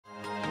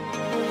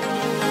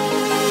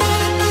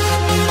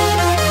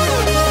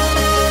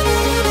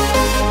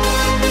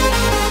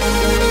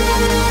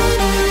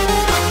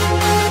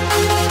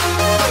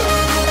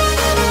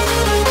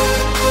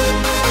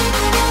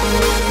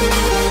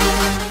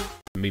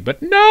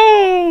but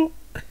no!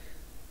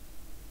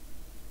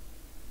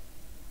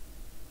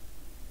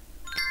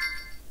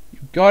 You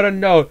gotta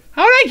know.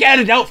 How did I get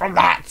it out from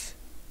that?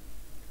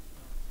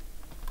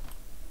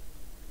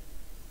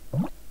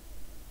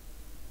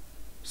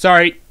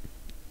 Sorry.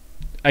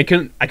 I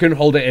couldn't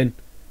hold it in.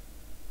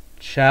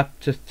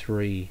 Chapter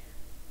 3.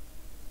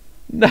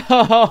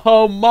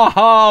 No,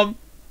 Mom!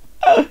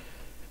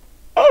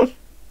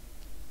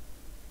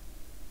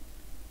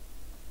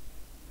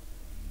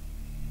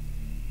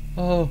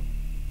 Oh.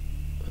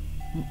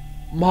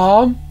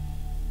 Mom?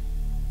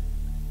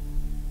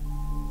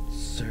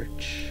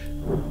 Search.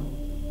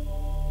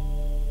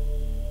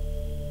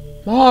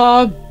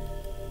 Mom!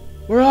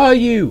 Where are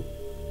you?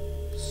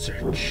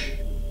 Search.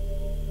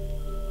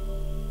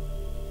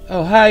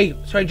 Oh, hi,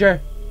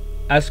 stranger.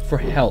 Ask for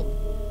help.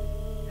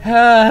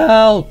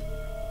 Help!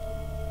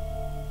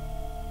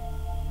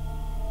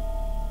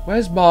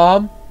 Where's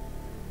Mom?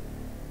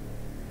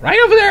 Right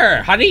over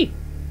there, honey.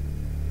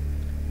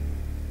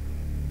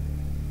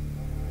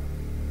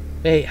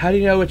 Hey, how do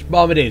you know which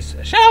Mom it is?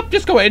 Shut up,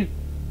 just go in.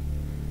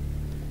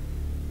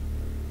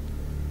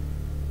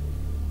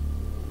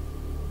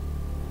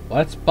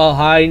 What's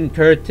behind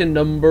curtain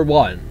number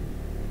 1?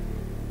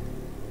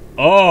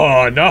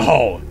 Oh,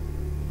 no.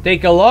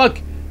 Take a look.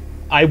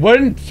 I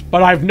wouldn't,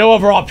 but I've no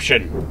other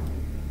option.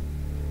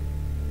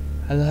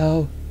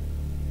 Hello?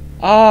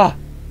 Ah.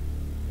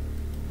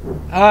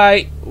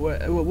 Hi.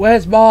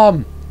 Where's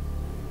Mom?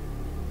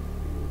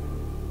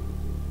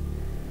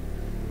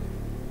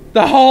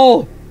 The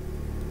hole.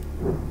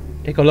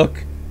 Take a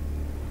look.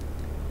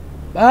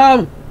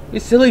 Mom, you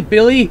silly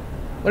Billy.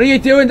 What are you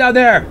doing down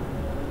there?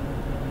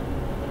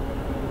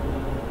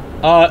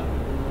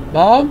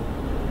 Mom?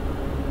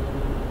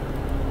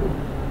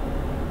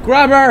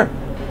 Grab her!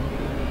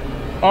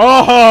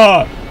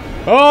 Oh!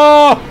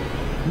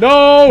 Oh!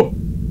 No!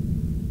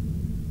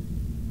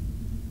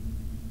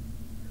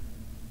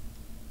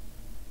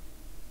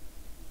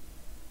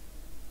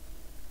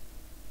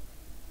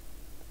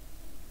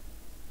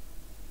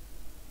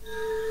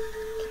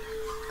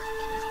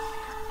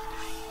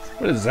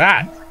 What is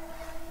that?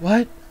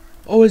 What?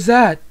 Oh, is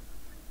that?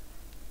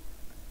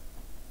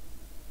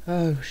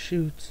 Oh,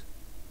 shoot.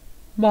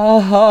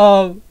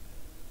 Mom!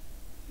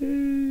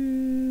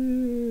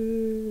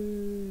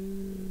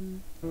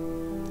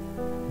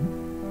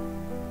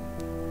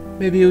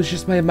 Maybe it was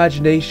just my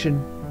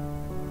imagination.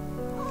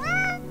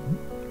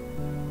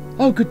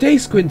 Oh, good day,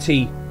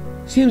 Squinty.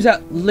 Seems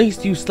at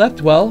least you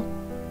slept well.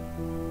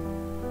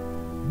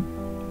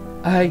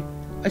 I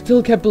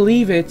still can't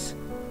believe it.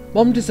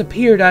 Mom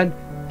disappeared and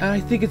I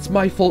think it's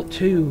my fault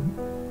too.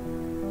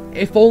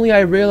 If only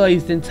I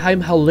realized in time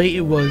how late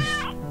it was.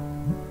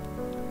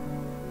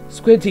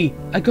 Squinty,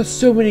 I got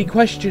so many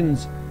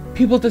questions.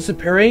 People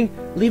disappearing,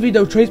 leaving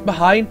no trace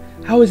behind.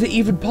 How is it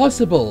even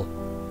possible?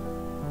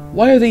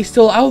 Why are they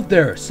still out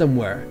there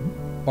somewhere?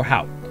 Or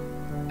how?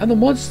 And the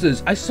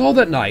monsters I saw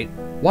that night,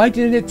 why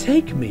didn't it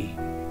take me?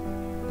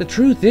 The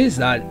truth is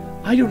that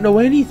I don't know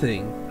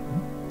anything.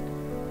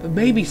 But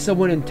maybe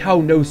someone in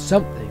town knows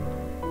something.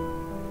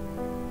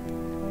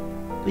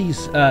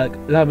 Please,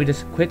 allow me to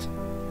quit.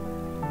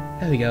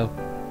 There we go.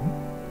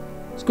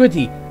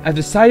 Squinty, I've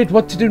decided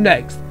what to do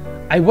next.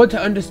 I want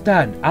to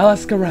understand. I'll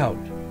ask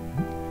around.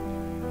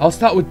 I'll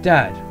start with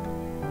Dad.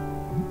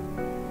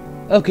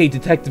 Okay,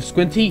 Detective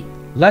Squinty,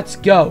 let's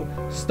go.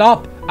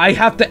 Stop. I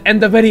have to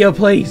end the video,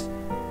 please.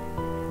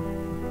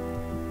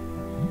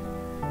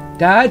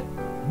 Dad?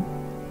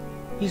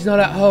 He's not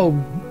at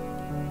home.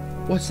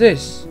 What's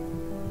this?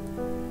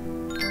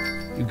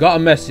 You got a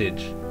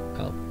message.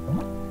 Oh.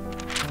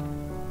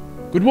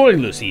 Good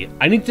morning, Lucy.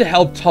 I need to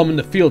help Tom in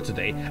the field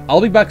today.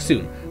 I'll be back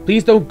soon.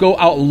 Please don't go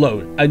out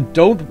alone. And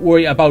don't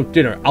worry about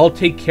dinner. I'll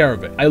take care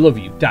of it. I love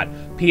you, Dad.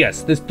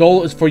 P.S. This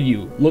doll is for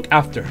you. Look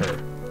after her.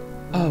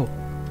 Oh.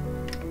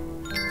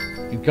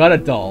 You got a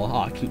doll.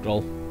 Ah, cute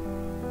doll.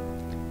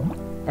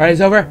 Alright,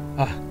 it's over.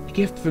 Ah, a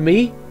gift for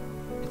me?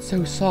 It's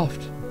so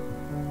soft.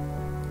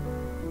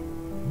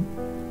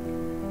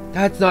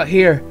 Dad's not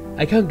here.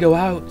 I can't go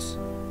out.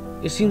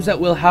 It seems that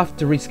we'll have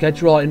to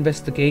reschedule our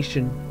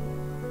investigation.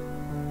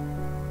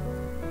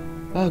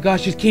 Oh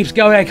gosh, it keeps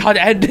going. I can't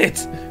end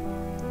it.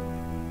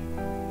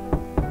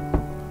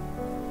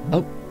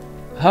 Oh.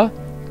 Huh?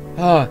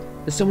 Ah,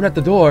 there's someone at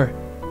the door.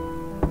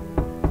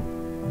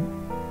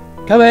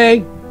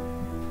 Coming!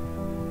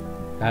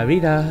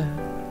 Arita.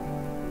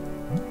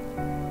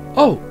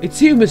 Oh,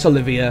 it's you, Miss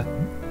Olivia.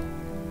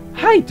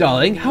 Hi,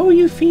 darling. How are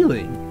you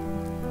feeling?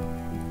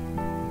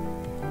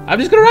 I'm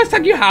just gonna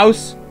ransack your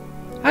house.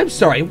 I'm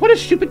sorry. What a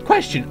stupid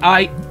question.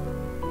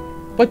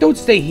 But don't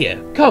stay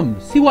here. Come,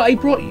 see what I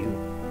brought you.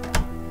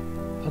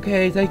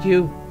 Okay, thank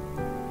you.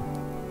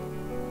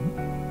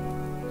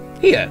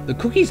 Here, the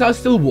cookies are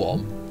still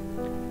warm.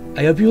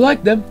 I hope you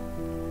like them.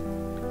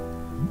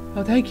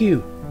 Oh, thank you.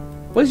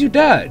 Where's your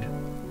dad?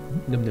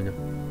 No.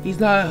 He's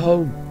not at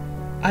home.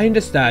 I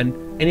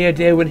understand. Any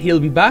idea when he'll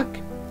be back?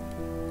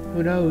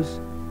 Who knows?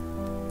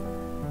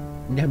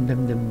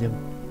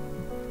 Nom.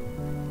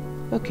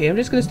 Okay, I'm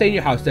just gonna stay in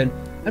your house then.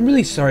 I'm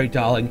really sorry,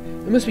 darling.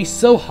 It must be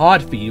so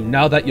hard for you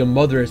now that your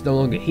mother is no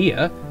longer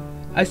here.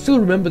 I still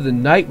remember the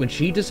night when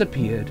she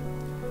disappeared.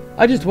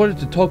 I just wanted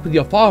to talk with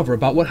your father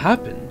about what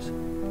happened.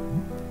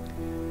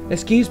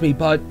 Excuse me,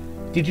 but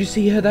did you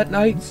see her that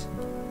night?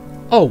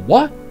 Oh,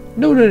 what?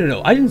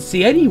 No. I didn't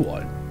see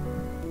anyone.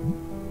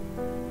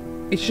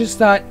 It's just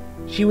that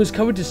she was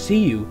coming to see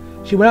you.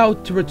 She went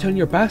out to return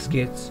your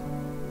baskets.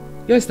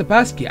 Yes, the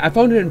basket. I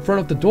found it in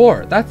front of the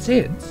door. That's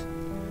it.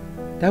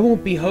 Dad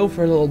won't be home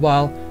for a little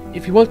while.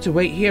 If you want to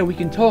wait here, we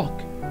can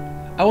talk.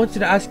 I wanted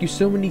to ask you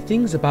so many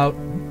things about...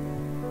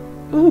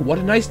 Ooh, what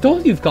a nice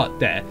doll you've got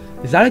there.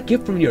 Is that a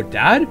gift from your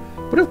dad?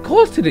 But of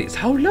course it is.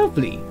 How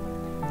lovely.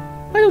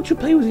 Why don't you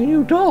play with your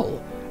new doll?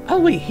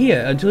 I'll wait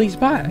here until he's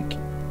back.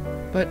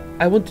 But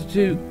I wanted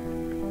to...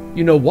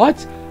 You know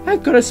what?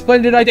 I've got a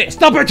splendid idea.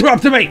 Stop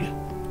interrupting me!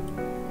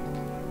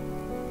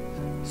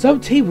 Some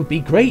tea would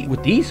be great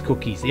with these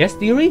cookies. Yes,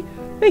 dearie?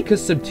 Make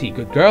us some tea,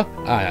 good girl.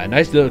 A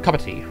nice little cup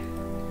of tea.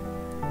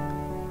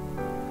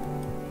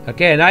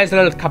 Okay, a nice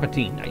little cup of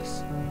tea.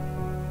 Nice.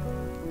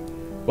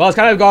 Well, it's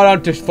kind of gone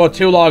on for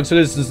too long, so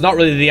this is not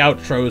really the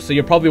outro, so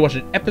you're probably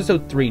watching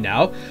episode 3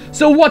 now.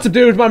 So what's up,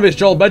 dudes? My name is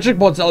Joel Magic,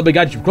 what's up, big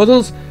guys,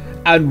 brothers,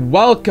 and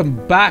welcome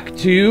back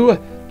to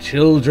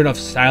Children of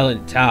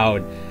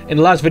Silentown. In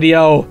the last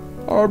video,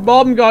 our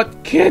mom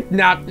got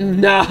kidnapped.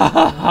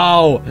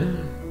 No!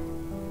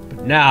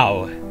 But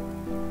now...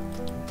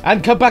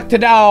 And come back to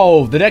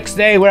now, the next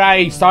day where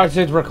I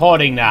started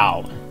recording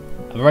now.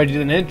 I've already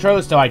done an intro,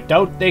 so I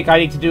don't think I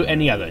need to do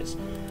any others.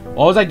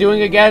 What was I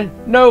doing again?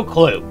 No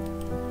clue.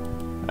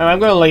 I'm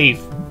gonna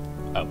leave.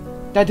 Oh,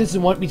 Dad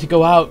doesn't want me to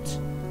go out.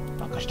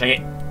 Oh gosh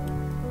dang it.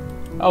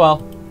 Oh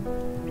well.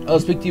 I'll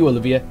speak to you,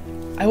 Olivia.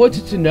 I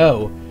wanted to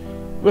know.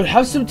 We'll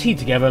have some tea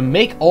together and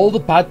make all the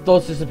bad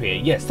thoughts disappear.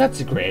 Yes, that's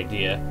a great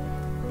idea.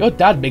 Your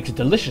dad makes a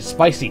delicious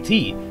spicy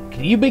tea.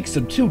 Can you make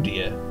some too,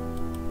 dear?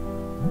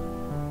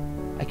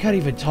 I can't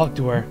even talk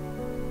to her.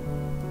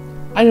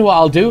 I know what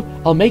I'll do.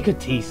 I'll make a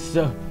tea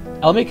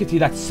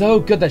that's so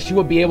good that she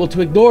won't be able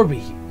to ignore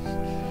me.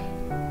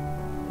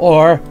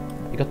 Or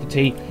I got the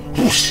tea.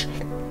 Whoosh!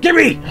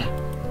 Gimme!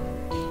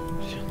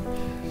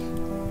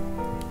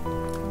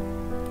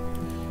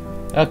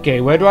 Okay,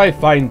 where do I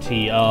find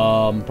tea?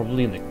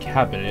 Probably in the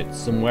cabinet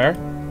somewhere.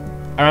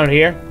 Around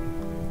here.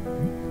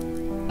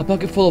 A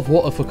bucket full of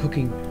water for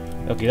cooking.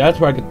 Okay, that's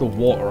where I get the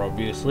water,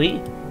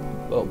 obviously.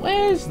 But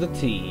where's the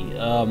tea?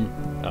 Oh,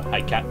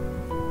 hi, cat.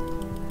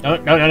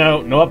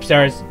 No,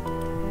 upstairs.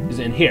 Is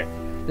it in here?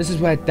 This is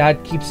where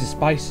Dad keeps his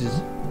spices.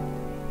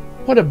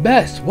 What a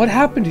mess! What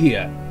happened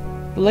here?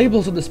 The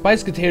labels on the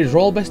spice containers are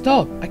all messed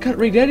up. I can't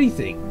read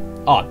anything.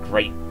 Oh,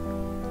 great.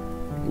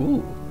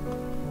 Ooh.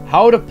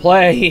 How to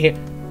play...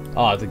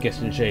 Oh, the guess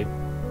in shape.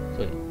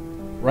 So,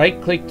 right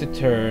click to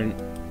turn.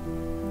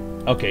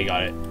 Okay,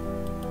 got it.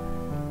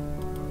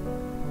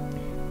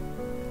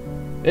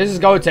 This is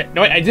going to...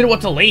 No, wait, I didn't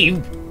want to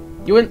leave.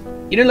 You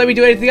didn't let me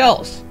do anything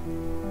else.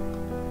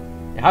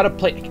 How to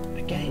play...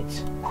 I get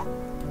it.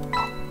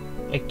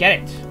 I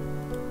get it.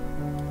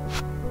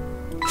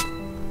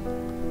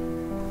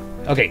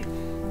 Okay.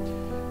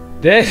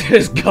 This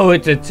is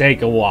going to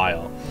take a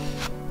while.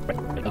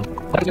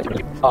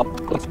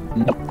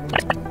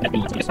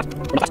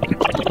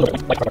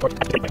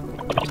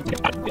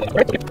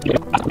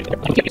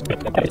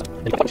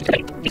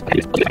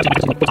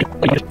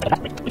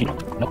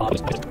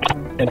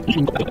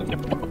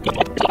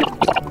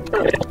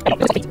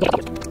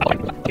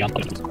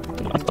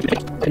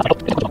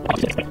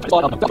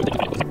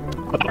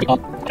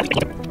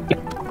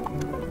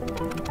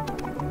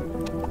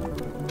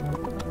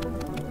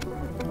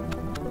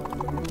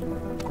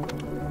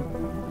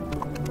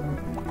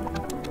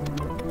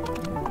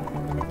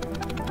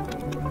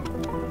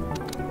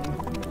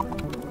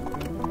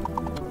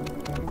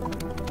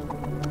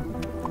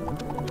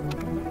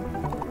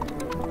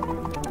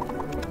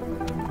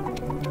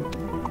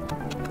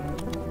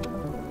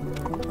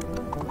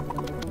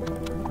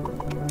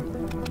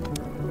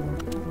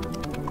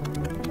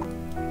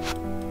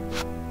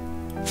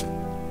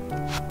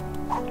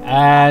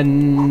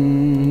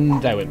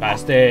 And I went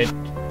past it.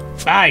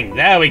 Bang!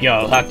 There we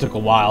go. That took a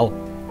while.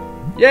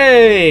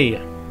 Yay!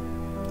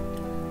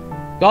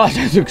 Gosh,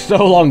 that took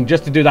so long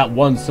just to do that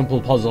one simple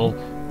puzzle.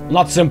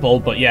 Not simple,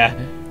 but yeah.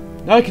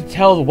 Now I can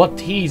tell what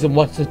teas and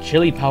what's a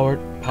chili powder.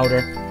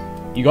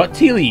 You got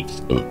tea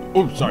leaves.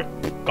 Oh, sorry.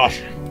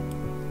 Gosh.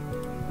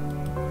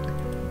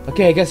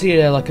 Okay, I guess I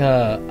need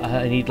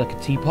I need like a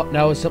teapot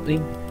now or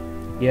something.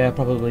 Yeah,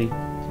 probably.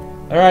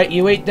 Alright,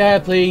 you wait there,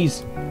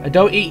 please. And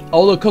don't eat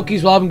all the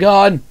cookies while I'm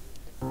gone.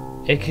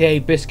 AKA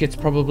biscuits,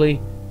 probably.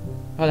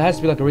 Oh, there has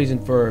to be like a reason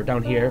for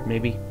down here,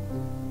 maybe.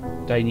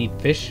 Do I need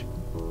fish?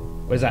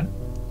 What is that?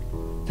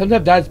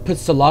 Sometimes Dad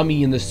puts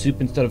salami in the soup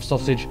instead of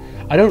sausage.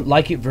 I don't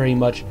like it very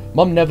much.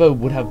 Mom never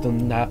would have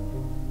done that.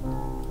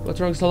 What's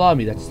wrong with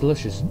salami? That's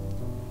delicious.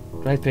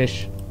 Dried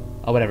fish.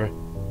 Oh, whatever.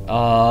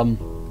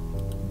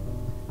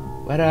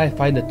 Where did I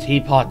find the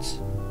teapots?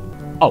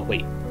 Oh,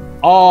 wait.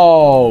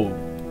 Oh.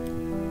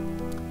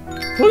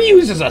 Who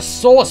uses a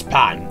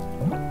saucepan?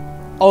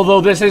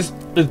 Although this is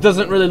It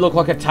doesn't really look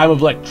like a time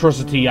of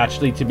electricity,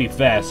 actually, to be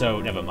fair, so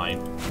never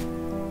mind.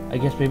 I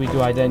guess maybe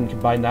do I then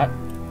combine that?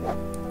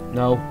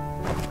 No.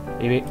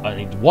 Maybe I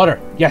need water.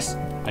 Yes,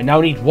 I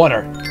now need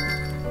water.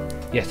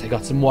 Yes, I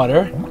got some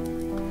water.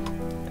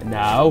 And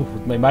now,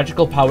 with my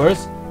magical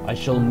powers, I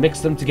shall mix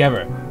them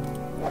together.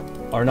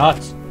 Or not.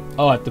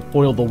 Oh, I have to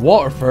boil the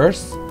water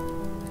first.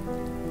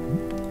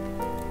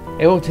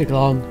 It won't take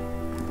long.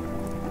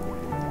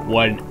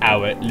 1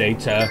 hour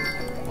later.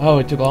 Oh,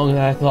 it took longer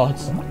than I thought.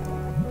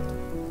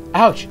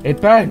 Ouch, it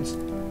burns.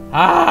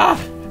 Ah!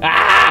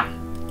 Ah!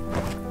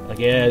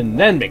 Again,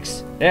 then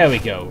mix. There we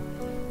go.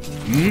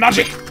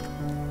 Magic!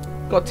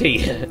 Got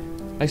tea.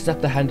 I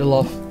snapped the handle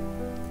off.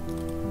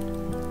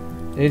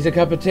 Here's a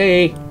cup of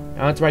tea.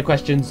 Answer my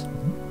questions.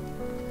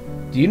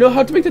 Do you know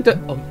how to make the...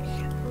 Oh,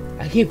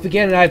 I keep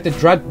forgetting I have to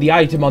drag the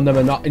item on them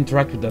and not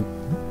interact with them.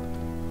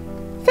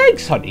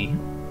 Thanks, honey.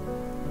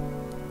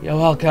 You're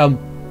welcome.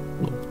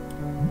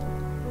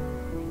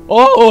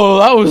 Oh,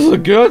 that was a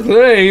good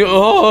thing.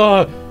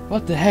 Oh,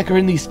 what the heck are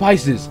in these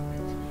spices?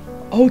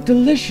 Oh,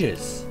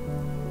 delicious.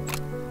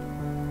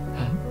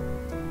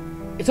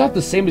 It's not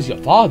the same as your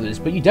father's,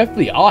 but you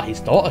definitely are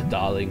his daughter,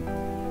 darling.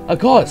 Of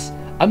course,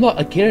 I'm not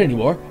a kid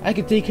anymore. I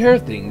can take care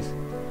of things.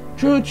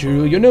 True,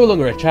 true. You're no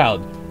longer a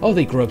child. Oh,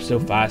 they grow up so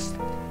fast.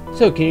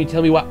 So, can you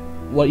tell me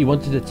what you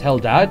wanted to tell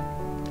Dad?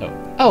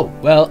 Oh,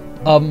 well,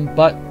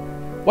 but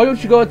why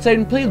don't you go outside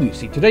and play,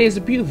 Lucy? Today is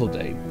a beautiful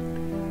day.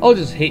 I'll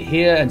just sit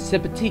here and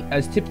sip tea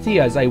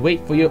as I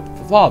wait for your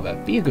father.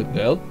 Be a good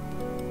girl.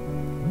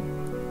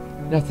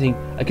 Nothing.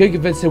 I can't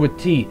convince her with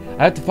tea.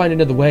 I have to find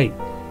another way.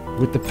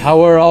 With the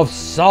power of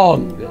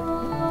song.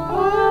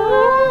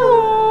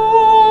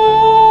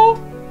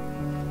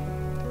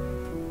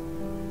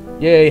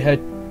 Yay, her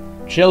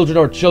children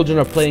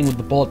are playing with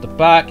the ball at the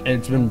back and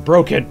it's been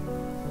broken.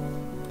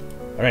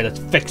 Alright, let's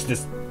fix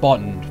this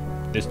button.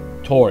 This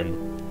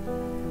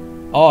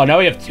torn. Oh, now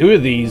we have 2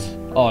 of these.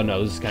 Oh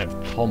no, this is kind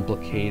of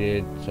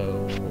complicated,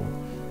 so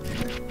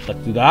let's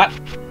do that.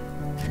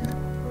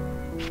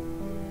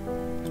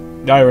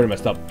 No, I already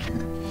messed up.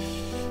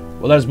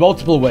 Well, there's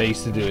multiple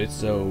ways to do it,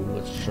 so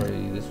let's try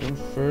this one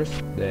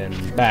first, then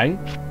bang.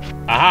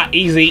 Aha,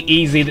 easy,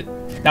 easy.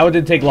 That one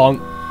didn't take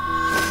long.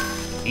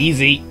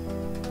 Easy.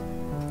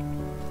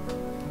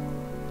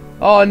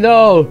 Oh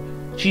no!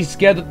 She's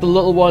scared that the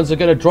little ones are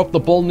gonna drop the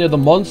ball near the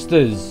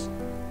monsters.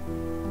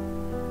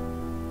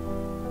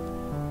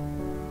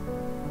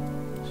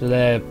 So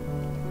they're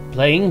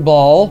playing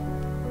ball.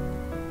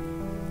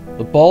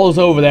 The ball is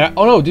over there.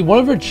 Oh no, did one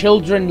of her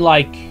children,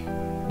 like,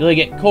 really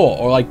get caught?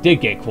 Or, like, did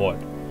get caught?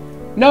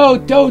 No,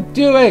 don't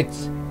do it!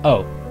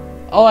 Oh.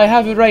 Oh, I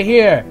have it right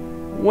here.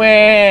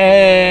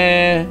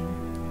 Where?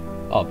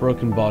 Oh,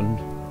 broken bond.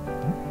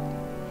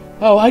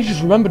 Oh, I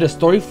just remembered a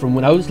story from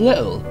when I was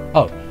little.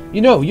 Oh,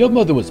 you know, your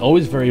mother was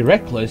always very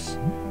reckless.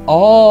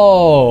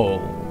 Oh.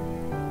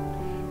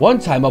 One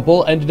time, a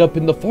ball ended up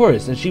in the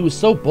forest, and she was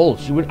so bold,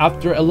 she went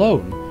after it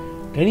alone.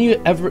 Can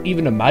you ever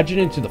even imagine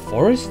into the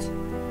forest?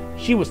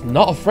 She was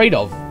not afraid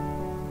of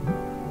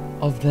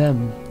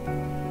them.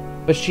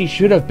 But she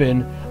should have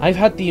been. I've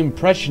had the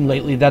impression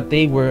lately that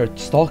they were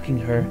stalking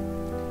her.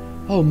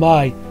 Oh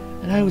my,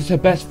 and I was her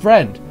best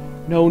friend.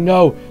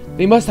 No,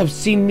 they must have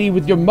seen me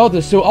with your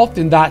mother so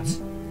often that...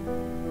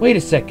 Wait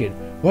a second,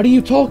 what are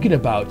you talking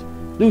about?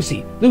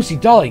 Lucy,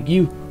 darling,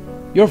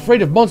 you're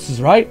afraid of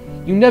monsters, right?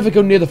 You never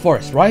go near the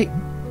forest, right?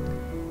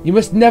 You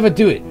must never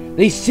do it.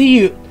 They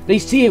see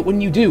it when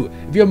you do.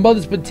 If your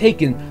mother's been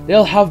taken,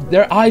 they'll have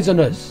their eyes on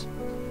us.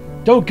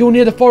 Don't go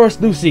near the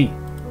forest, Lucy.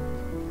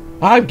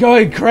 I'm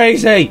going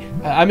crazy!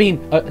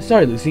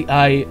 Sorry, Lucy,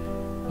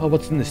 Oh,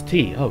 what's in this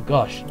tea? Oh,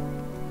 gosh.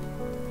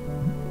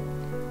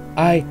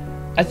 I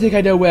think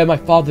I know where my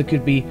father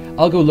could be.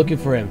 I'll go looking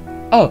for him.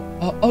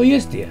 Oh,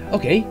 yes, dear.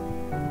 Okay.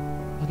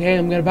 Okay,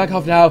 I'm gonna back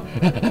off now.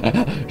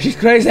 She's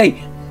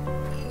crazy!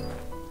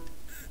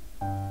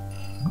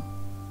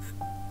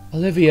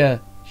 Olivia,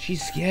 she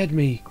scared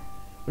me.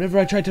 Whenever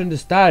I try to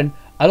understand,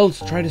 adults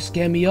try to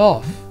scare me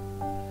off.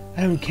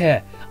 I don't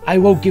care. I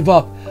won't give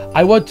up.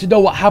 I want to know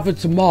what happened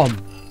to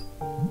Mom.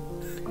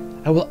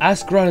 I will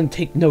ask around and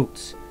take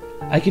notes.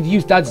 I could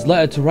use Dad's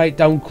letter to write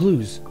down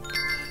clues.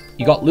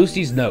 You got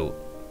Lucy's note.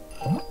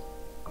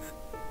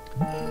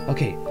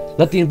 Okay,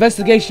 let the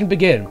investigation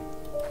begin.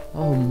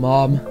 Oh,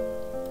 Mom.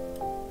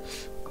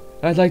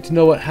 I'd like to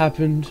know what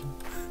happened.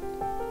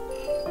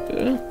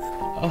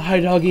 Oh, hi,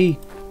 doggy.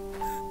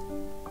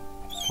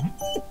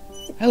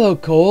 Hello,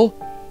 Cole.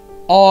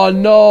 Oh,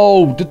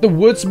 no. Did the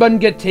woodsman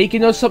get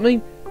taken or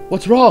something?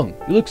 What's wrong?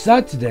 You look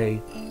sad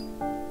today.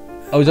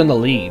 Oh, he's on the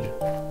lead.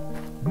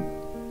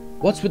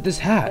 What's with this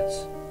hat?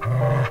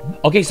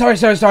 Okay, sorry.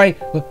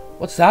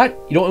 What's that?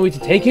 You don't want me to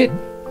take it?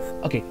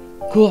 Okay,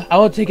 cool. I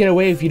won't take it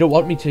away if you don't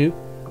want me to.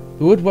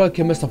 The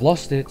woodworker must have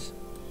lost it.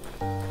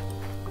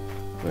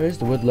 Where is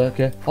the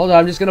woodworker? Hold on,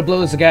 I'm just gonna blow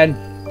this again.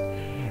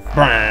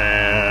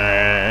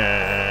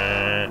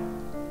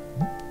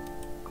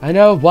 I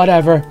know,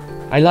 whatever.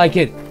 I like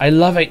it. I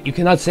love it. You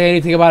cannot say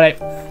anything about it.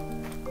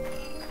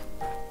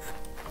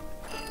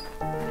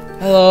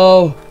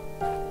 Hello.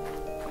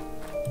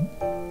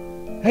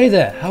 Hey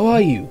there, how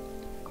are you?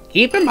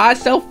 Keeping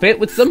myself fit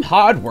with some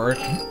hard work.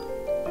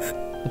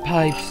 The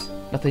pipes.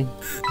 Nothing.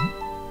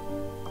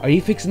 Are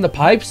you fixing the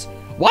pipes?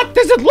 What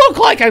does it look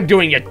like I'm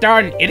doing, you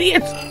darn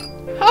idiots?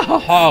 Ho ho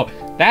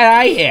ho, that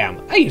I am.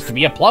 I used to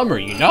be a plumber,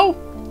 you know?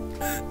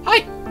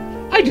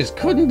 I just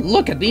couldn't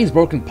look at these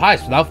broken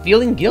pipes without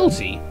feeling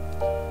guilty.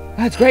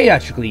 That's great,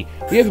 actually.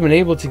 We haven't been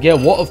able to get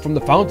water from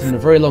the fountain in a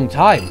very long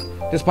time,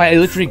 despite I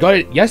literally got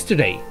it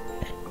yesterday.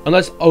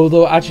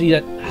 Although actually,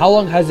 how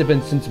long has it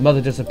been since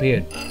Mother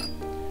disappeared?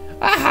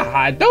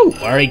 Ah, don't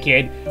worry,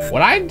 kid.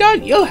 When I'm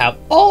done, you'll have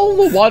all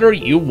the water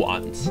you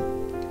want.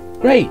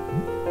 Great.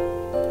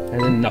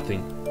 And then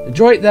nothing.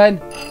 Enjoy it then.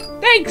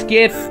 Thanks,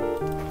 kid.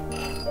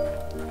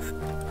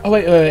 Oh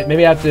wait.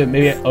 Maybe I have to.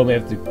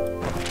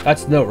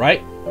 That's no,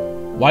 right?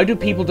 Why do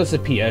people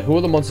disappear? Who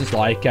are the monsters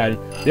like? And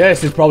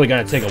this is probably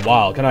gonna take a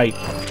while. Can I?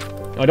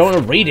 I don't want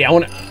to read it. I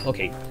want to.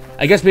 Okay.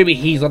 I guess maybe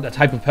he's not the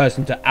type of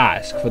person to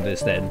ask for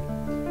this then.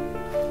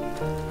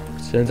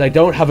 Since I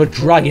don't have a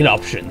dragon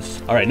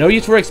options. Alright, no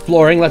use for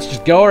exploring. Let's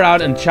just go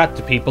around and chat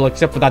to people,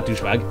 except for that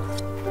douchebag.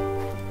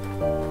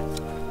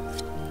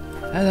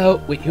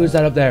 Hello. Wait, who's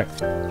that up there?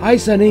 Hi,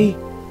 Sunny.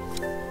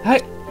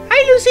 Hi,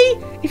 Lucy.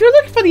 If you're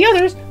looking for the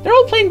others, they're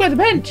all playing by the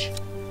bench.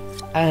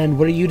 And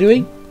what are you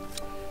doing?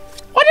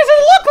 What does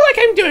it look like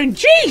I'm doing?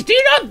 Jeez, do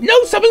you not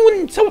know something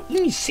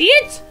when you see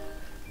it?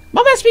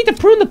 Mom asked me to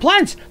prune the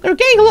plants. They're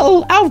getting a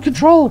little out of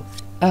control.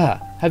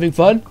 Ah, having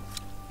fun?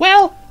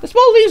 Well, the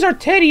small leaves are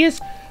tedious,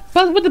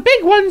 but with the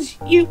big ones,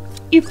 you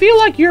feel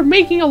like you're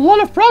making a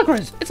lot of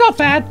progress. It's not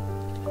bad.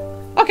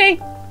 Okay,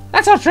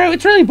 that's not true.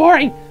 It's really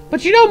boring.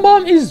 But you know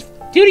Mom is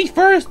duty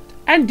first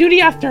and duty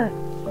after.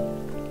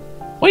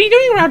 What are you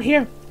doing around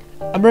here?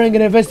 I'm running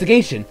an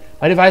investigation.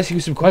 Mind if I ask you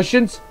some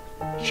questions?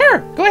 Sure,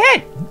 go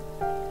ahead.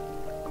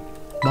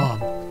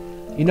 Mom.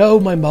 You know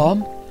my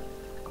mom?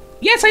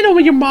 Yes, I know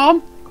your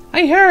mom.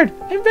 I heard.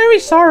 I'm very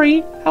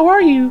sorry. How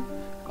are you?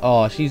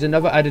 Oh, she's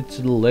another added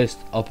to the list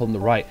up on the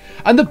right.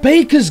 And the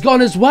baker's gone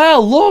as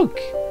well, look!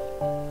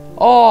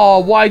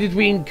 Oh, why did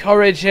we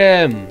encourage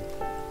him?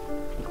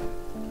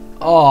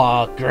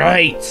 Oh,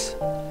 great!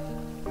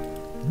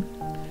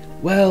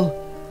 Well,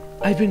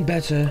 I've been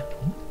better.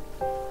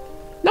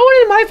 No one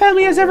in my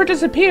family has ever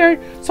disappeared,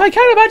 so I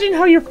can't imagine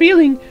how you're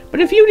feeling. But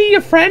if you need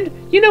a friend,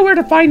 you know where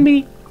to find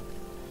me.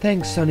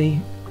 Thanks, Sonny.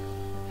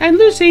 And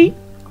Lucy.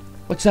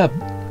 What's up?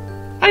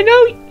 I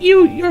know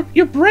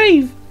you're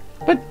brave,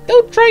 but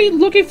don't try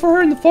looking for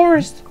her in the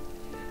forest.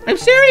 I'm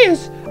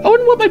serious. I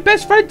wouldn't want my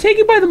best friend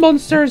taken by the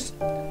monsters.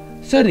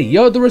 Sonny,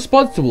 you're the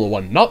responsible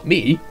one, not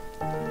me.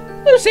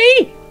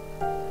 Lucy!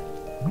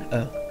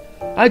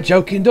 I'm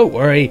joking, don't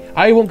worry.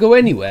 I won't go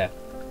anywhere.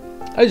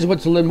 I just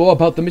want to learn more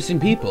about the missing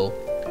people.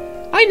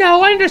 I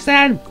know, I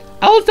understand.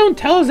 Owls don't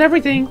tell us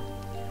everything.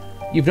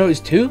 You've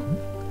noticed too?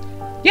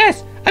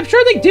 Yes, I'm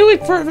sure they do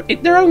it for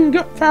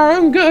our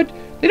own good.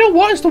 They don't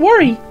want us to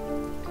worry.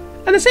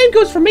 And the same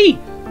goes for me.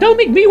 Don't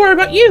make me worry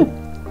about you.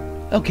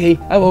 Okay,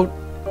 I won't.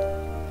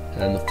 And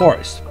then the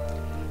forest.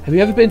 Have you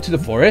ever been to the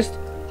forest?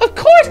 Of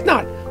course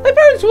not. My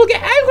parents will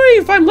get angry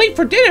if I'm late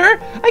for dinner.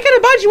 I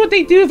can't imagine what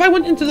they'd do if I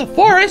went into the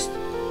forest.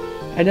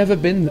 I've never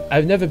been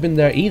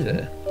there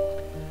either.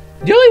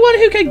 The only one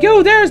who can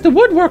go there is the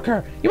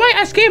woodworker. You might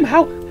ask him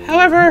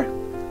however,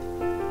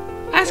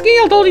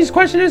 asking all these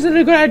questions isn't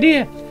a good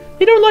idea.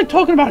 They don't like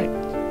talking about it.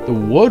 The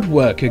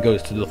woodworker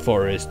goes to the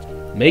forest.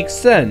 Makes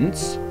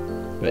sense,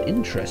 but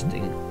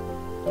interesting.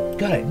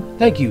 Got it.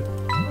 Thank you.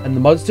 And the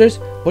monsters?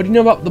 What do you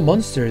know about the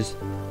monsters?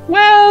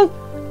 Well,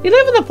 they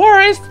live in the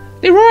forest.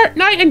 They roar at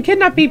night and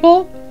kidnap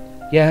people.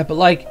 Yeah, but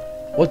like,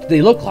 what do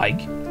they look like?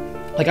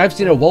 Like, I've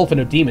seen a wolf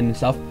and a demon and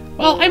stuff.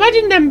 Well, I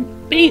imagine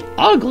them being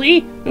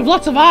ugly, with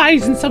lots of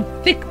eyes and some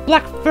thick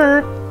black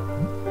fur.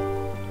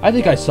 I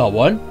think I saw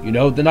one, you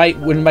know, the night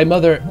when my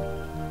mother...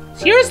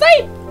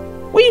 Seriously?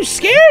 Were you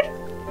scared?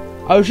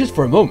 I was just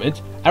for a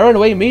moment. I ran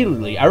away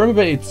immediately. I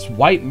remember its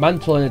white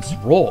mantle and its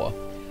roar.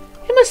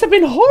 It must have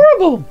been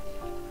horrible.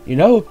 You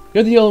know,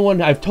 you're the only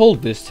one I've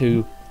told this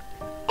to.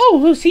 Oh,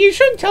 Lucy, you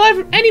shouldn't tell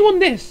anyone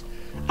this.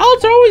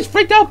 Owls are always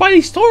freaked out by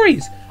these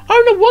stories. I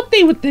don't know what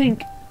they would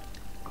think.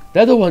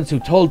 They're the ones who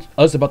told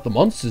us about the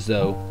monsters,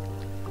 though.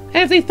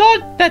 And if they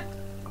thought that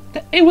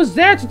it was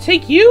there to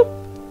take you?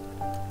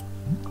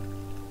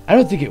 I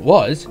don't think it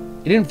was.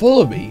 It didn't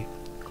follow me.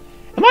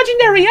 Imagine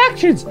their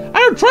reactions. I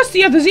don't trust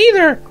the others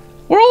either.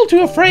 We're all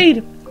too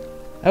afraid.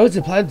 I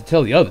wasn't planning to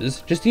tell the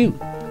others, just you.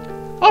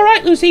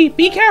 Alright, Lucy,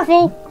 be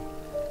careful.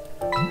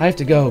 I have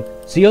to go.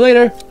 See you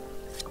later.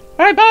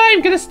 Alright, bye.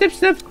 I'm gonna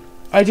snip.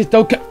 I just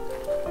don't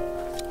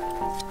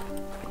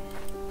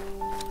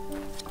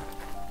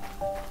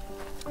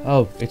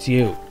Oh, it's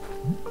you.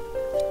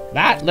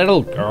 That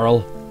little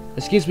girl.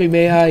 Excuse me,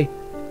 may I?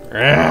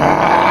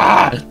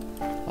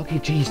 Okay,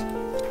 jeez.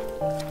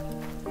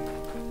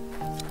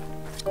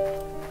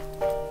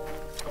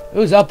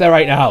 Who's up there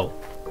right now?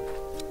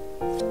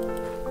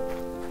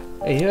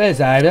 Hey, who is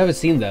that? I've never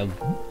seen them.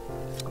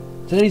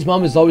 Sunny's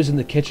mom is always in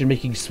the kitchen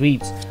making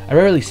sweets. I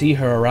rarely see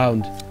her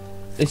around.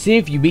 They say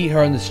if you meet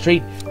her on the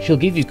street, she'll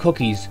give you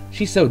cookies.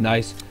 She's so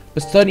nice.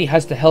 But Sunny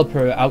has to help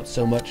her out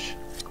so much.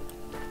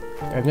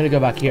 Alright, I'm gonna go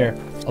back here.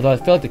 Although I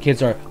feel like the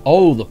kids are...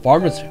 Oh, the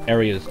farmer's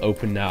area is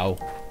open now.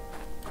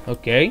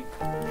 Okay.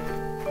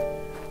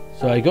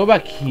 So I go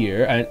back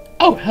here and...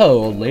 Oh,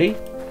 hello, old lady.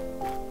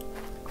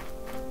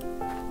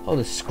 Oh,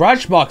 the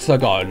scratch marks are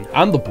gone.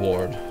 And the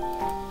board.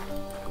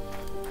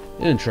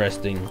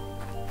 Interesting.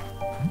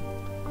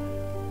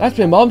 That's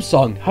my mom's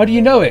song. How do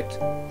you know it?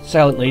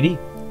 Silent lady.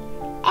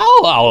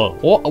 Oh,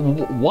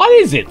 what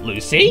is it,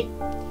 Lucy?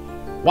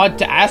 Want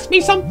to ask me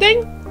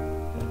something?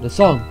 The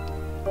song.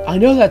 I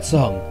know that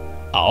song.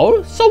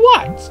 Oh, so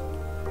what?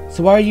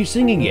 So why are you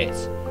singing it?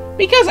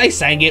 Because I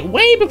sang it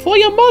way before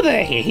your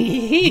mother.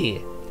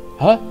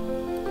 Huh?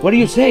 What are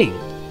you saying?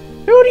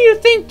 Who do you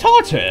think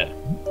taught her?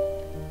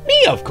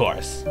 Me, of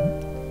course.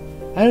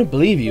 I don't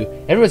believe you.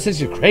 Everyone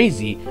says you're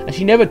crazy, and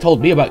she never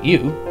told me about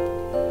you.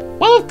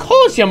 Well, of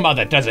course your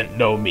mother doesn't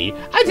know me.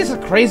 I'm just a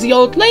crazy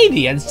old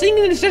lady, and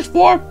singing is just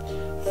for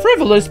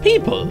frivolous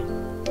people.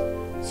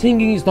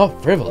 Singing is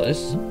not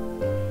frivolous.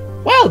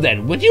 Well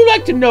then, would you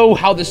like to know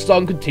how the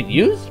song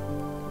continues?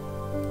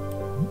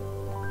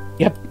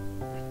 Yep.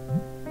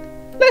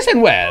 Listen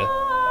well.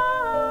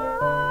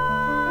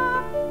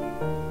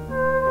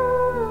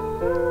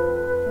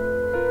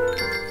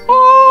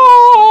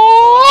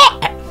 Oh!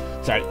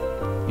 Sorry,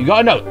 you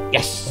got a note.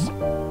 Yes.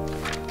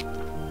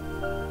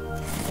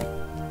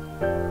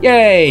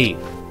 Yay!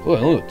 Oh,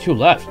 only 2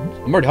 left.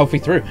 I'm already halfway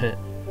through.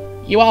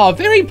 You are a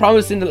very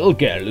promising little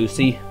girl,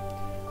 Lucy.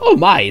 Oh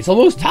my, it's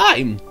almost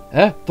time.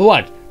 Huh? For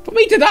what? For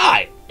me to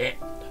die.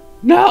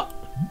 No.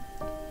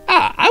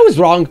 Ah, I was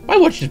wrong. My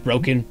watch is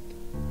broken.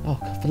 Oh,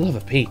 God, for the love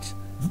of Pete.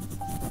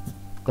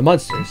 The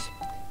monsters.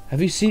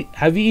 Have you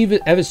even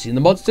ever seen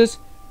the monsters?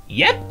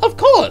 Yep, of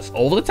course,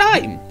 all the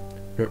time.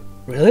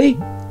 Really?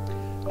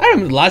 I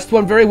remember the last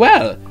one very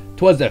well.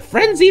 'Twas a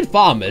frenzied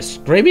farmer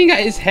screaming at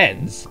his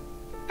hens.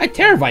 A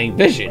terrifying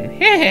vision.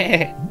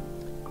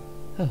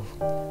 Oh.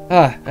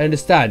 Ah, I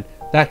understand.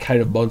 That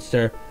kind of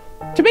monster.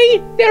 To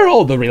me, they're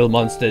all the real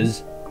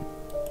monsters.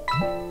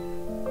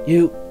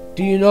 Do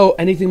you know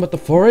anything about the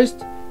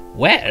forest?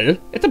 Well,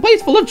 it's a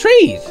place full of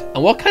trees.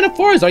 And what kind of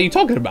forest are you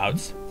talking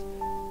about?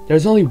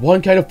 There's only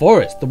one kind of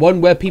forest, the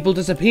one where people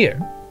disappear.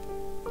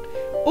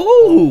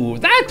 Oh,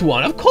 that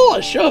one, of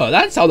course, sure.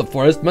 That's how the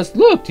forest must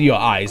look to your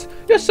eyes.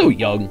 You're so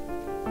young.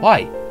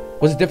 Why?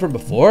 Was it different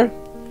before?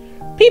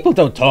 People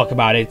don't talk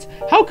about it.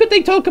 How could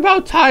they talk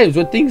about times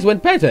when things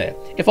went better,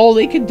 if all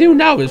they can do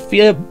now is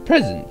feel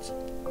present?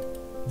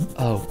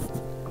 Oh.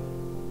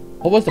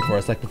 What was the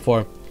forest like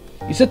before?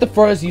 You said the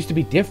forest used to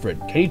be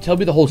different. Can you tell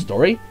me the whole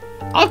story?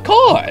 Of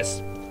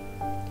course!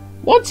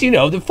 Once,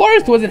 the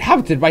forest was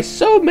inhabited by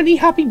so many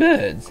happy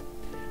birds.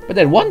 But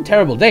then one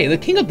terrible day, the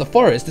king of the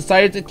forest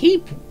decided to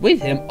keep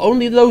with him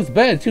only those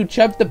birds who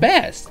chirped the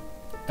best.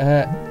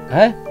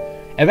 Huh?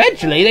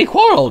 Eventually, they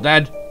quarreled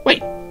and...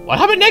 Wait, what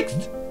happened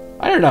next?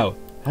 I don't know.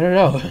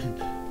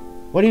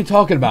 What are you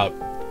talking about?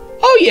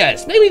 Oh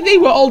yes, maybe they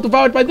were all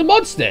devoured by the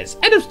monsters.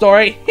 End of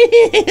story.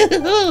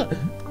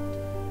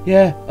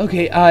 Yeah,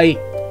 okay, I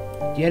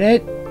get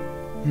it.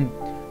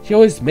 She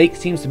always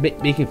seems to be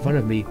making fun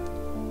of me.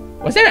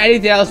 Was there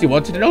anything else you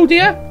wanted to know,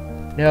 dear?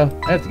 No,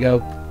 I have to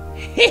go.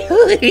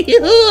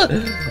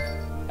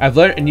 I've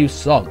learned a new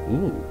song.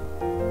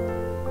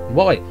 Ooh.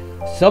 Wait,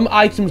 some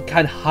items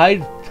can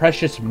hide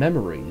precious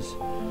memories.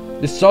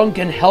 The song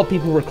can help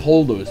people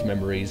recall those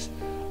memories.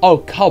 Oh,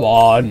 come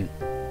on.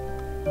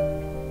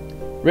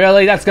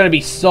 Really? That's gonna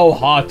be so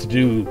hard to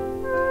do.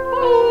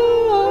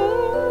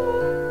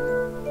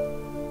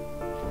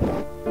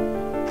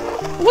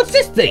 What's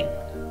this thing?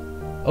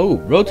 Oh,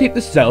 rotate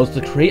the cells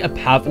to create a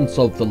path and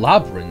solve the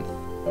labyrinth.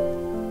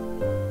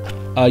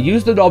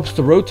 Use the knobs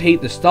to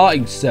rotate the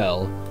starting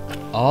cell.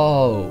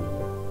 Oh.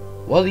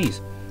 What are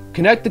these?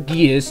 Connect the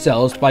gears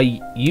cells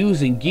by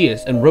using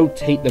gears and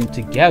rotate them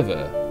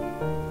together.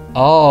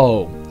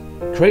 Oh.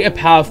 Create a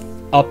path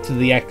up to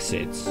the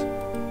exits.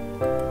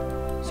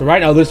 So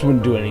right now this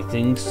wouldn't do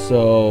anything,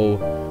 so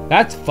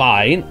that's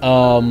fine.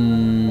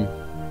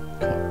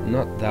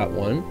 Not that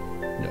one.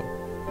 No.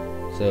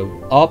 So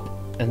up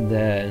and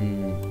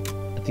then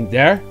I think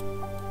there.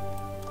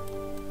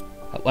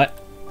 What?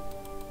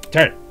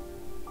 Turn.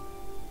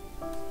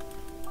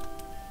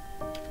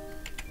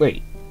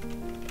 Wait.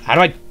 How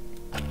do I...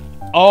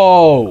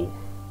 Oh.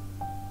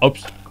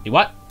 Oops. You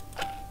what?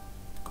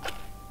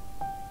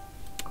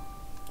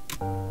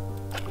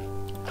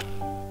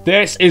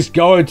 This is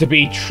going to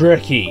be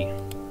tricky.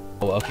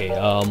 Oh, okay,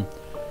 and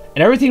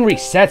everything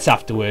resets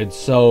afterwards,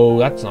 so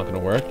that's not gonna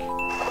work.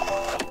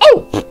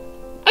 Oh!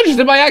 I just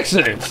did by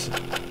accident.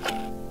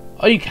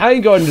 Oh, you can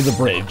go under the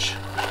bridge.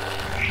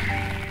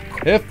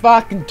 If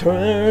I can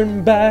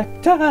turn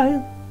back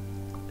time.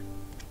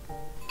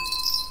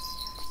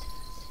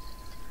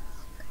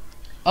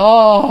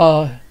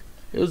 Oh,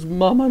 it was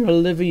Mama and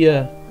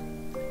Olivia.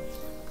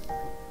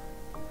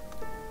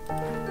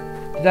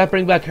 Did that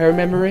bring back her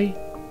memory?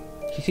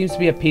 She seems to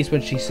be at peace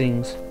when she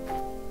sings.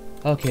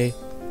 Okay.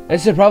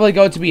 This is probably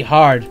going to be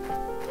hard.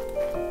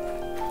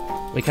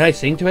 Wait, can I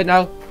sing to it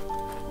now?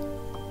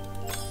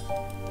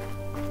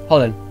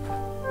 Hold on.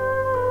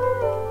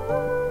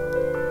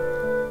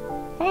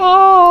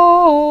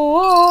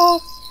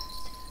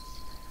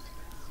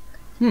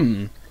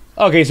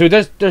 Okay, so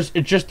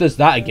it just does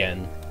that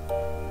again.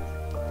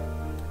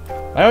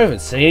 I don't even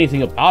say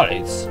anything about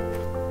it.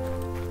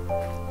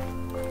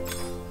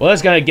 Well,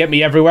 it's gonna get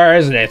me everywhere,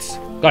 isn't it?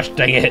 Gosh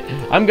dang it.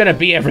 I'm gonna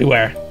be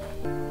everywhere.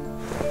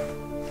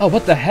 Oh,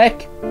 what the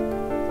heck?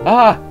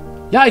 Ah!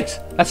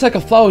 Yikes! That's like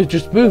a flower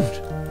just moved.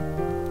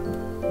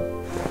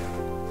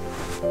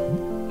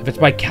 If it's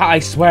my cat, I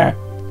swear.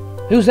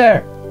 Who's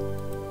there?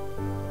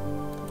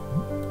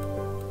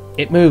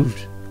 It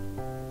moved.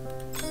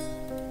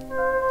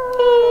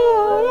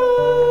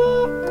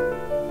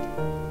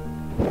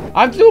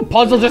 I have to do a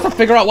puzzle just to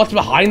figure out what's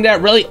behind there?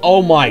 Really?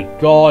 Oh my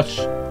gosh.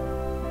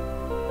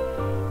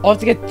 I'll have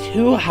to get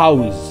 2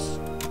 houses.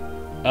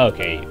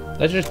 Okay,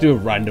 let's just do it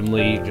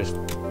randomly.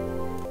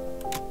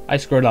 I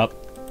screwed up.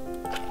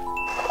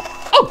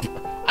 Oh!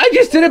 I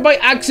just did it by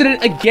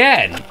accident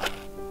again.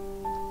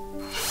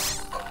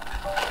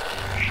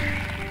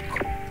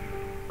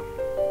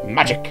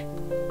 Magic.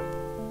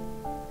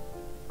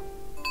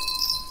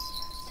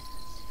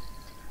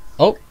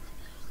 Oh.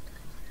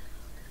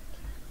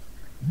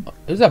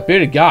 Who's that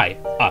bearded guy?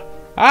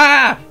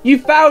 You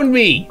found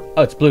me!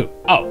 Oh, it's blue.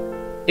 Oh,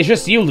 it's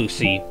just you,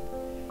 Lucy.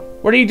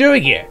 What are you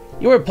doing here?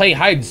 You weren't playing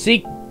hide and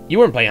seek.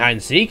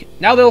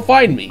 Now they'll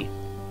find me.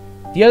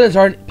 The others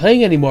aren't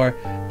playing anymore.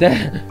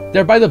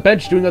 They're by the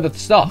bench doing other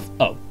stuff.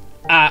 Oh.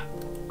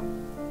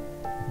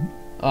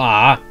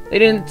 They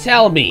didn't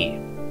tell me.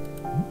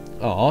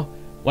 Aw.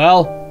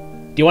 Well,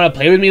 do you want to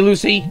play with me,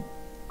 Lucy?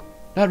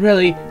 Not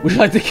really. Would you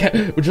like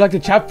to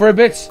chat for a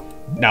bit?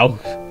 No.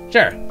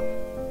 Sure.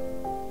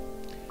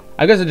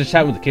 I guess I'll just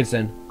chat with the kids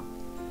then.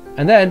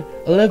 And then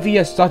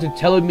Olivia started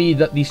telling me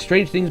that these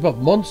strange things about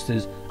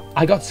monsters.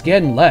 I got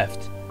scared and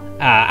left.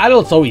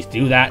 Adults always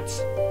do that.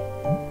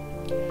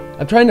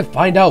 I'm trying to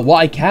find out what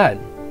I can.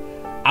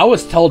 I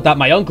was told that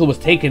my uncle was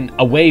taken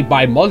away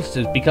by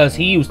monsters because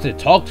he used to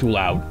talk too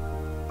loud.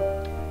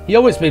 He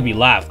always made me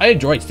laugh. I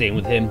enjoyed staying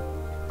with him.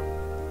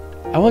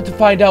 I want to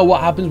find out what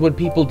happens when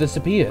people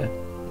disappear.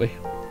 Wait,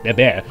 they're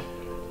there.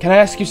 Can I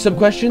ask you some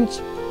questions?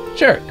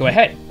 Sure, go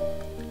ahead.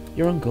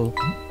 Your uncle.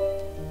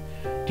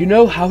 Do you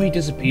know how he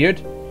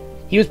disappeared?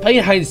 He was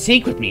playing hide and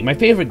seek with me, my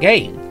favorite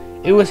game.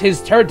 It was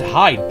his turn to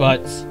hide,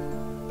 but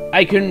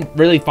I couldn't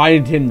really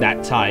find him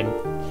that time.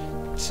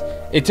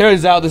 It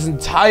turns out this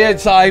entire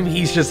time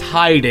he's just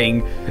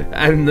hiding,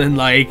 and then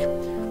like,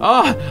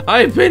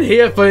 I've been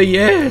here for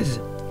years.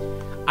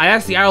 I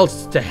asked the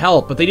adults to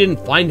help, but they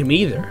didn't find him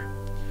either.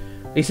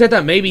 They said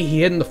that maybe he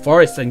hid in the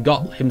forest and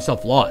got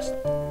himself lost.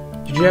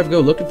 Did you ever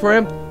go looking for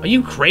him? Are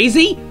you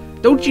crazy?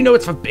 Don't you know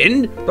it's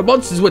forbidden? The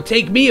monsters would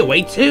take me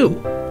away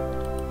too.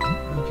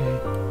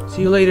 Okay.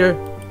 See you later.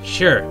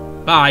 Sure.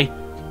 Bye.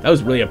 That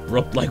was really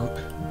abrupt, like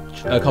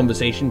a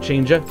conversation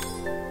changer.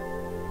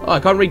 Oh, I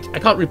can't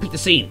repeat the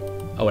scene.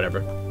 Oh,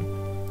 whatever.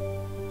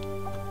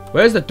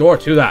 Where's the door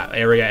to that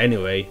area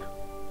anyway?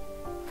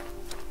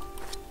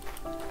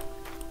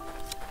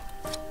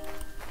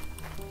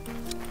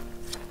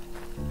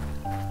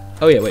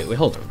 Oh yeah, wait,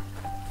 hold on.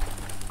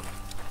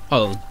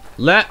 Hold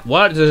on.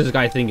 What is this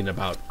guy thinking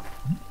about?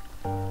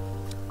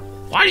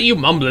 Why are you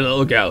mumbling,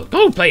 little girl?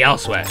 Go play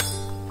elsewhere.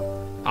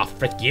 Oh,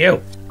 frick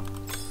you.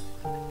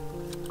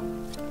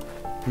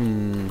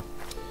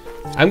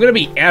 I'm gonna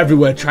be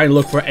everywhere trying to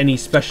look for any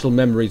special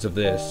memories of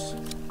this.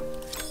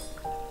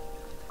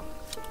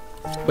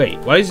 Wait,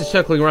 why is it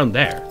circling around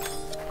there?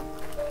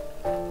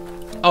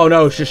 Oh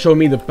no, it's just showing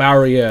me the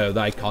barrier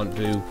that I can't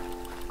do.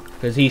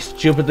 Because he's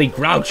stupidly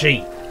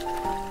grouchy.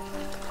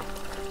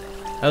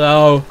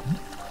 Hello.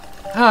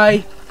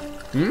 Hi.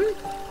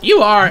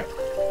 You are...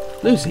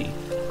 Lucy.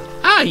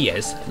 Ah,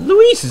 yes.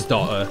 Louise's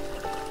daughter.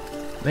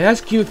 May I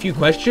ask you a few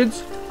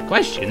questions?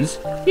 Questions?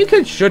 You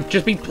should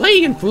just be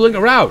playing and fooling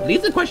around.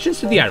 Leave the questions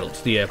to the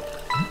adults, dear.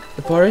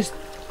 The forest?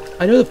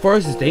 I know the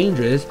forest is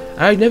dangerous,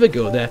 and I'd never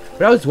go there,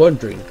 but I was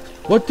wondering,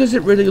 what does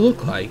it really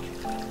look like?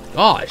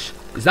 Gosh,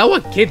 is that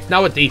what kids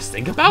nowadays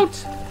think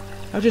about?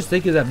 I was just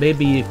thinking that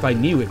maybe if I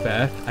knew it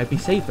better, I'd be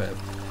safer.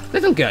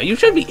 Little girl, you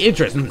shouldn't be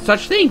interested in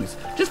such things.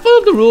 Just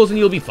follow the rules and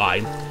you'll be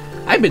fine.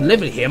 I've been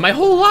living here my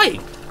whole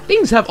life.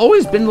 Things have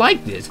always been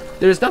like this.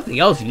 There is nothing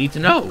else you need to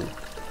know.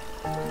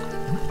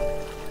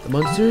 The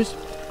monsters?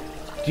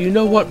 Do you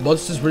know what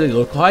monsters really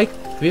look like?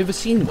 Have you ever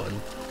seen one?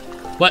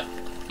 What?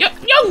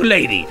 Young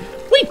lady!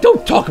 We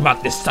don't talk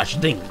about such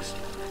things.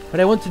 But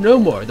I want to know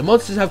more. The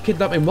monsters have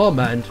kidnapped my mom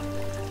and...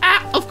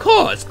 of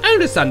course. I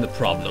understand the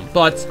problem,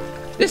 but...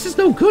 This is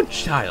no good,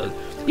 child.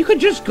 You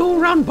could just go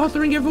around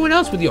bothering everyone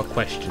else with your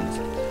questions.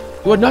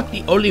 You are not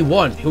the only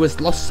one who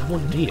has lost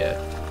someone dear.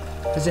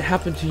 Has it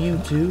happened to you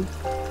too?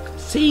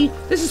 See,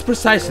 this is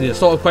precisely the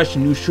sort of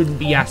question you shouldn't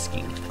be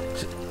asking.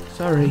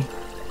 Sorry.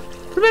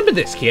 Remember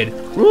this, kid.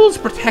 Rules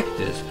protect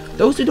us.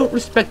 Those who don't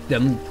respect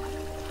them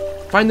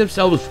find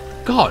themselves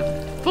gone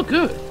for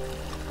good.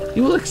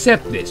 You will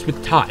accept this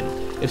with time.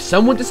 If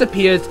someone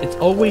disappears, it's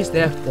always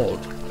their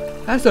fault.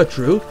 That's not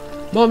true.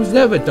 Mom's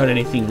never done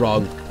anything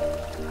wrong.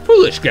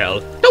 Foolish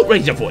girl, don't Don't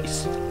raise your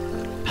voice.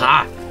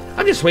 Pa,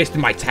 I'm just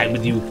wasting my time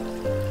with you.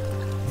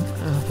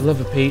 Oh, for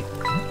love of Pete.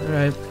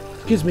 Alright.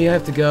 Excuse me, I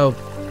have to go.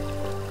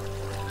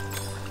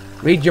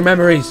 Read your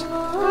memories.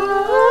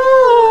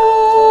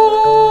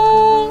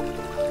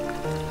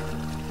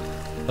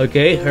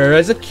 Okay, her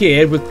as a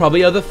kid with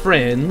probably other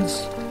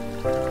friends.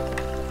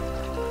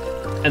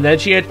 And then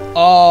she had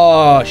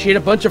a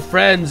bunch of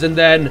friends, and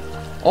then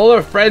all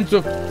her friends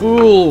were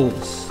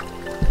fools.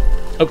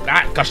 Oh,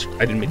 gosh,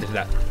 I didn't mean to do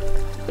that.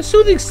 The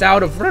soothing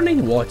sound of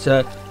running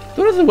water.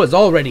 Dorothy was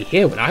already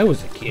here when I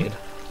was a kid.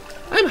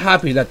 I'm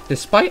happy that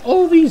despite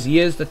all these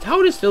years, the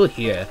town is still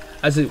here,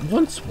 as it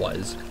once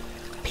was.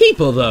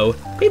 People, though,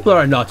 people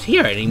are not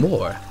here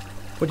anymore.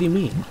 What do you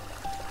mean?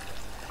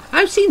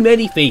 I've seen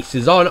many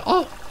faces on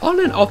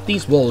and off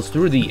these walls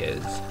through the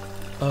years.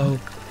 Oh.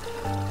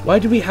 Why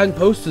do we hang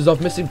posters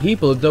of missing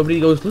people if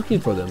nobody goes looking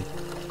for them?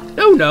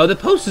 No, the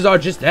posters are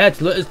just there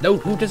to let us know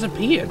who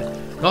disappeared,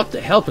 not to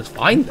help us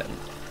find them.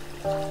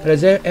 But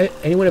has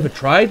anyone ever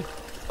tried?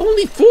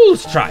 Only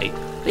fools try.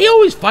 They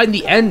always find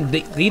the end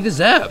they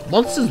deserve.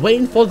 Monsters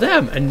waiting for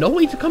them and no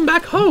way to come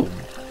back home.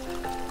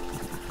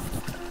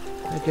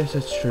 I guess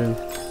that's true.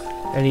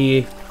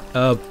 Any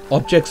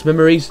objects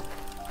memories?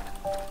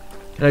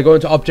 Can I go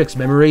into objects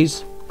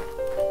memories?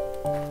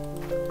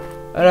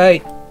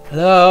 Alright.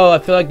 Hello, I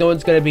feel like no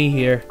one's gonna be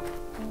here.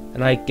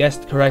 And I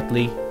guessed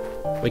correctly.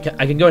 Wait,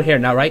 I can go in here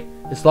now, right?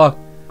 It's locked.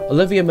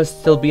 Olivia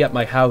must still be at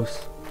my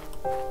house.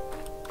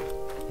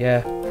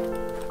 Yeah.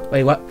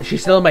 Wait, what?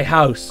 She's still in my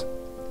house.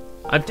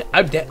 I'm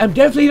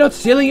definitely not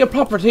stealing your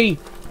property.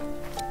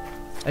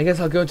 I guess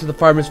I'll go to the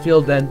farmer's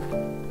field then.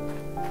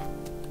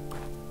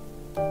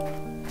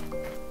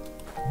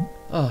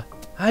 Oh,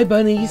 hi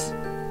bunnies.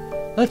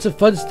 Lots of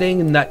fun staying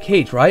in that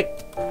cage, right?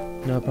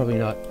 No, probably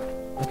not.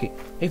 Okay.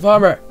 Hey,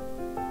 farmer.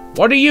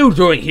 What are you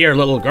doing here,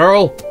 little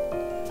girl?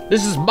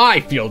 This is my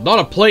field, not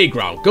a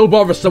playground. Go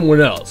bother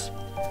someone else.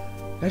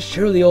 That's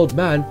surely old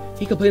man.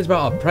 He complains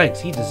about our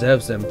pranks. He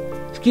deserves them.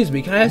 Excuse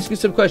me, can I ask you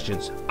some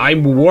questions?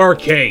 I'm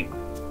working.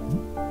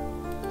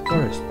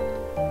 Forest.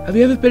 Have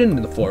you ever been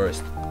in the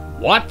forest?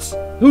 What?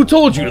 Who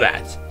told you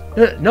that?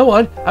 No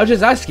one. I was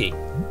just asking.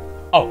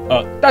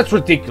 Oh, that's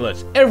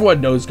ridiculous. Everyone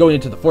knows going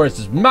into the forest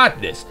is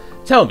madness.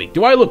 Tell me,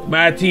 do I look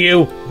mad to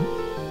you?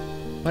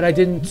 But I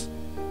didn't...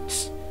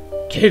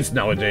 Kids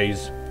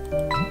nowadays.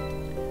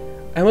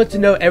 I want to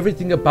know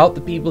everything about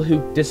the people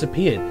who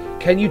disappeared.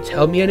 Can you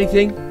tell me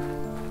anything?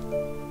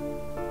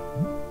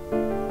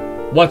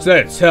 What's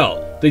there to tell?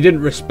 They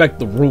didn't respect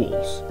the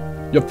rules.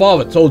 Your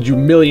father told you a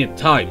million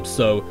times,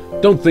 so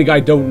don't think I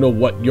don't know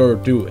what you're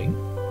doing.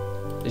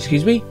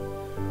 Excuse me?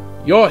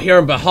 You're here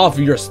on behalf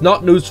of your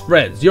snot-nosed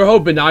friends. You're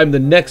hoping I'm the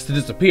next to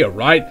disappear,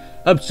 right?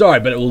 I'm sorry,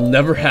 but it will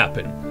never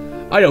happen.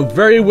 I know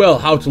very well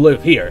how to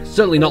live here.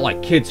 Certainly not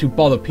like kids who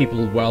bother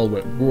people while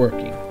we're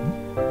working.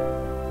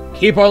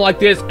 Keep on like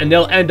this, and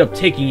they'll end up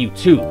taking you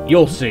too.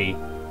 You'll see.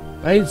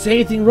 I didn't say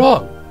anything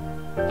wrong.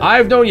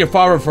 I've known your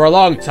father for a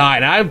long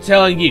time, and I'm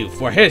telling you,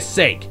 for his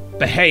sake,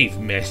 behave,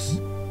 miss.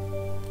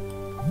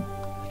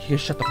 Can you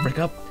shut the frick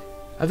up?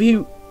 Have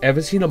you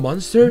ever seen a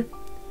monster?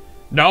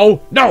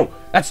 No,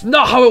 that's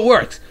not how it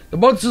works. The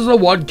monster's the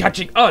one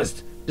catching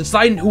us,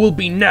 deciding who will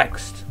be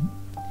next.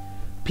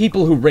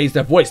 People who raise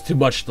their voice too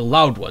much, the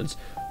loud ones,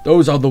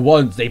 those are the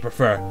ones they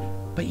prefer.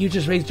 But you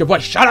just raised your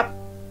voice. Shut up!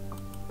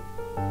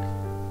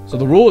 So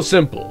the rule is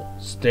simple.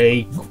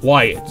 Stay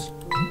quiet.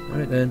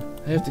 Alright then,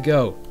 I have to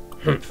go.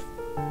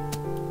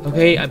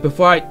 Okay,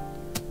 before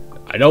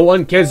I don't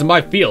want kids in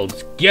my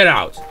fields. Get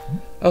out.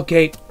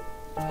 Okay,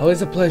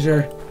 always a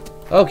pleasure.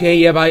 Okay,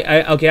 yeah, but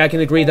I can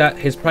agree that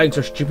his pranks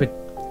are stupid.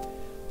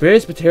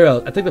 Various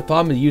materials. I think the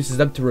farmer uses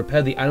them to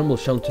repair the animal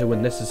shelter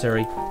when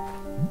necessary.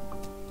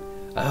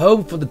 A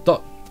home for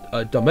the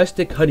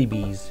domestic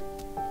honeybees.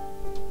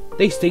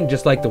 They sting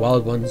just like the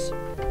wild ones.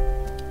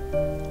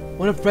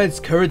 One of Fred's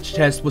courage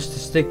tests was to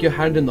stick your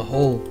hand in the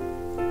hole.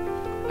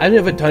 I've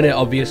never done it,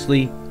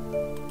 obviously.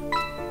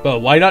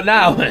 But why not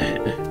now?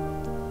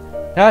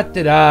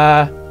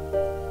 Da-da-da.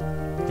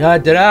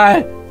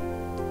 Da-da-da.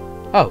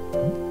 Oh.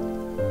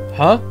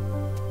 Huh?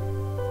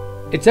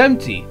 It's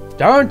empty.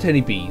 There aren't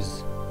any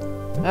bees.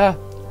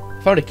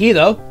 Found a key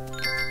though.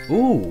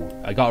 Ooh,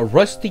 I got a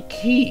rusty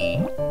key.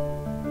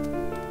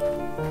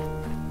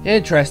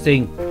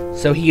 Interesting.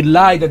 So he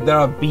lied that there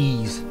are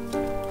bees.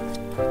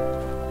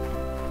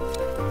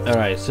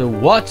 Alright, so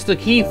what's the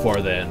key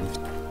for then?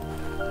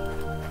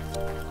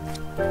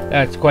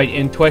 That's quite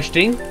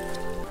interesting.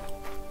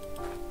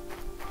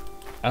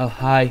 Oh,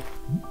 hi.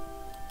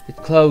 It's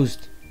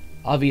closed.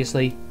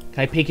 Obviously.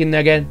 Can I peek in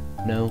there again?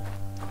 No.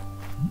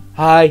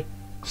 Hi.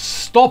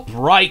 Stop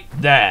right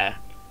there.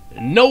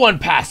 No one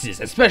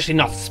passes, especially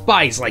not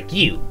spies like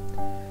you.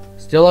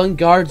 Still on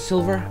guard,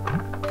 Silver?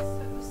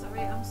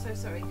 I'm so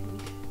sorry.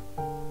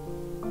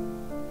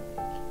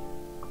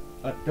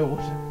 No,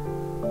 what's that?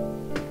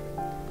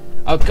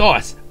 Of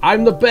course,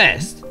 I'm the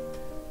best.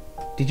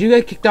 Did you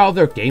get kicked out of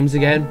their games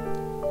again?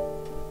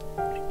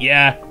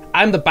 Yeah,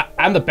 I'm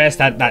the best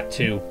at that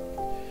too.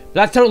 But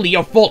that's totally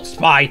your fault,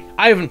 spy.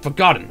 I haven't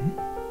forgotten.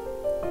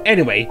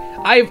 Anyway,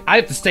 I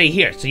have to stay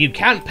here, so you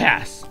can't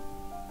pass.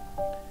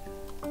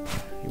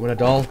 You want a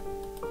doll?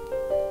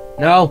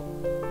 No.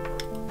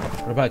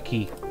 What about a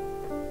key?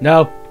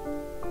 No.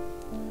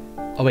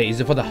 Oh wait, is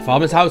it for the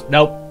farmer's house?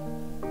 Nope.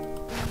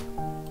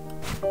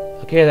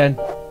 Okay then.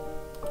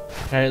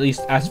 Can I at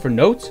least ask for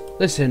notes?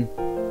 Listen.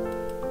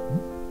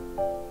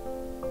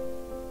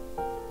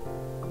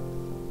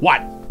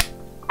 What?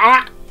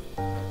 Ah!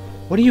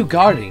 What are you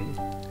guarding?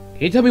 Can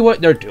you tell me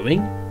what they're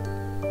doing?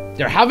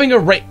 They're having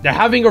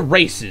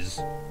races.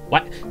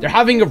 What? They're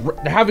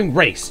having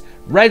race.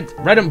 Red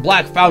and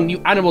black found new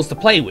animals to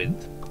play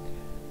with.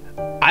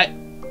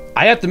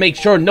 I have to make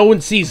sure no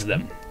one sees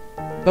them.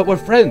 But we're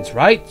friends,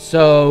 right?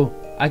 So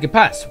I can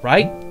pass,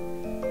 right?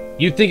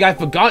 You think I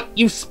forgot?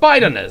 You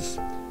spied on us.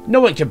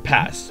 No one can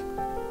pass.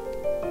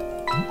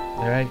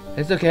 Alright,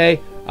 it's okay.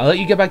 I'll let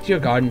you get back to your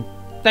garden.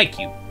 Thank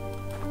you.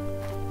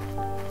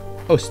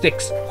 Oh,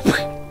 sticks.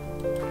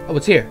 Oh,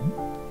 it's here.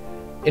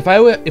 If I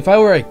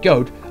were a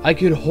goat, I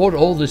could hold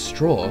all this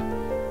straw.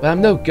 But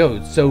I'm no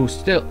goat, so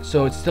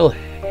it's still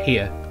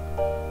here.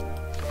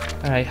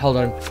 Alright, hold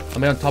on.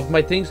 Am I on top of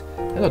my things?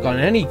 I haven't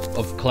gotten any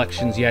of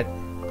collections yet.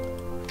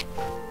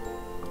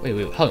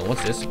 Wait, hold on,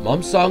 what's this?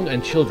 Mom's song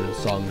and children's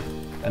song.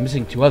 I'm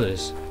missing 2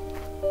 others.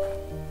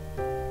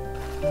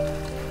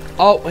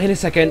 Oh, wait a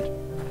second.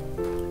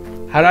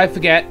 How did I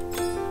forget?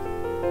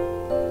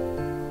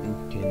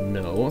 Okay,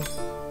 no.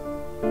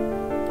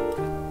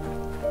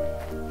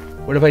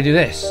 What if I do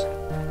this?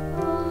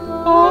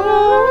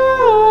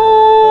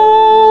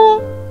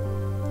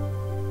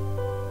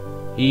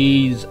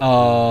 He's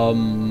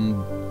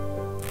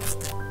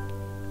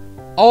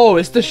oh,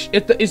 it's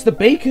the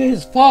baker,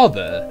 his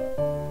father.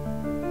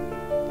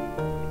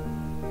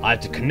 I have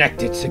to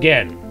connect it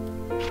again.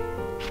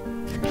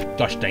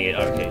 Gosh dang it,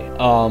 okay.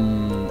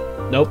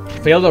 Nope,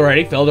 failed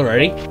already.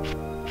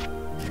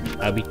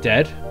 I'll be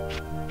dead.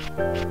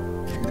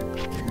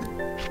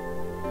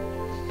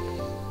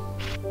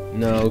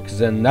 No, because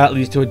then that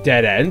leads to a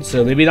dead end,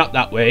 so maybe not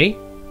that way.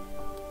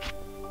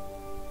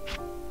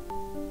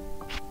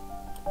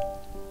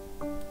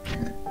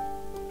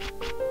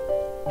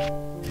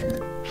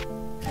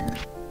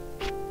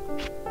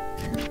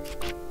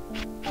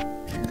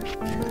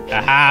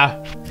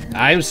 Aha!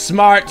 I'm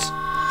smart!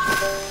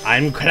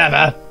 I'm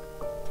clever!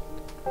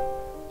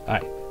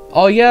 Alright.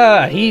 Oh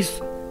yeah, is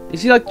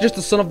he like just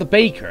the son of the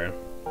baker?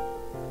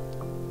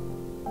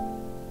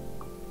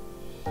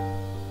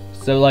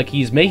 So like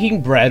he's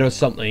making bread or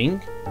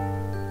something.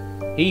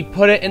 He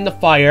put it in the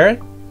fire.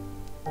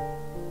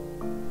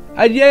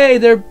 And yay,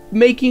 they're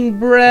making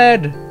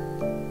bread!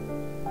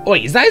 Oh,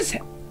 wait, is that his...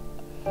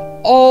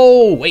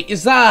 Oh, wait,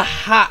 is that a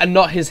hat and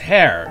not his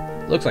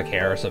hair? Looks like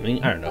hair or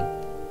something, I don't know.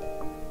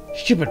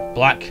 Stupid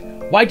Black.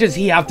 Why does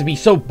he have to be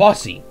so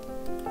bossy?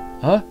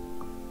 Huh?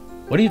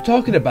 What are you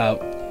talking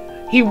about?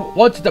 He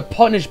wanted to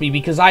punish me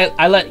because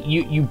I let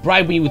you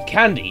bribe me with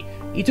candy.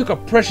 He took a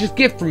precious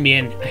gift from me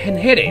and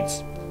hid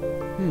it.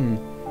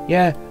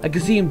 Yeah, I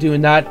can see him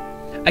doing that.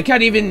 I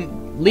can't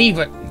even leave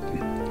it.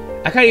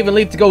 I can't even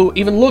leave to go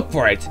even look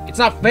for it. It's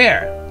not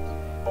fair.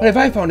 What if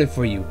I found it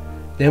for you?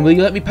 Then will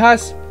you let me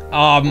pass?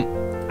 I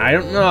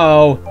don't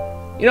know.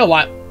 You know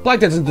what? Black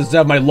doesn't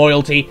deserve my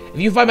loyalty. If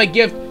you find my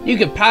gift, you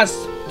can pass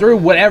through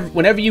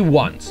whenever you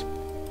want.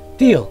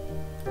 Deal.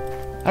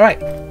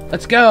 Alright,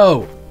 let's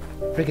go.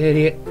 Freaking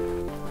idiot.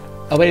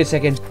 Oh, wait a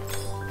second.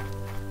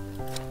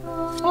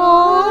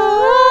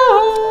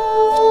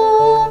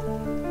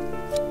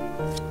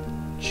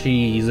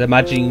 Jeez,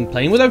 imagine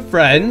playing with our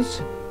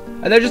friends,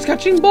 and they're just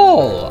catching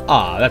ball.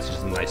 Ah, that's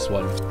just a nice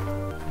one.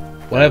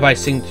 What if I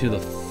sing to the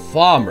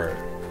farmer?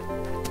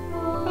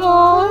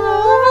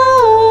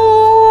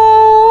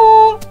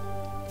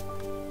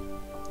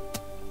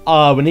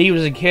 When he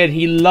was a kid,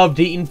 he loved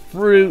eating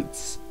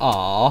fruits.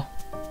 Ah.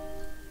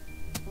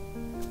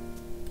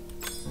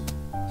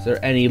 Is there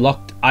any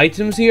locked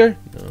items here?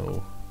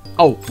 No.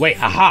 Oh, wait,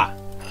 aha!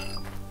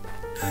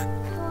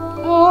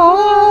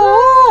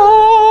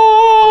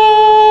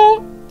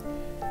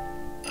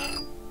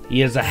 He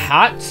has a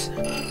hat?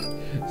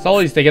 That's all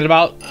he's thinking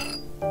about.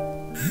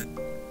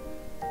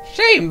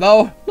 Shame,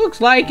 though. Looks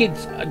like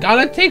it's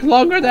gonna take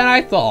longer than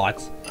I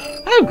thought.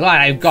 I'm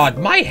glad I've got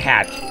my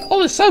hat. All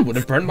the sun would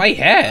have burned my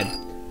head.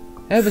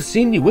 I haven't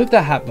seen you with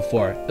that hat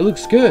before. It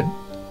looks good.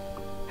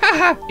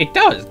 Haha, it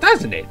does,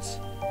 doesn't it?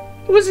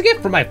 It was a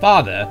gift from my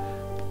father.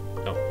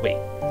 Oh, wait.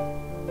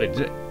 Is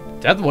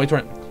that the voice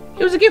right?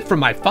 It was a gift from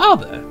my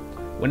father.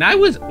 When I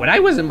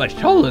wasn't much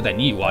taller than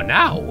you are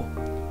now.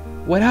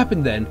 What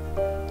happened then?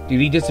 Did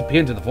he disappear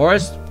into the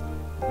forest?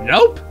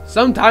 Nope.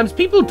 Sometimes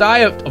people die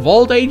of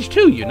old age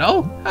too, you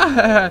know?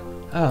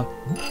 Oh,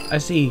 I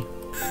see.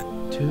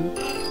 2.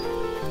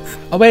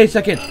 Oh, wait a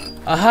second.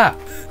 Aha!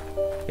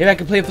 Maybe I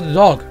can play it for the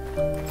dog.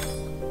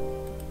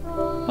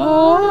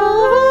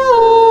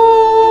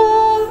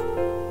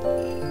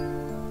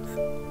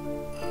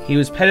 He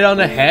was petted on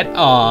the head,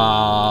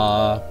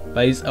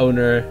 by his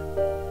owner.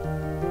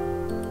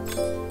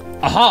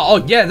 Aha!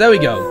 Oh yeah, there we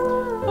go.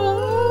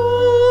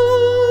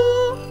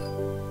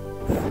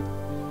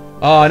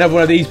 Oh, another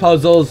one of these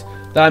puzzles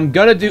that I'm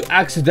gonna do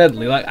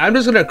accidentally. Like, I'm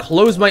just gonna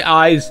close my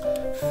eyes,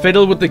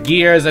 fiddle with the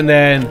gears, and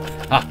then...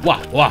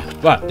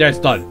 there it's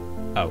done.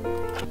 Oh.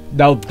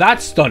 Now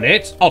that's done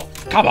it. Oh,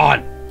 come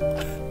on.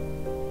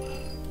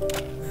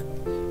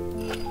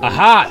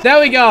 Aha, there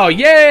we go.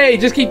 Yay,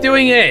 just keep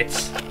doing it.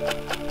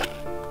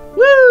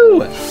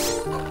 Woo!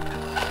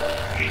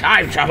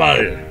 Time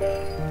travel.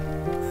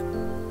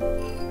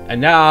 And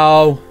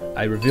now,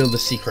 I reveal the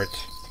secret.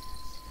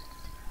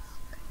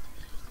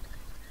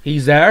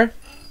 He's there?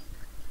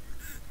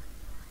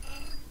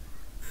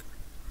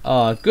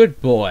 Oh,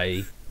 good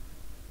boy.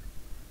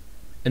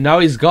 And now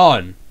he's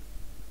gone.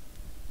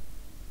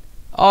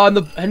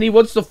 Oh, and he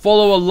wants to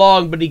follow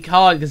along, but he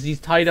can't because he's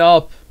tied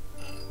up.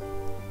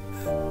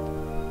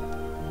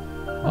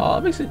 Oh,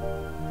 that makes it...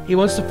 He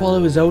wants to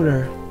follow his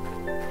owner.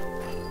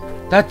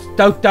 That's...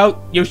 Don't.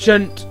 You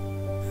shouldn't.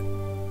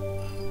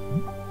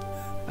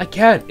 I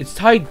can't. It's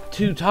tied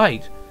too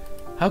tight.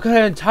 How can I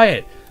untie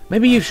it?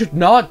 Maybe you should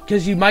not,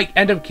 because you might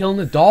end up killing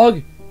the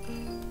dog.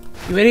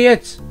 You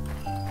idiot.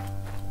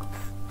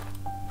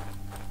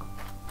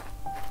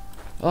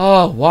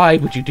 Oh, why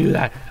would you do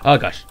that? Oh,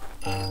 gosh.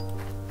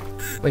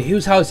 Wait,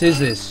 whose house is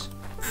this?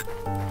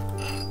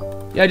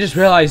 Yeah, I just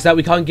realized that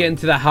we can't get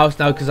into that house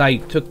now because I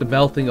took the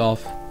bell thing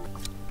off.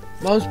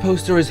 Mom's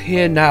poster is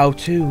here now,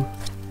 too.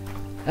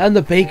 And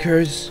the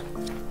baker's.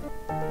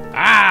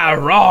 Ah,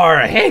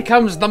 roar! Here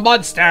comes the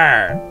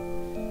monster!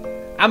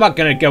 I'm not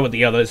gonna go with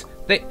the others.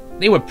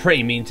 They were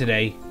pretty mean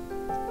today.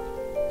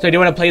 So do you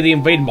want to play the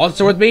invade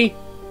monster with me?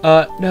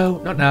 No,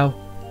 not now.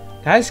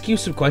 Can I ask you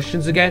some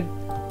questions again?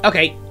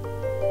 Okay.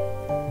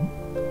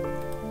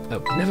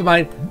 Oh, never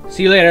mind.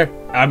 See you later.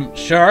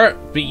 Sure,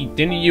 but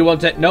didn't you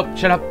want to... Nope,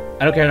 shut up.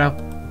 I don't care now.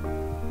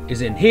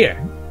 Is it in here?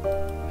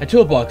 A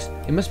toolbox.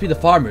 It must be the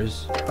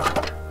farmer's.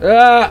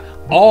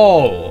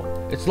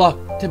 Oh! It's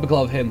locked.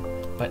 Typical of him.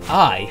 But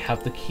I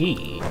have the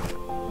key.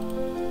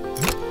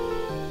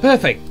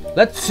 Perfect.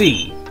 Let's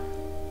see.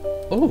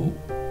 Oh.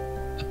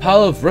 A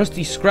pile of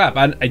rusty scrap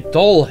and a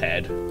doll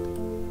head.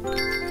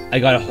 I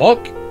got a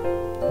hook.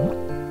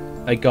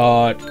 I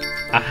got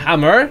a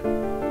hammer.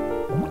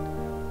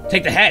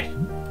 Take the head.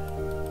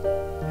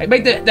 Hey,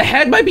 the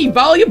head might be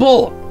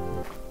valuable.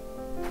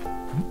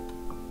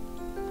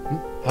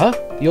 Huh?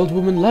 The old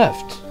woman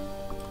left.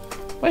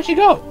 Where'd she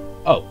go?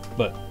 Oh,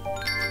 but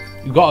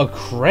you got a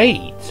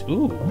crate.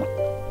 Ooh.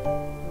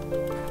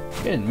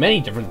 Getting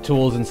many different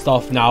tools and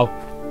stuff now.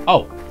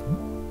 Oh,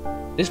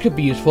 this could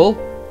be useful.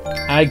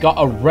 I got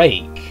a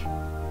rake.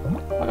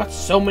 I got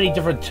so many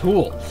different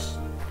tools.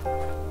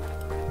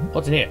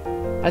 What's in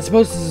here? I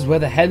suppose this is where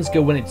the hens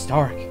go when it's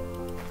dark.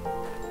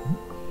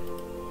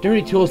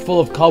 Dirty tools full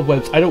of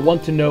cobwebs. I don't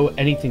want to know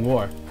anything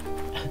more.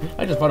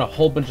 I just found a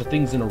whole bunch of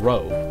things in a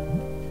row.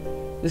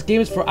 This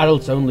game is for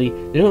adults only.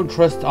 They don't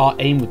trust our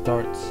aim with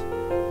darts.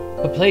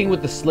 But playing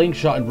with the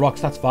slingshot and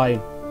rocks, that's fine.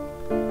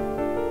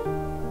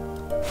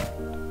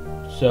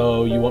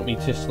 So, you want me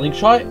to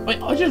slingshot?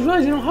 Wait, I just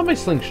realized I don't have my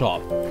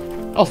slingshot.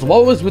 Also,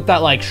 what was with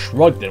that, like,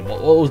 shrug then?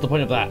 What was the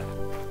point of that?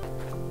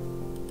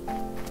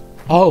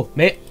 Oh,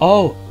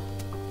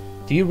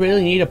 do you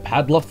really need a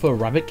padlock for a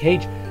rabbit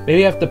cage?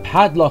 Maybe I have to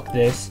padlock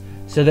this,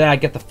 so then I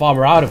get the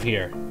farmer out of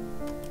here.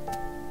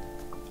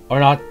 Or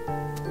not.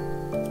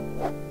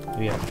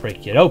 Maybe I have to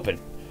break it open.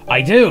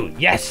 I do!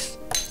 Yes!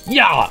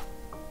 Yeah!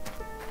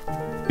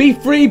 Be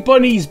free,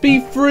 bunnies!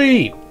 Be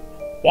free!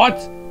 What?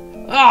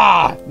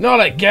 Ah! Not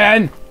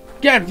again!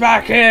 Get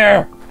back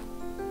here!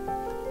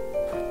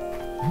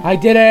 I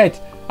did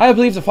it! I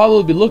believe the farmer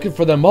will be looking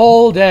for them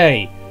all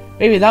day.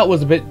 Maybe that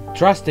was a bit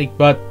drastic,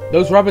 but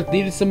those rabbits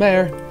needed some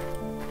air.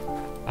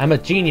 I'm a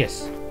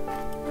genius.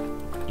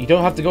 You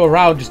don't have to go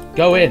around, just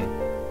go in.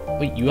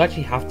 Wait, you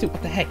actually have to?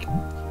 What the heck?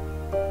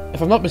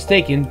 If I'm not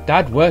mistaken,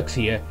 Dad works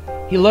here.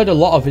 He learned a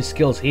lot of his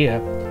skills here.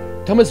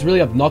 Tom is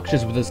really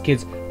obnoxious with his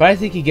kids, but I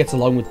think he gets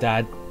along with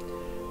Dad.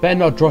 Better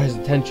not draw his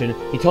attention.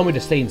 He told me to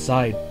stay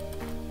inside.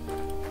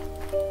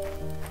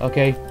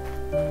 Okay.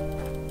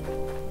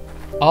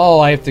 Oh,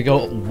 I have to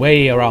go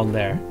way around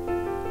there.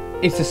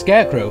 It's a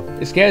scarecrow.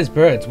 It scares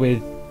birds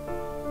with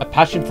a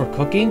passion for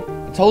cooking.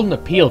 It's holding a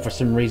peel for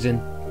some reason.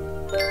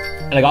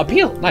 And I got a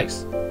peel.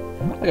 Nice.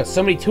 I got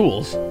so many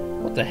tools.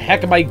 What the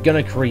heck am I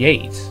gonna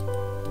create?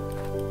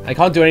 I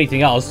can't do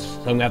anything else, so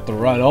I'm gonna have to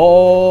run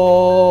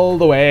all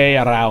the way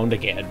around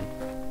again.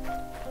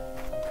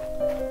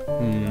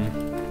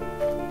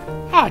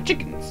 Ah,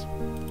 chickens.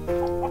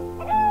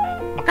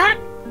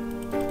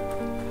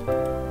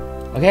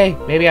 Okay,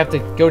 maybe I have to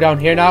go down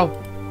here now?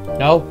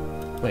 No?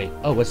 Wait,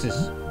 oh, what's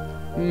this?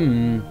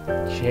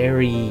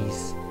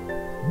 Cherries.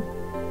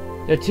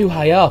 They're too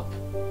high up.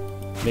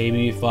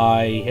 Maybe if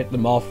I hit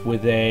them off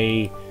with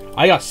a...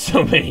 I got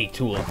so many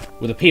tools.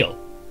 With a peel.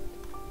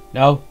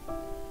 No?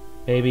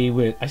 Maybe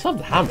with... I still have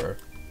the hammer.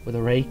 With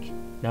a rake.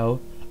 No.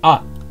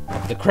 Ah!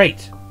 The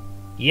crate.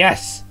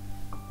 Yes!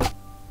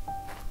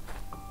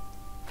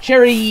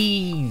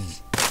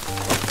 Cherries!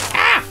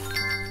 Ah!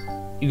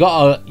 You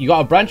got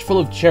a branch full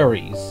of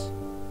cherries.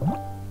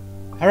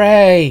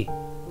 Hooray!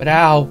 But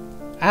ow.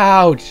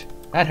 Ouch!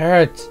 That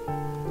hurts.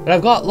 But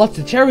I've got lots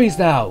of cherries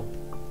now.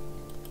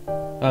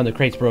 Oh, the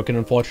crate's broken,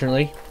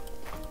 unfortunately.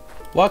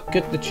 What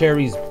could the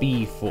cherries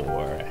be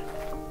for?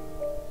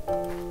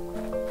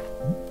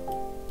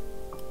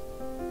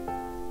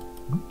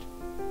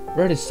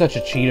 Red is such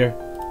a cheater.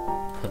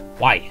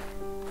 Why?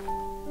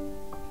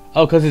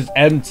 Oh, because it's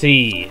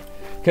empty.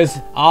 Because,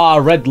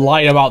 Red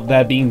lied about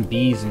there being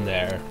bees in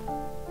there.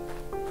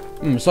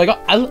 So I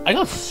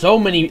got so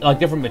many, like,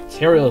 different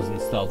materials and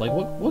stuff. Like,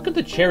 what could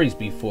the cherries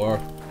be for?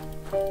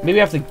 Maybe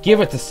I have to give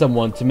it to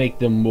someone to make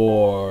them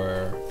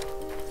more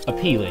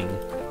appealing.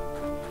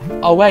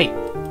 Oh, wait.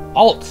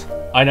 Alt.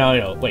 I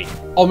know, wait.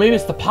 Oh, maybe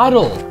it's the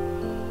paddle.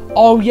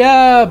 Oh,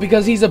 yeah,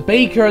 because he's a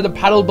baker, the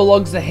paddle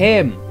belongs to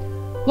him.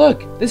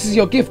 Look, this is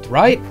your gift,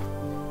 right?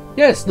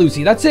 Yes,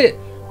 Lucy, that's it.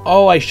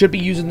 Oh, I should be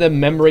using the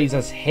memories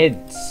as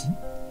hints.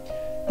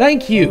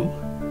 Thank you.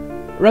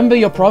 Remember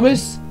your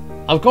promise?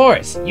 Of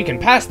course, you can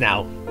pass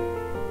now.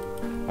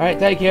 Alright,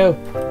 thank you.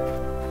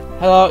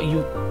 Hello,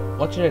 you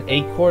watching an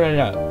acorn and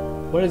a...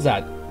 What is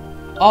that?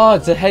 Oh,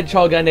 it's a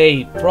hedgehog and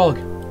a frog.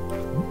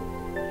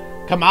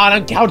 Come on,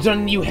 I'm counting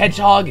on you,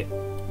 hedgehog.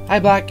 Hi,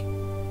 Black.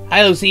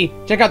 Hi, Lucy.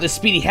 Check out this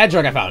speedy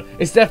hedgehog I found.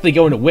 It's definitely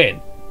going to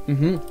win.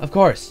 Of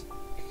course.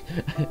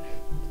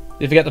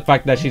 You forget the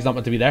fact that she's not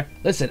meant to be there.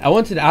 Listen, I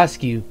wanted to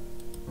ask you...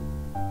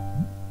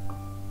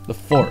 The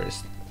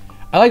forest.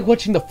 I like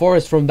watching the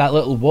forest from that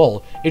little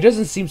wall. It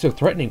doesn't seem so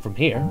threatening from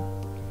here.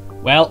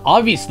 Well,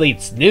 obviously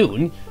it's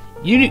noon.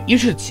 You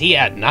should see it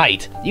at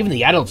night. Even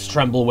the adults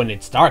tremble when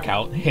it's dark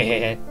out.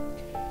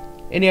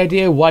 Any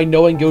idea why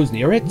no one goes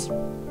near it?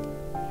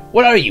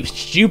 What are you,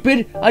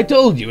 stupid? I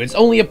told you, it's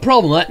only a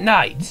problem at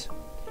night.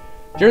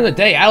 During the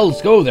day,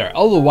 adults go there.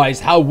 Otherwise,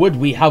 how would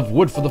we have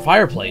wood for the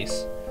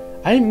fireplace?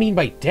 I didn't mean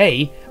by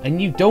day,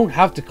 and you don't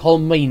have to call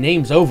my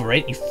names over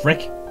it, you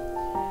frick.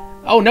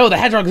 Oh no, the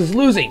hedgehog is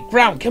losing!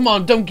 Ground, come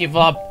on, don't give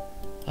up!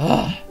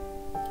 Ugh.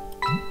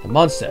 The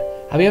monster.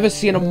 Have you ever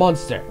seen a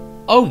monster?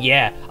 Oh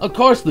yeah, of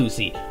course,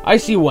 Lucy. I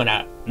see one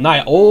at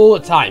night all the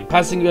time,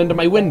 passing under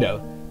my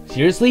window.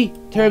 Seriously?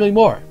 Tell me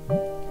more.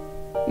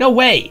 No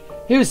way!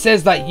 Who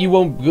says that you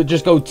won't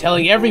just go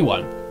telling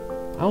everyone?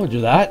 I won't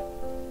do that.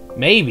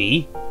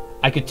 Maybe.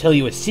 I could tell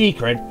you a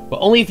secret, but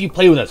only if you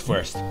play with us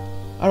first.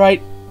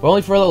 Alright, but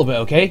only for a little bit,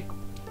 okay?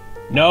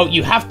 No,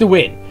 you have to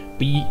win.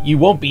 But you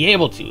won't be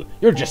able to.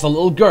 You're just a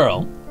little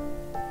girl.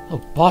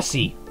 Oh,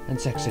 bossy and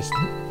sexist.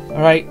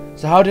 Alright,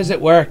 so how does it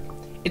work?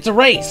 It's a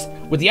race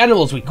with the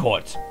animals we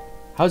caught.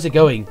 How's it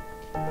going?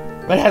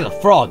 Red has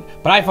a frog,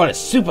 but I found a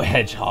super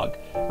hedgehog.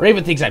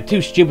 Raven thinks I'm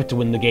too stupid to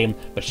win the game,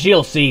 but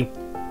she'll see.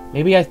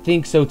 Maybe I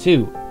think so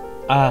too.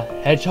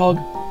 Hedgehog?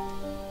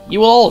 You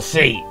will all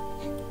see.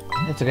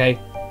 That's okay.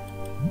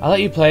 I'll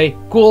let you play.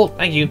 Cool,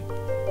 thank you.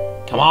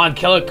 Come on,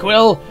 Killer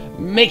Quill.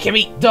 Make him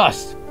eat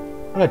dust.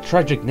 What a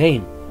tragic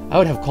name. I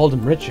would have called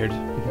him Richard.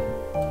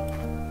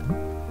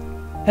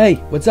 Hey,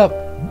 what's up?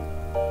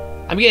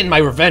 I'm getting my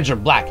revenge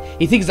on Black.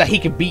 He thinks that he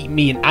can beat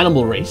me in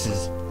animal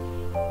races.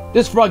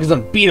 This frog is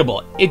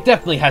unbeatable. It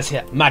definitely has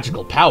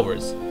magical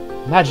powers.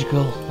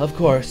 Magical, of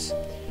course.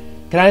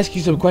 Can I ask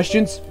you some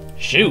questions?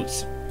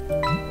 Shoot.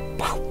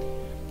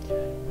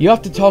 You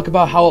have to talk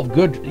about how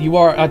good you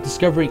are at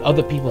discovering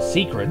other people's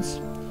secrets.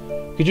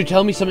 Could you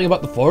tell me something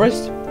about the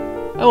forest?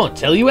 I won't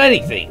tell you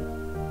anything.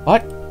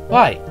 What?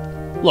 Why?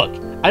 Look,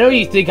 I know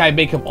you think I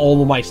make up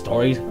all of my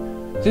stories.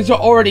 Since you're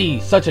already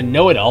such a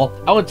know-it-all,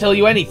 I won't tell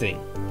you anything.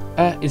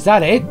 Is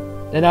that it?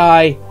 Then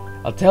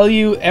I'll tell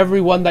you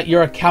everyone that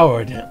you're a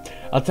coward.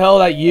 I'll tell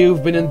that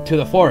you've been into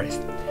the forest.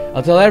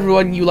 I'll tell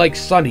everyone you like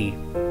Sunny.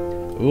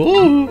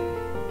 Ooh.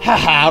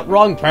 Haha,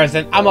 wrong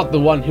person. I'm not the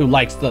one who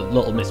likes the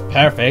Little Miss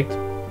Perfect.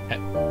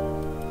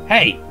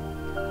 Hey,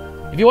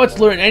 if you want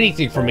to learn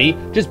anything from me,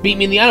 just beat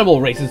me in the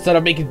animal race instead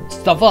of making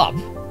stuff up.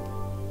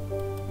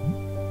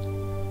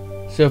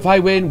 So if I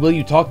win, will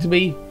you talk to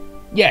me?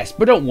 Yes,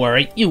 but don't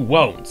worry, you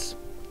won't.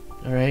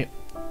 Alright.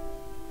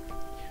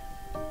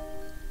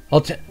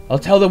 I'll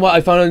tell them what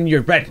I found on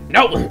your bread.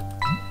 No!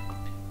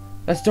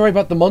 That story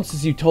about the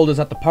monsters you told us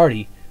at the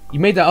party. You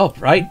made that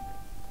up, right?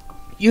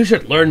 You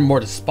should learn more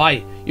to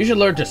spy. You should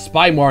learn to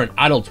spy more on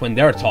adults when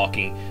they're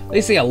talking.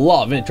 They say a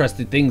lot of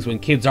interesting things when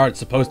kids aren't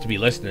supposed to be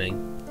listening.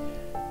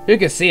 Who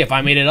can see if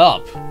I made it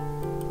up?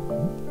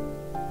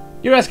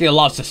 You're asking a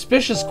lot of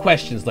suspicious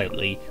questions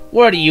lately.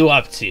 What are you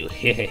up to?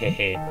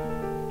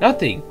 Hehehe.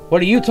 Nothing.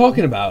 What are you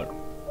talking about?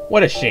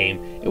 What a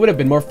shame. It would have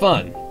been more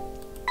fun.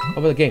 How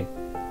about the game?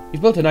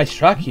 You've built a nice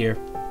track here.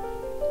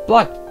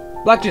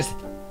 Black just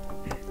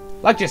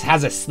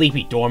has a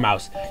sleepy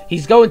dormouse.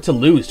 He's going to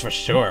lose for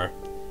sure.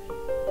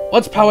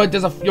 What powers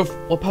does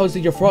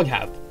your frog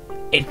have?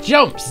 It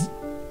jumps.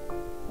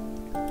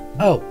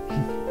 Oh.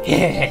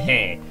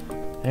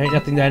 Alright,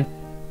 nothing then.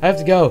 I have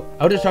to go.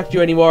 I won't distract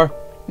you anymore.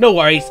 No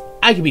worries.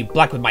 I can be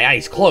black with my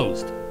eyes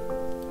closed.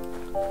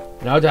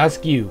 Now to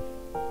ask you.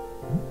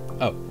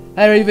 Oh.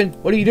 Hi Raven,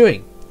 what are you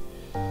doing?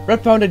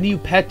 Red found a new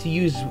pet to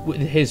use with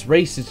his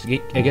races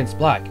against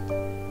Black.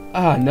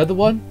 Ah, another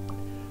one?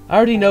 I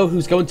already know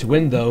who's going to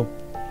win though.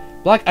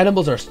 Black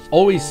animals are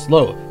always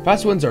slow.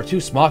 Fast ones are too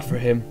smart for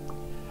him.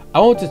 I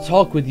want to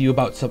talk with you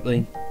about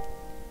something.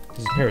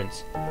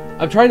 Disappearance.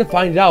 I'm trying to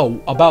find out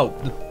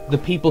about the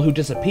people who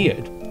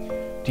disappeared.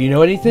 Do you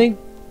know anything?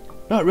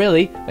 Not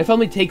really. My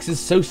family takes this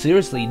so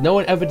seriously. No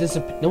one ever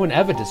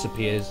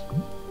disappears.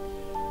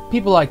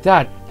 People like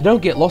that, they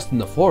don't get lost in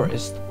the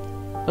forest.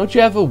 Don't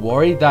you ever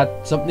worry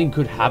that something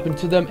could happen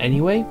to them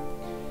anyway?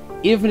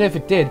 Even if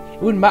it did,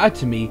 it wouldn't matter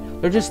to me.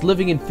 They're just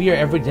living in fear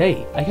every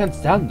day. I can't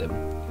stand them.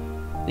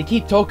 They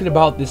keep talking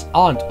about this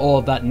aunt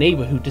or that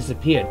neighbor who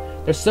disappeared.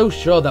 They're so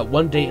sure that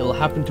one day it'll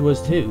happen to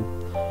us too.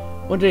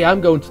 One day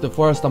I'm going to the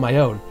forest on my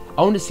own.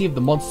 I want to see if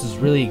the monsters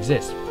really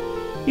exist.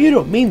 You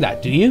don't mean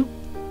that, do you?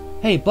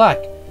 Hey, Black,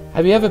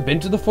 have you ever been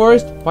to the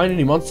forest? Find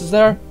any monsters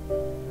there?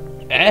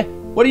 Eh?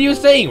 What are you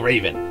saying,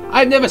 Raven?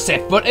 I've never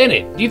set foot in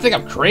it. Do you think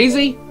I'm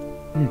crazy?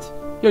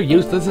 You're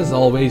useless as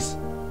always.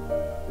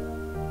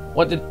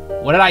 What did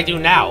I do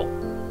now?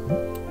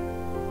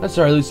 I'm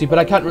sorry, Lucy, but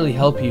I can't really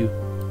help you.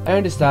 I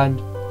understand.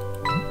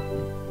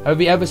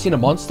 Have you ever seen a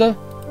monster?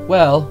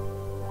 Well...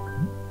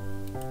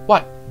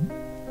 What?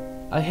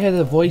 I hear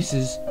the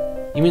voices.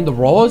 You mean the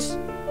roars?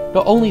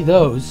 Not only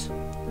those.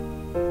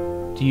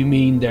 Do you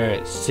mean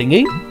they're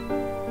singing?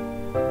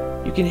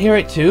 You can hear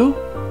it too?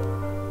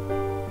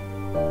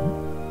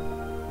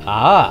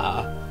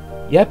 Ah.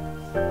 Yep,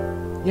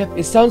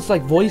 it sounds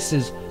like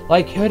voices.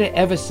 Like heard it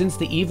ever since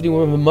the evening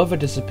when my mother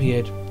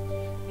disappeared.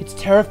 It's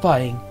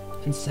terrifying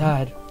and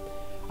sad.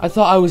 I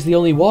thought I was the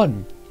only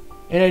one.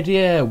 Any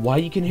idea why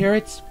you can hear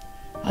it?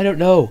 I don't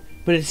know,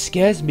 but it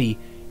scares me.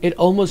 It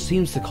almost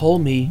seems to call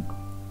me.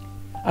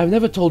 I've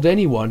never told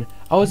anyone.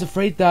 I was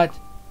afraid that...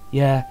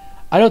 Yeah,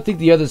 I don't think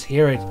the others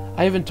hear it.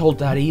 I haven't told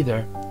Dad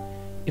either.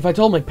 If I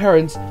told my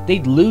parents,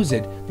 they'd lose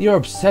it. They are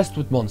obsessed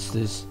with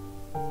monsters.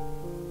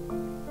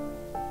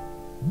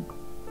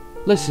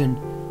 Listen,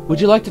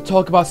 would you like to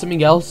talk about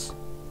something else?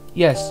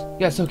 Yes,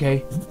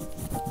 okay.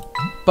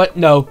 But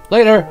no,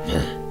 later!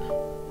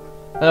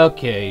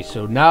 Okay,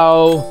 so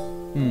now...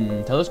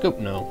 telescope?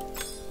 No.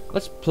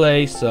 Let's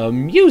play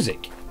some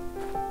music.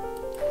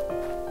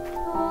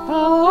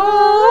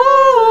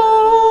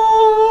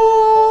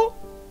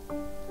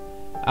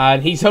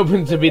 And he's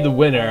hoping to be the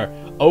winner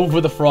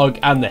over the frog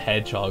and the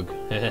hedgehog.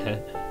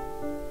 And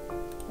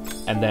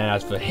then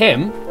as for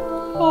him...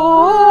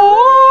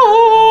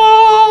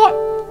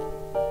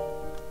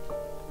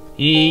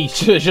 He's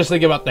just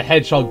thinking about the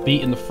hedgehog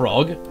beating the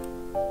frog.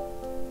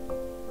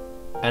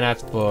 And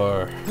as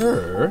for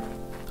her...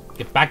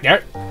 Get back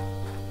there!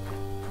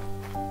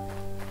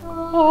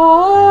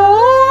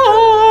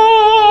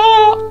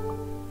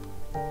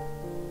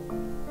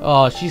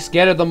 Oh, she's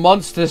scared of the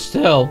monster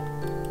still.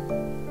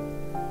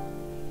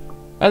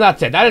 And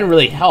that's it. That didn't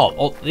really help.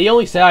 Oh, they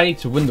only said I need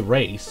to win the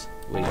race.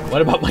 Wait,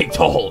 what about my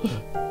doll?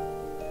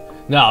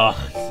 No.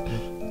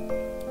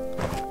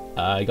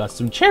 I got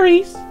some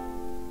cherries.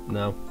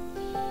 No.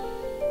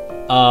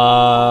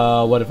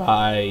 What if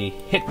I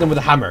hit them with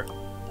a hammer?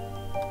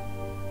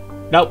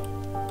 Nope.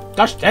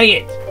 Gosh dang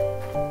it.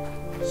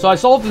 So I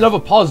solved another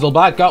puzzle,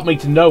 but that got me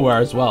to nowhere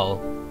as well.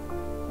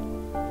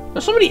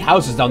 There's so many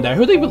houses down there.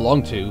 Who do they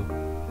belong to?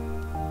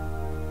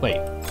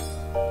 Wait.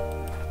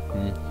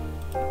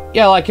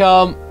 Yeah, like,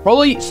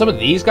 probably some of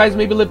these guys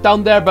maybe live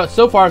down there, but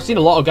so far I've seen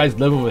a lot of guys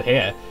live over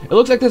here. It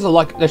looks like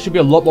there should be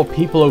a lot more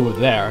people over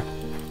there.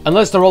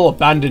 Unless they're all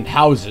abandoned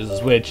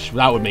houses, which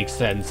that would make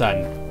sense,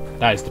 and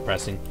that is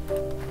depressing.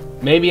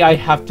 Maybe I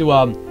have to,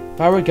 if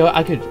I were a goat,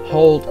 I could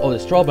hold all the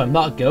straw, but I'm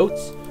not a goat.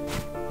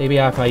 Maybe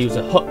if I use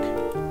a hook.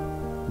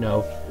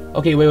 No.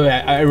 Okay, wait,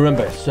 I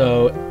remember.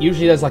 So,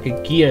 usually there's like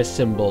a gear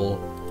symbol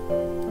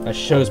that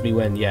shows me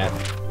when, yeah.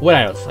 What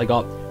else? I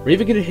got, we're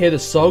even gonna hear the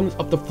songs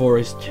of the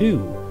forest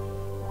too.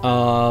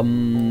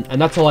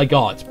 And that's all I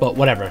got, but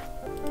whatever.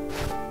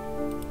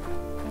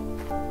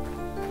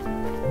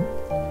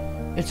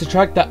 It's a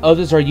track that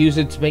others are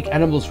using to make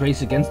animals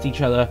race against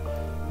each other.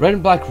 Red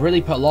and Black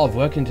really put a lot of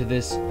work into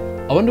this.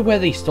 I wonder where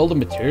they stole the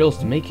materials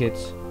to make it.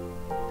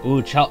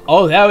 Ooh,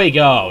 oh, there we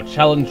go!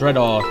 Challenge Red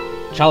or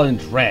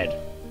Challenge Red.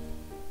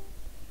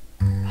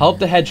 Help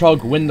the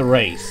hedgehog win the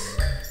race.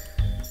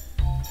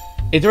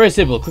 It's very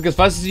simple. Click as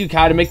fast as you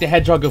can to make the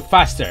hedgehog go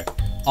faster.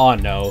 Oh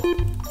no.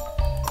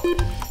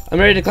 I'm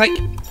ready to click.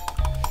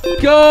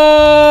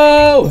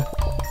 Go!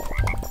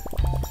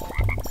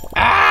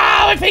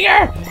 Ah, my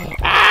finger!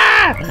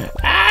 Ah!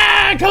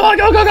 Ah! Come on,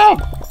 go, go, go!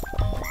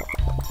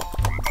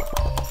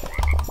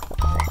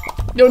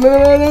 No, no,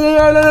 no, no, no,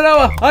 no, no, no,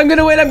 no! I'm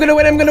gonna win, I'm gonna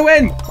win, I'm gonna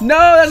win! No,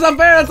 that's not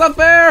fair, that's not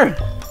fair!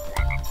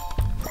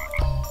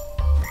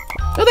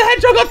 No, the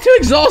hedgehog got too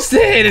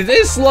exhausted! It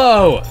is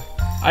slow!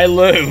 I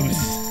lose.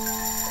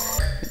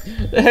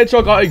 The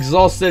hedgehog got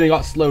exhausted and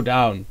got slowed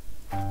down.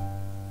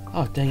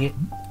 Oh, dang it.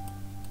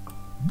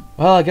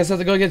 Well, I guess I have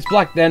to go against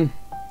Black then.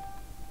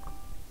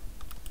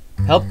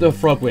 Help the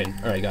frog win.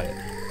 Alright, got it.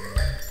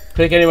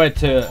 Click anywhere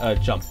to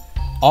jump.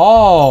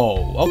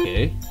 Oh,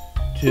 okay.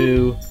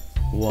 2,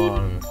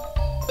 1.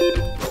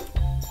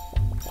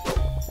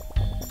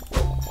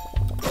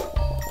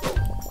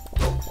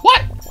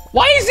 What?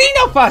 Why is he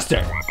no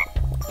faster?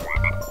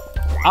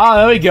 Ah,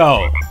 there we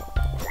go.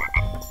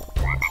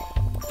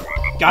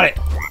 got it.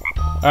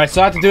 Alright,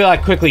 so I have to do it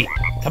like quickly.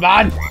 Come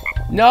on.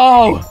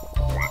 No.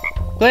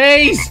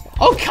 Please.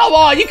 Oh, come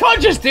on. You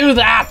can't just do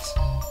that.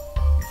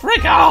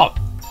 Frick out.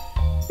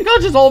 You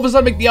can't just all of a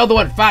sudden make the other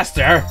one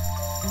faster.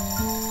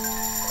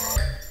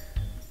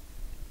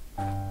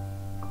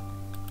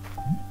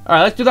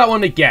 Alright, let's do that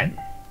one again.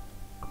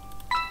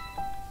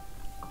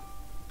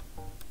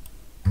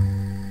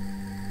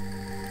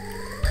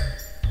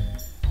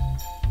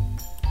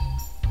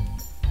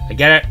 I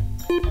get it.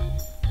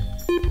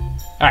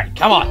 Alright,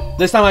 come on.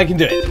 This time I can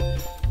do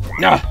it.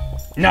 Nah.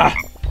 Nah.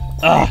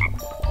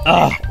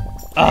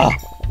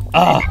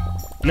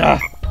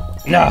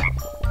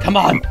 Come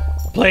on.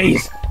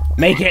 Please.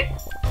 Make it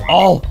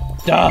all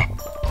the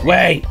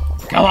way.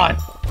 Come on.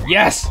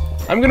 Yes.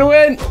 I'm gonna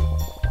win.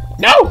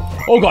 No!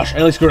 Oh gosh, I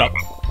nearly screwed up.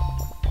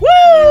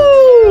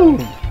 Woo!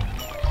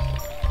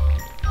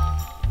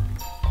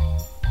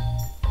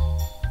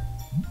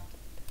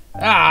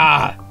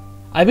 Ah!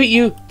 I beat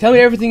you. Tell me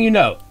everything you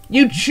know.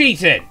 You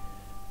cheated!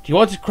 Do you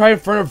want to cry in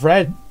front of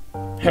Red?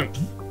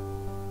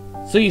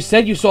 So you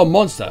said you saw a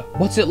monster.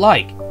 What's it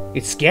like?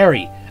 It's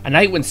scary. At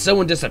night when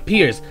someone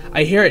disappears,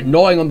 I hear it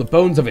gnawing on the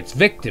bones of its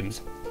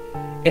victims.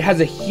 It has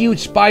a huge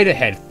spider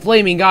head,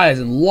 flaming eyes,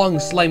 and long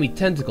slimy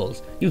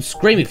tentacles. You'd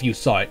scream if you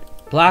saw it.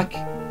 Black?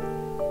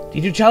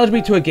 Did you challenge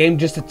me to a game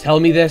just to tell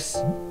me this?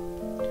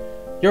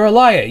 You're a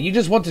liar. You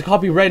just want to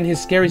copy Red and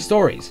his scary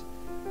stories.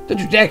 Don't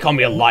you dare call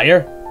me a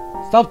liar.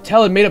 Stop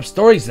telling made-up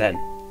stories then.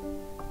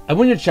 I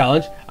win your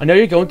challenge. I know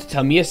you're going to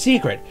tell me a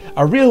secret.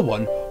 A real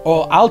one.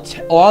 Or I'll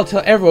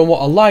tell everyone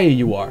what a liar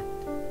you are.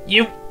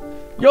 You're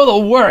the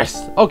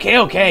worst.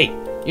 Okay.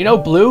 You know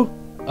Blue?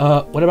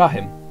 What about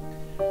him?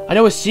 I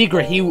know a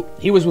secret. He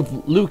was with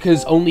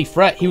Luca's only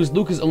friend. He was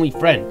Luca's only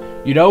friend.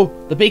 You know,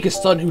 the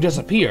baker's son who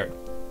disappeared.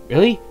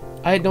 Really?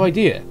 I had no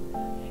idea.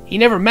 He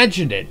never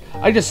mentioned it.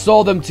 I just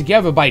saw them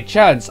together by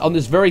chance on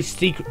this very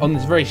street.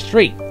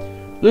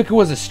 Luca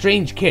was a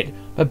strange kid,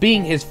 but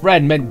being his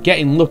friend meant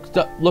getting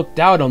looked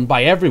down on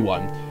by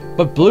everyone.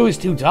 But Blue is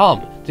too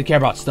dumb to care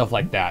about stuff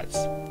like that.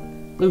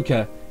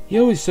 Luca, he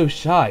was so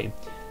shy.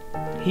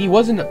 He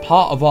wasn't a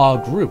part of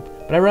our group,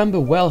 but I remember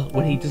well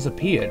when he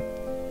disappeared.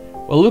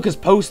 Well, Luca's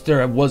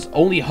poster was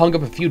only hung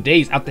up a few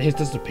days after his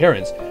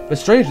disappearance, but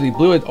strangely,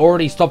 Blue had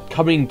already stopped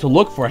coming to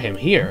look for him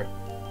here.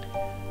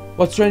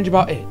 What's strange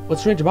about it?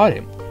 What's strange about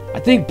him? I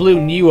think Blue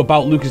knew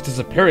about Luca's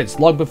disappearance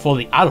long before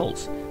the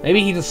adults.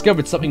 Maybe he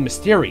discovered something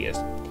mysterious.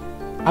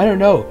 I don't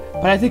know,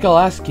 but I think I'll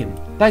ask him.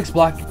 Thanks,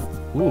 Black.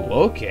 Ooh,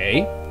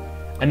 okay.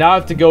 And now I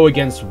have to go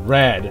against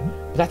Red.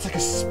 But that's like a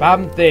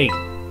spam thing.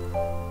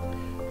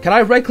 Can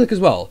I right-click as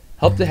well?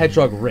 Help the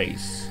hedgehog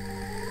race.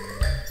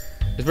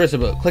 It's very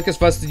simple. Click as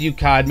fast as you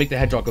can, make the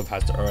hedgehog go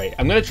faster. Alright,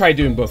 I'm gonna try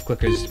doing both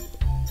clickers.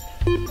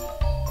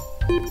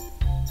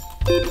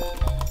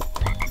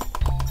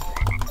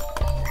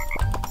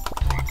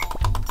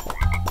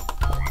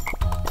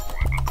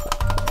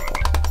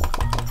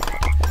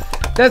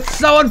 That's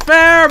so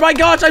unfair! My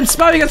gosh, I'm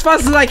spamming as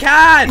fast as I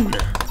can!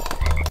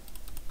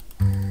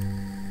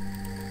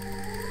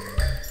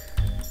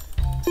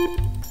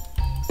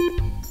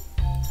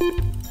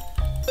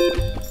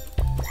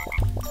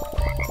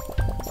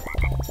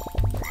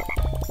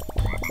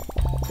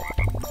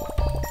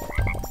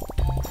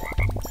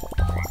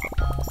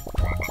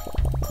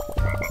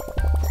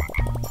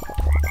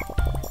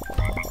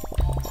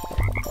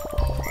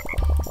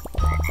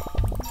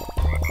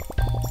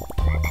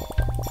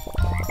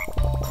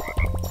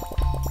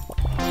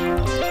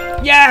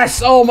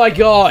 Yes! Oh my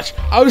gosh!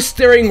 I was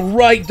staring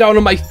right down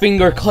on my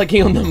finger,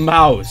 clicking on the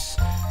mouse.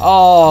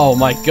 Oh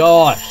my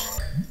gosh.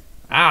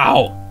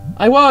 Ow!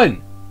 I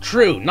won!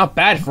 True, not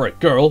bad for a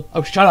girl.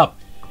 Oh, shut up.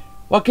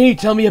 What can you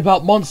tell me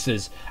about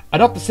monsters? Are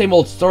not the same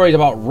old stories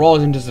about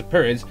roars and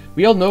disappearance.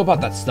 We all know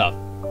about that stuff.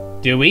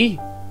 Do we?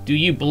 Do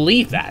you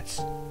believe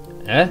that?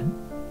 Eh?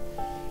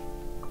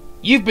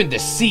 You've been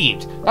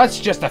deceived. That's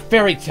just a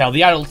fairy tale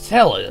the adults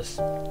tell us.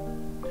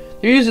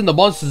 They're using the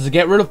monsters to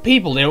get rid of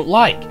people they don't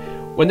like.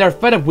 When they're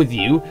fed up with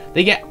you,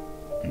 they get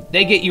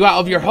you out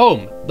of your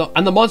home,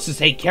 and the monsters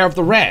take care of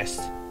the rest.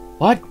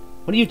 What?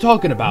 What are you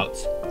talking about?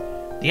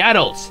 The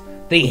adults.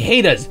 They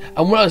hate us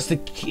and want us to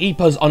keep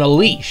us on a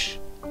leash.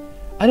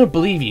 I don't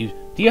believe you.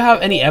 Do you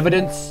have any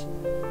evidence?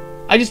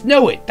 I just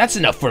know it. That's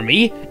enough for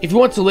me. If you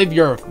want to live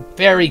your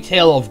fairy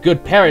tale of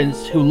good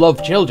parents who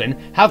love children,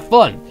 have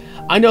fun.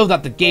 I know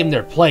that the game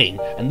they're playing,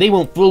 and they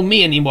won't fool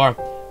me anymore.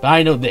 But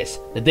I know this.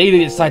 The day they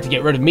decide to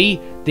get rid of me,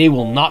 they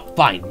will not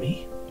find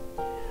me.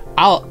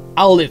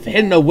 I'll live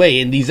hidden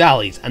away in these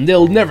alleys, and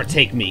they'll never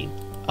take me.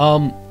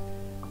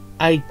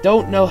 I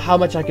don't know how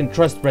much I can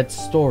trust Red's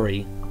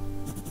story.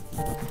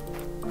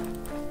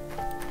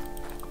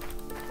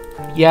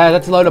 Yeah,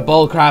 that's a load of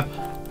bullcrap.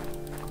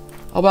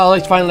 Oh well, at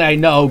least finally I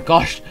know.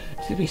 Gosh,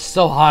 it's gonna be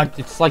so hard.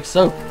 It's like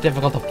so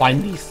difficult to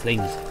find these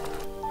things.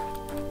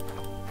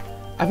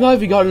 I've not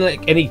even gotten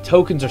like any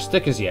tokens or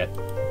stickers yet.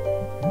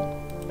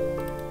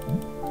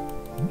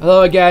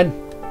 Hello again.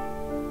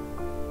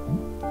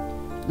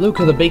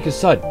 Luca, the baker's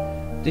son.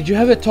 Did you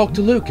ever talk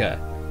to Luca?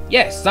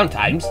 Yes,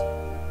 sometimes.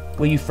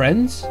 Were you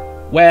friends?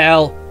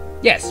 Well,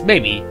 Yes,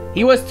 maybe.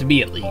 He was to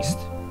me at least.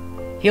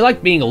 He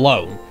liked being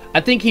alone.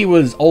 I think he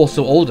was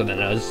also older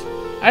than us.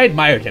 I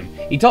admired him.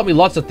 He taught me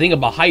lots of things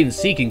about hide and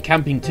seek and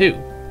camping too.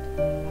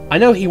 I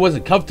know he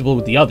wasn't comfortable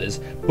with the others,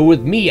 but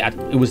with me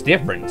it was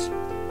different.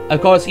 Of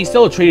course, he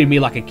still treated me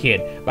like a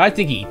kid, but I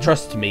think he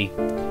trusted me.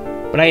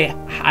 But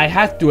I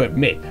have to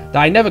admit that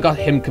I never got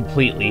him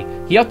completely.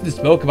 He often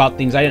spoke about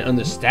things I didn't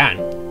understand.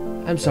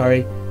 I'm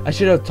sorry. I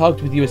should have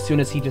talked with you as soon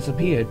as he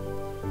disappeared.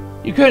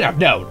 You couldn't have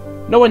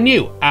known. No one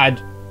knew,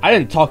 and I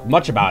didn't talk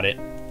much about it.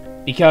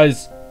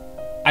 Because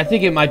I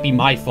think it might be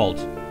my fault.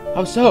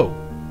 How so?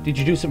 Did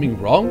you do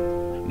something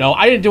wrong? No,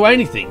 I didn't do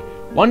anything.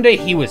 One day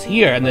he was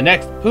here, and the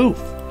next,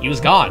 poof, he was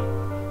gone.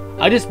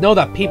 I just know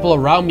that people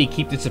around me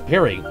keep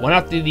disappearing, one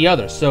after the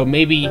other, so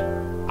maybe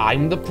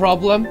I'm the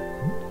problem?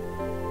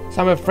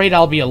 So I'm afraid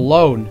I'll be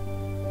alone.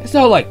 It's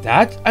not like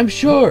that, I'm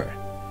sure.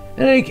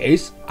 In any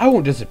case, I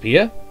won't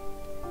disappear.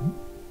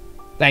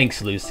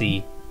 Thanks,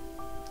 Lucy.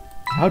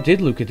 How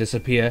did Luca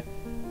disappear?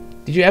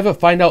 Did you ever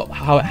find out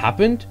how it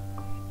happened?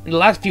 In the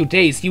last few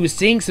days, he was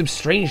seeing some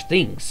strange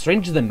things,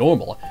 stranger than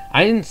normal.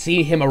 I didn't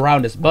see him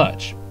around as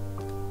much.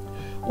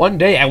 One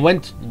day, I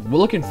went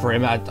looking for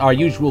him at our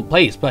usual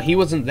place, but he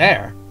wasn't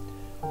there.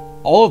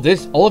 All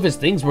of his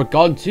things were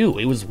gone too.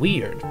 It was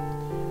weird.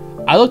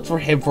 I looked for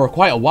him for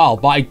quite a while,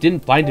 but I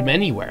didn't find him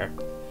anywhere.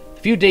 A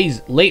few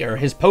days later,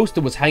 his poster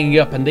was hanging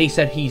up and they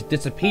said he's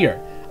disappeared.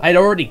 I'd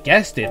already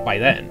guessed it by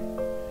then.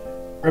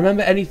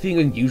 Remember anything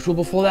unusual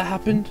before that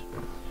happened?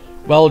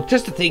 Well,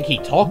 just the thing he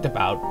talked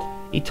about.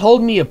 He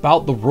told me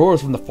about the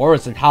roars from the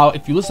forest and how,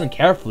 if you listen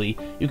carefully,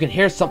 you can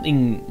hear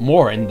something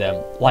more in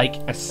them, like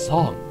a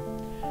song.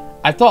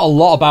 I thought a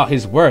lot about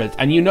his words,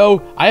 and you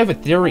know, I have a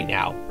theory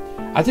now.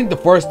 I think the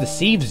forest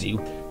deceives you.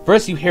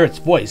 First you hear its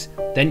voice,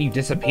 then you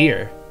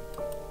disappear.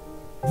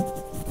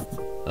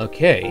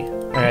 Okay,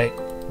 alright.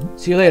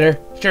 See you later.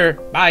 Sure,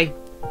 bye.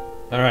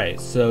 Alright,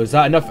 so is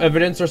that enough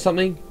evidence or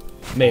something?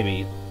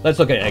 Maybe. Let's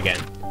look at it again.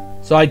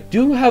 So I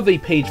do have a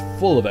page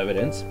full of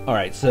evidence.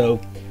 Alright, so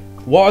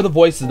what are the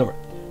voices?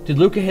 Did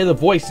Luca hear the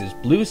voices?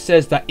 Blue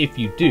says that if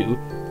you do,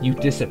 you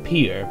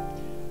disappear.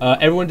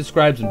 Everyone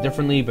describes them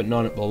differently, but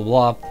none blah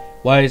blah blah.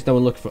 Why is no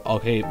one looking for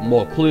okay,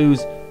 more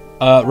clues?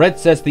 Red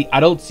says the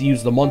adults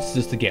use the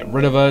monsters to get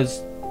rid of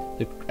us.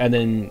 And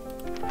then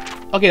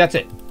okay, that's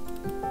it.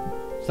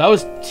 So that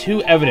was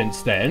 2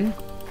 evidence then.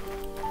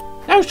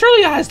 Now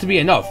surely that has to be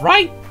enough,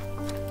 right?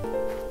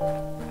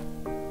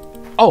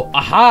 Oh,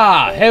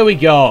 aha! Here we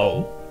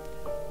go!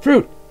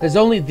 Fruit, there's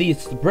only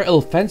this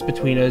brittle fence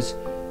between us.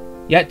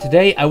 Yet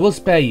today I will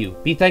spare you.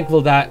 Be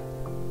thankful that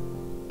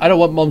I don't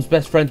want Mom's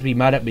best friend to be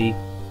mad at me.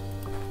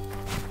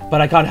 But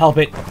I can't help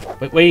it.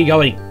 Wait, where are you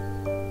going?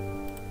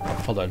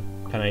 Hold on.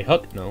 Can I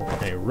hook? No.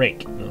 Can I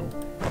rake? No.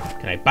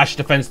 Can I bash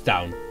the fence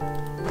down?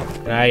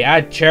 Can I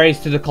add cherries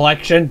to the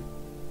collection?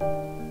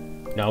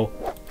 No.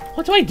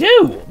 What do I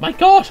do? My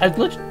gosh,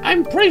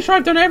 I'm pretty sure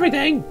I've done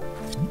everything.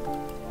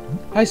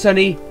 Hi,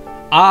 Sonny.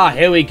 Ah,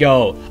 here we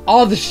go.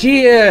 Oh, the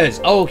shears.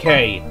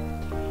 Okay.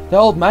 The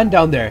old man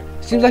down there.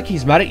 Seems like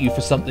he's mad at you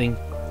for something.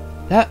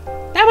 That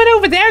one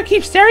over there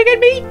keeps staring at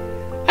me?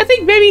 I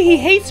think maybe he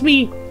hates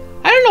me.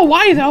 I don't know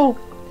why, though.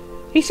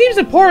 He seems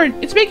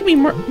important. It's making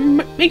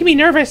me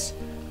nervous.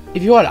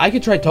 If you want, I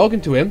could try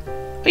talking to him.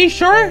 Are you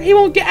sure he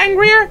won't get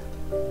angrier?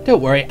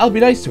 Don't worry, I'll be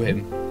nice to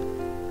him.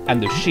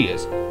 And the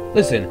shears.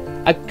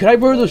 Listen, could I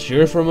borrow those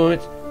shears for a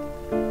moment?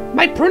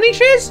 My pruning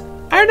shears?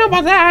 I don't know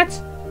about that.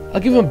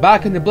 I'll give them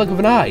back in the blink of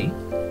an eye.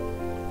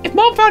 If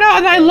Mom found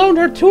out that I loaned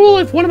her tool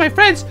with one of my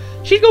friends,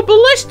 she'd go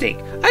ballistic.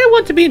 I don't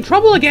want to be in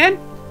trouble again.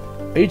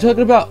 Are you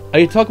talking about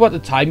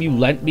the time you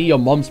lent me your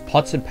mom's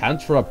pots and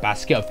pans for a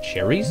basket of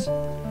cherries?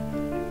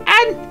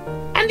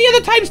 And the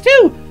other times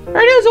too.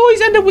 Erdels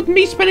always end up with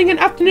me spending an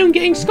afternoon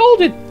getting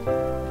scolded.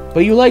 But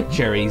you like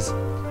cherries.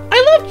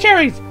 I love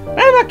cherries. But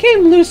I'm not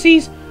kidding,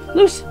 Lucy,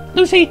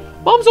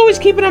 Mom's always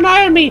keeping an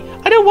eye on me.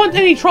 I don't want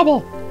any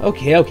trouble.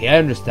 Okay, I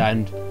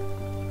understand.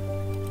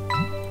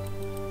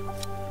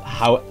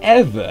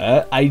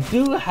 However, I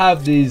do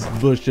have this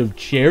bush of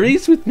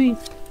cherries with me.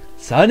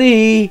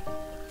 Sonny!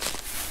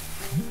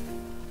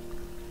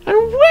 And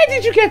where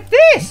did you get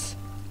this?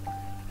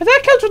 If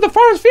that comes from the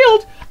forest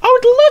field, I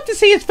would love to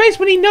see his face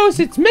when he knows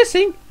it's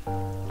missing.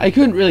 I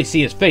couldn't really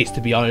see his face,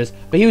 to be honest,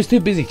 but he was too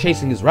busy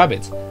chasing his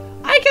rabbits.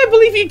 I can't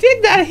believe you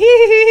did that!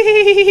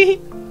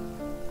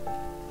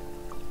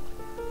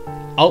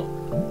 Oh.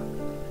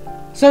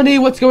 Sonny,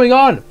 what's going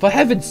on? For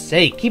heaven's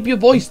sake, keep your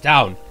voice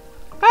down.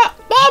 Ah,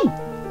 Mom!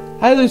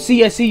 Hi,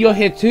 Lucy, I see you're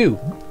here too.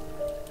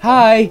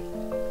 Hi.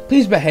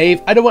 Please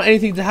behave. I don't want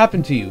anything to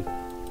happen to you.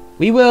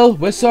 We will.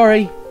 We're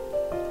sorry.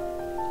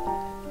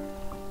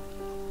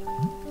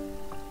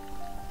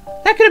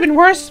 That could have been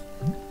worse.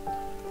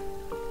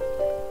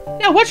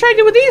 Now, what should I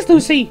do with these,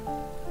 Lucy?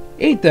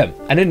 Eat them,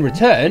 and in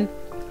return,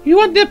 you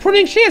want the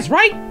pruning shears,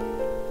 right?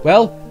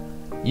 Well,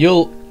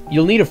 you'll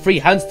need a free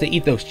hands to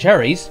eat those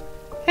cherries.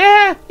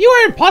 You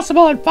are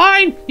impossible and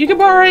fine. You can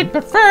borrow it,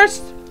 but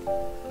first,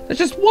 there's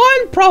just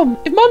one problem.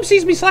 If Mom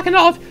sees me slacking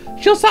off,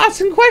 she'll start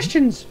asking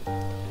questions.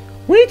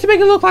 We need to make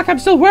it look like I'm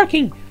still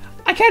working.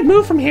 I can't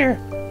move from here.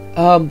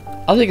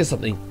 I'll think of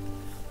something.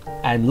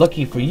 And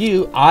lucky for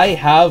you, I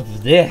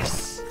have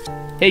this.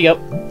 Here you go.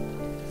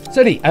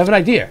 Sonny, I have an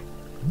idea.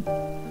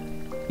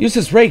 Use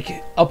this rake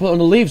up on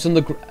the leaves on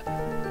the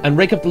and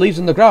rake up the leaves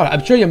on the ground.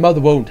 I'm sure your mother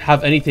won't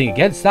have anything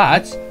against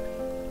that.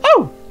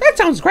 Oh, that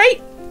sounds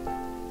great.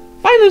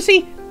 Fine,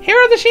 Lucy. Here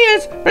are the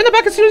shears. Bring them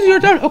back as soon as you're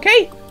done,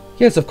 okay?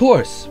 Yes, of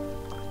course.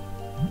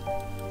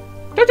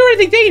 Don't do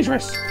anything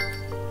dangerous.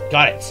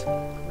 Got it.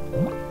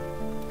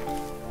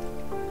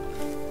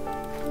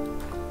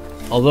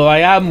 Although I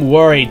am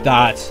worried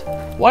that...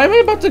 Why am I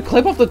about to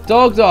clip off the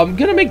dog's arm? I'm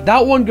gonna make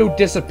that one go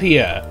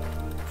disappear.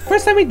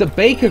 First I made the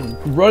baker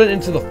run it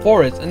into the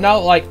forest, and now,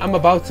 like, I'm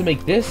about to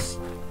make this?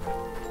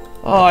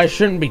 Oh, I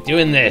shouldn't be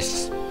doing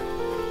this.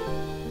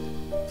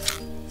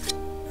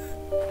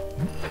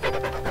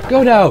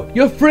 Go now!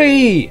 You're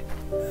free!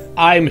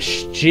 I'm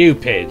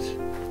stupid.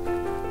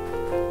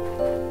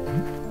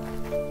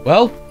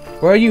 Well,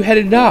 where are you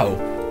headed now?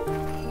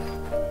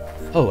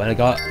 Oh, and I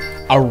got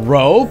a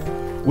rope,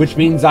 which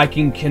means I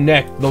can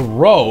connect the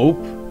rope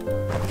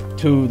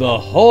to the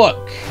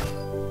hook.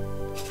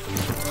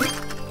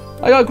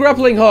 I got a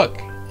grappling hook.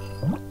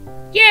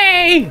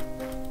 Yay!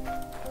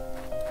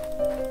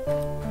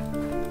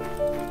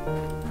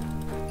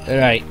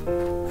 Alright.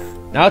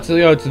 Now to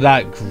go to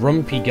that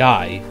grumpy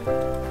guy.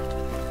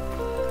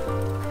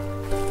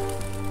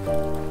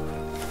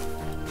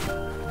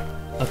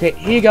 Okay,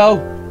 here you go.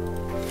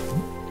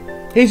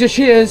 Here's your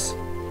shears.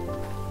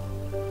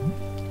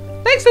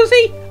 Thanks,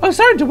 Lucy. I'm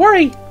starting to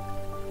worry. Can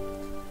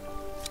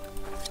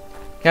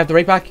I have the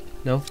rake back?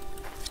 No.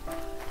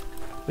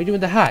 What are you doing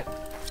with the hat?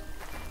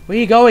 Where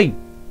are you going?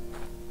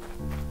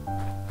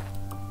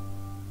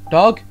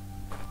 Dog?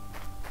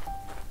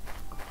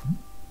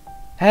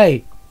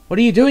 Hey, what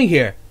are you doing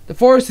here? The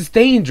forest is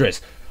dangerous.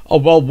 Oh,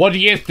 well, what do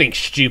you think,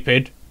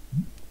 stupid?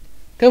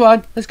 Come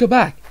on, let's go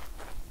back.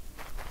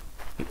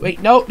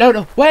 Wait, no,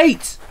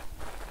 wait!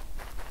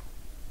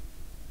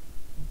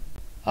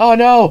 Oh,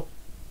 no.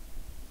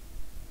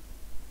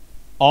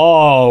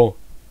 Oh.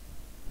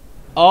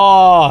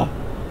 Oh.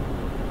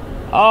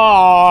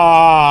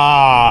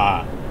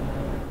 Ah.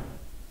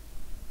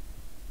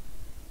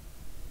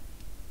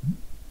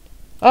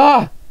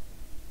 Ah!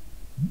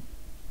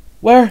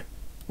 Where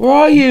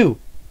are you?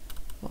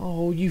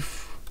 Oh,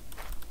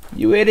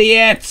 you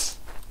idiots!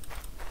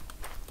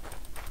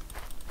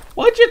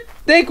 What'd you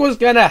think was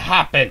gonna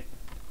happen?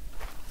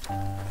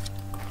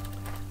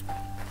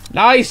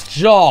 Nice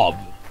job.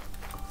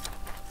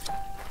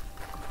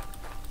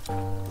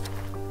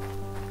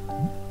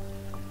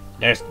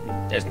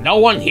 There's no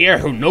one here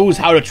who knows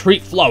how to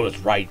treat flowers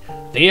right.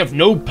 They have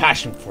no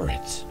passion for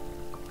it.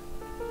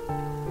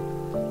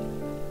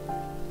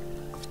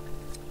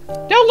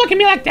 Don't look at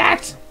me like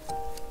that.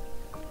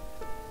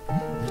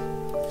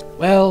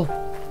 Well,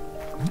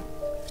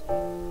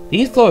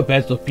 these flower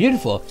beds look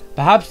beautiful.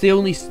 Perhaps they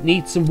only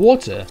need some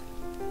water.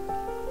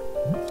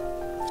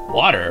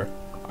 Water?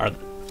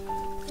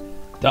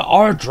 There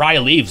are dry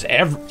leaves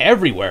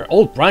everywhere.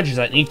 Old branches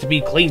that need to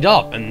be cleaned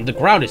up, and the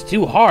ground is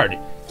too hard.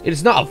 It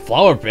is not a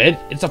flower bed,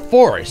 it's a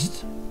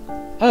forest.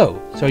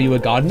 Oh, so are you a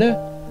gardener?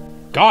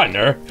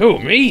 Gardener? Who,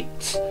 me?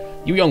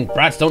 You young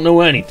brats don't know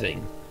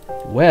anything.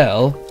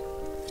 Well...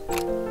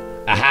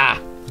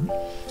 Aha!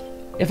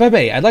 If I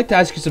may, I'd like to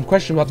ask you some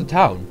questions about the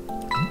town.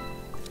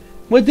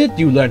 When did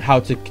you learn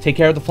how to take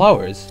care of the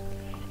flowers?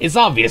 It's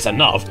obvious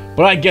enough,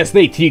 but I guess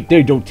they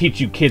don't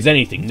teach you kids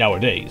anything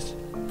nowadays.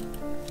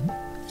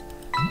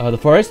 The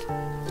forest?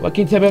 What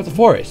can you tell me about the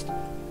forest?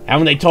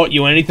 Haven't they taught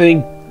you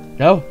anything?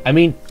 No, I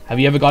mean, have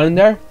you ever gone in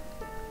there?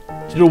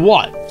 To do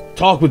what?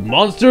 Talk with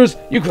monsters?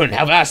 You couldn't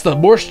have asked a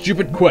more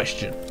stupid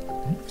question.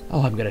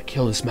 Oh, I'm gonna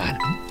kill this man.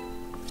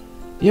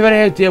 Do you have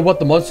any idea what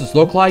the monsters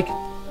look like?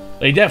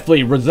 They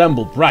definitely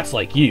resemble brats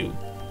like you.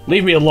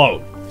 Leave me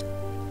alone.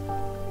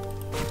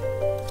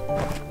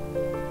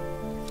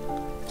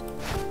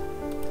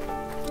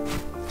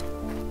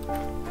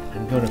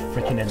 I'm gonna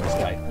freaking end this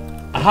guy.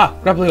 Aha!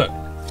 Grappling hook!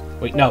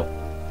 Wait, no.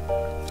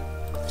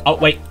 Oh,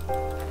 wait.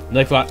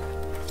 No, I forgot.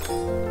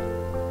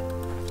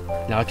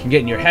 Now I can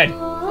get in your head.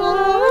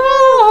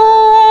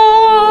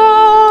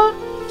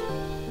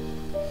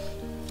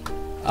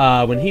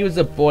 When he was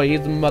a boy,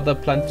 his mother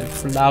planted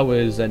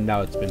flowers and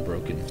now it's been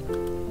broken.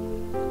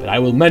 But I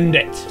will mend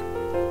it.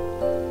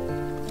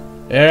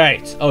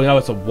 Alright. Oh, now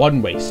it's a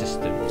one-way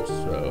system,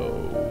 so...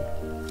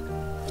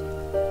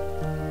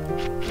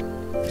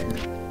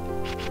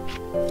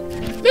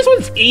 This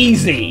one's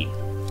easy.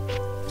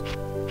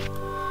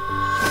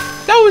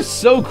 That was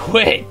so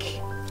quick.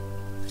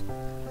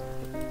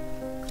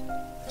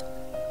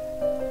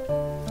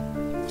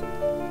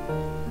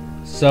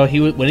 So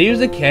when he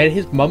was a kid,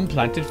 his mum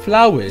planted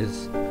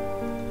flowers.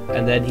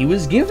 And then he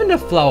was given the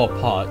flower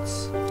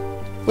pots.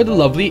 With a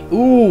lovely...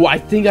 Ooh, I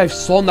think I've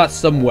saw that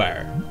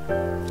somewhere.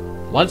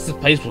 Once the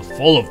place was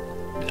full of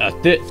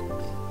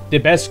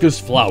hibiscus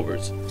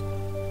flowers.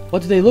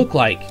 What do they look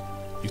like?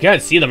 You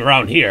can't see them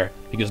around here,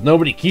 because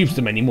nobody keeps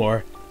them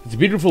anymore. It's a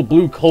beautiful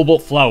blue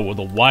cobalt flower with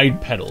the wide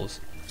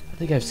petals. I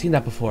think I've seen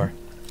that before.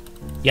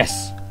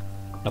 Yes,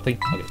 Nothing?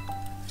 Okay.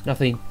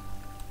 Nothing.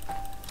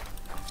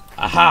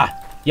 Aha!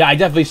 Yeah, I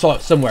definitely saw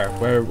it somewhere.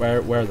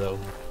 Where though?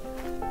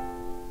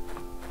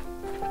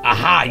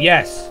 Aha,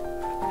 yes!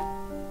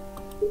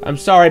 I'm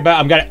sorry, but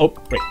I'm gonna... Oh,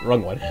 wait,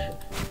 wrong one.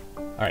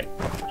 Alright.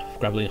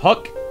 Grappling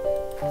hook.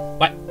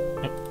 What?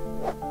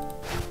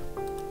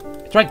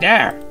 It's right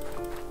there!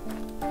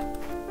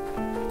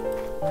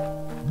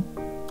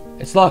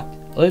 It's locked.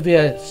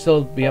 Olivia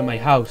still be at my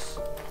house.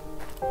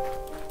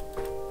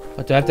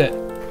 But do I have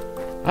to...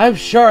 I'm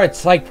sure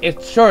it's like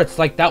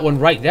that one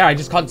right there. I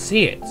just can't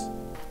see it.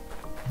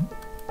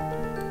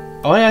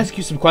 I want to ask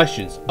you some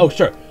questions. Oh,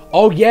 sure.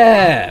 Oh,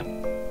 yeah.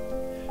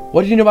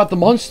 What do you know about the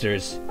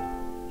monsters?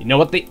 You know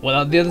what the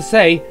others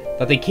say?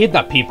 That they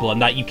kidnap people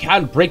and that you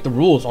can't break the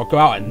rules or go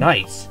out at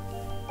nights.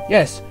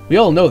 Yes, we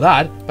all know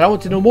that, but I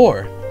want to know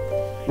more.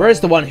 Where is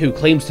the one who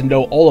claims to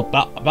know all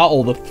about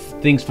all the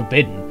things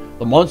forbidden?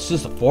 The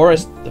monsters, the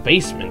forest, the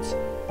basements.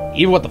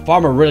 Even what the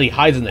farmer really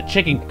hides in the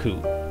chicken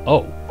coop.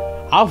 Oh,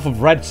 half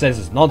of Red says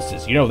it's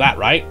nonsense. You know that,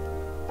 right?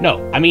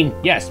 No, I mean,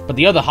 yes, but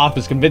the other half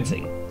is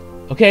convincing.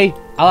 Okay,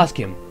 I'll ask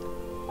him.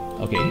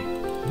 Okay.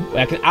 Well,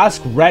 I can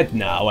ask Red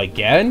now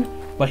again,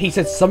 but he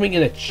said something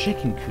in a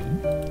chicken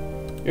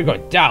coop. You're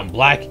going down,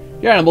 Black.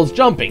 Your animal's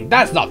jumping.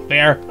 That's not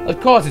fair. Of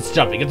course it's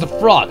jumping. It's a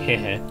frog.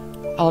 Hehe.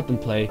 I'll let them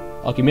play.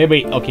 Okay,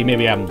 maybe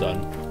I'm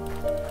done.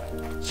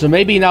 So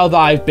maybe now that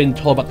I've been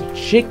told about the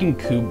chicken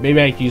coop,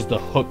 maybe I can use the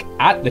hook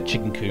at the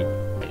chicken coop.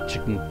 Wait,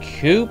 chicken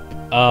coop?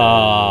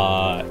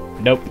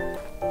 Nope.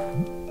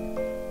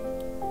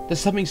 There's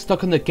something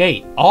stuck on the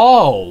gate.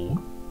 Oh!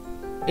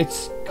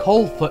 It's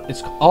Coldfoot.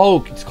 It's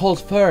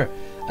Cold's fur.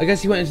 I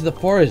guess he went into the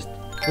forest.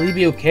 Will he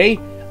be okay?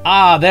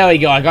 Ah, there we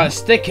go. I got a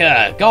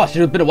sticker. Gosh,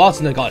 it's been a while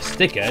since I got a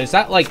sticker. Is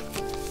that like...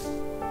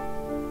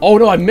 Oh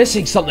no, I'm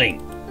missing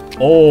something.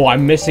 Oh,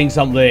 I'm missing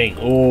something.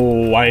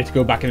 Oh, I need to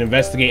go back and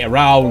investigate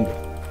around.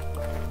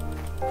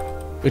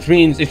 Which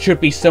means it should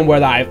be somewhere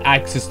that I have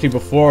access to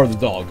before the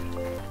dog.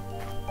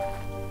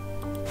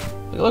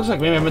 It looks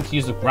like maybe I meant to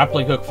use the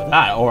grappling hook for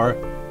that, or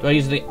do I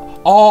use the...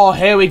 Oh,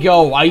 here we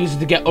go. I use it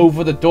to get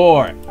over the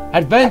door.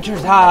 Adventure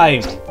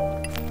time!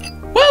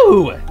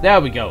 Woo!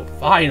 There we go.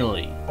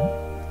 Finally.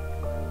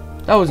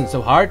 That wasn't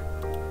so hard.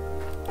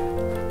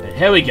 And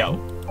here we go.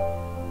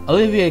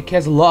 Olivia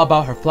cares a lot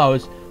about her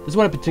flowers. This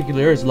one in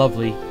particular is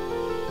lovely.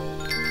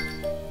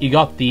 You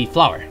got the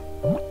flower.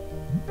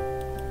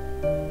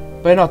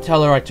 Better not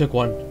tell her I took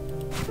one.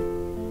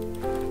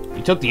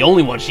 You took the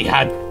only one she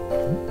had.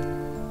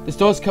 This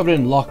door's covered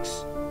in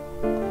locks.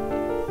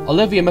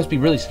 Olivia must be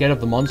really scared of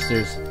the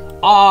monsters.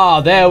 Ah,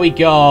 there we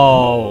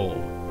go.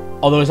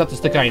 Although, is that the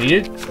sticker I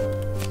needed?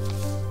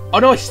 Oh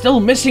no, it's still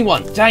missing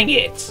one. Dang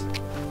it.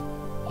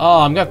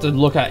 Oh, I'm gonna have to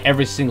look at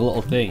every single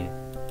little thing.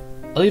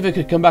 Olivia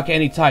could come back at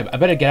any time. I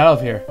better get out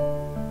of here.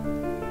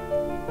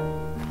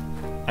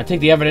 I take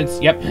the evidence.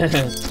 Yep.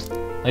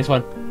 Nice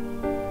one.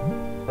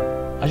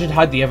 I should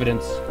hide the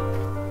evidence.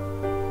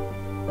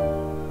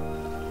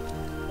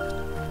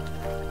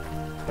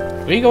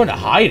 Where are you going to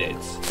hide it?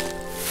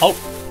 Oh.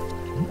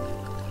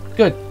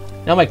 Good.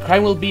 Now my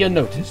crime will be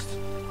unnoticed.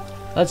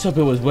 Let's hope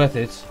it was worth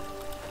it.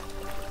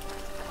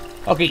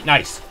 Okay,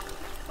 nice.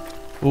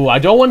 Ooh, I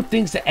don't want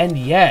things to end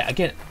yet.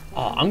 Again,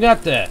 I'm gonna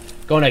have to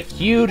go on a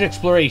huge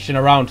exploration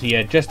around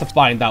here just to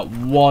find that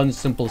one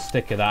simple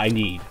sticker that I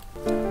need.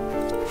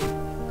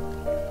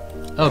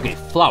 Okay,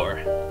 flower.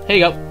 Here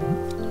you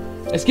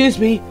go. Excuse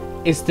me,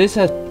 is this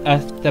a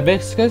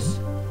hibiscus?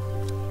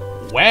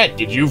 Where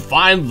did you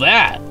find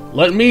that?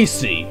 Let me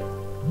see.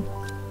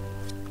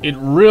 It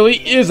really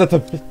is a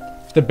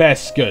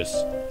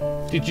hibiscus.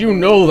 Did you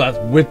know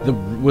that with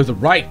the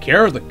right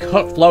care, the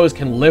cut flowers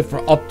can live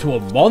for up to a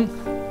month?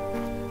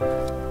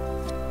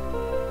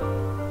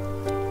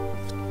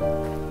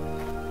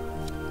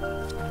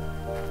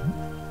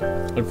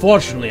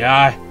 Unfortunately,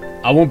 I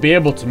won't be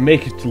able to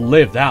make it to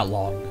live that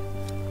long.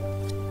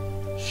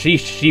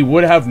 She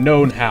would have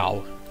known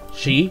how.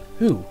 She?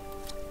 Who?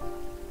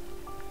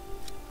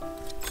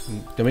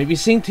 Don't make me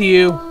sing to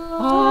you.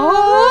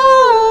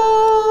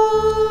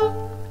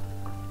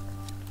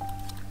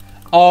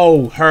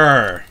 Oh,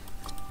 her.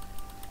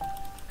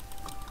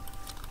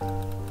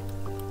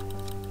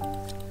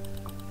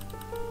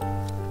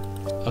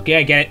 Okay,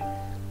 I get it.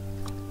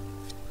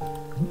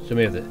 So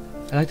maybe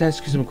I'd like to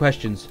ask you some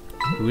questions.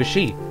 Who is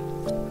she?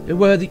 What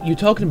were you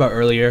talking about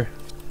earlier?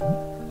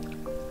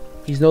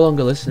 He's no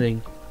longer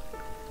listening.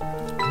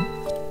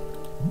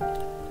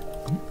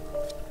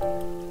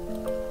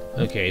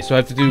 Okay, so I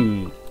have to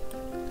do...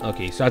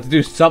 Okay, so I have to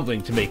do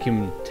something to make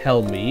him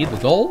tell me the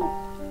goal?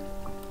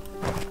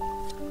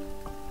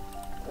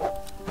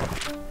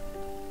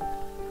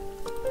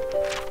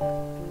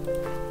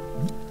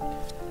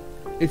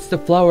 It's the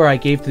flower I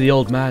gave to the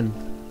old man.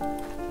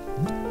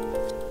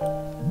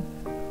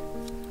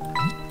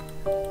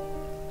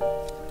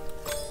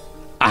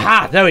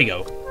 Aha! There we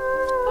go.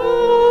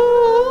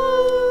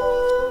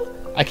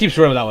 I keep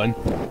screwing with that one.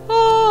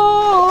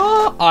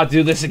 I'll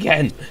do this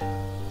again.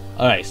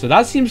 Alright, so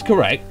that seems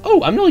correct.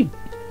 Oh, I'm really...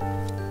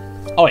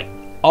 Oh, wait.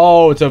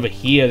 Oh, it's over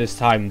here this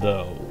time,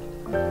 though.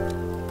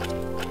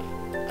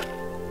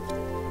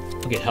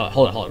 Okay,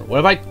 hold on. What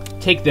if I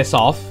take this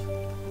off?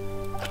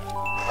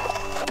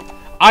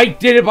 I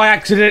did it by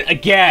accident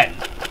again!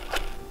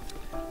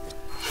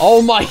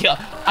 Oh my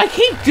god. I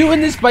keep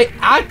doing this by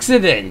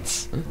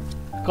accident!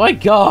 My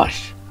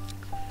gosh.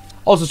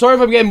 Also, sorry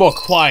if I'm getting more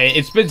quiet.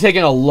 It's been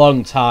taking a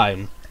long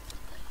time.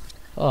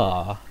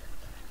 Ah.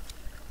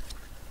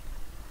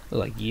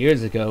 Like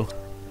years ago.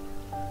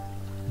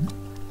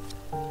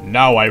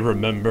 Now I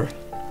remember.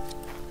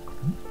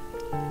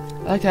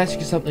 I'd like to ask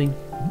you something.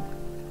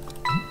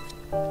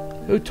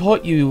 Who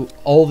taught you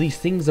all these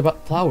things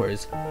about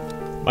flowers?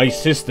 My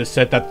sister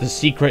said that the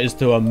secret is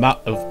the amount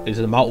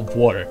of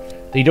water.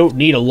 They don't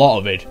need a lot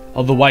of it,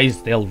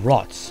 otherwise they'll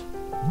rot.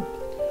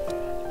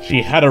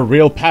 She had a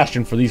real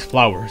passion for these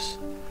flowers.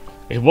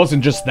 It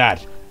wasn't just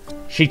that.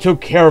 She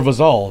took care of us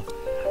all,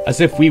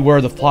 as if we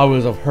were the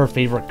flowers of her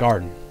favorite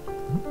garden.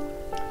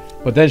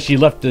 But then she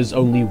left us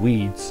only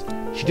weeds.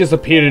 She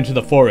disappeared into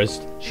the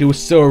forest. She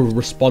was so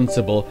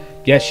irresponsible,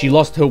 yet she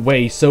lost her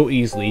way so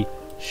easily.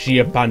 She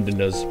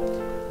abandoned us.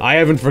 I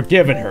haven't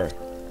forgiven her.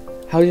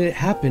 How did it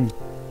happen?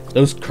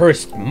 Those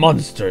cursed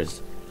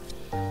monsters.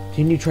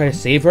 Didn't you try to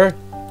save her?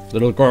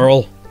 Little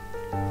girl,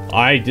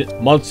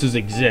 monsters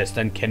exist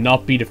and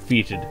cannot be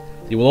defeated.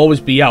 They will always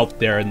be out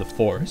there in the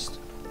forest.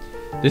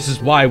 This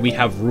is why we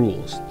have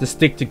rules, to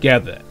stick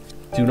together.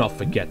 Do not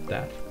forget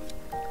that.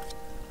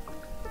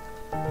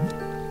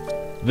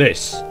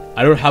 This,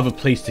 I don't have a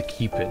place to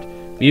keep it.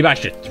 Maybe I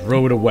should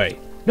throw it away.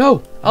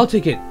 No, I'll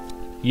take it.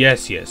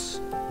 Yes,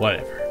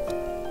 whatever.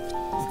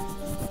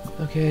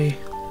 Okay.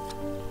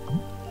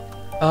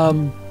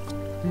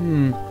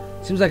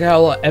 Seems like I have a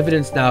lot of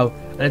evidence now,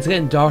 and it's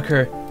getting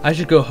darker. I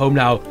should go home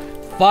now.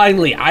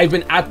 Finally, I've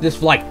been at this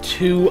for like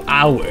 2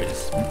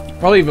 hours.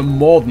 Probably even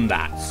more than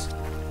that.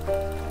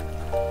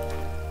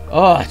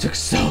 Oh, it took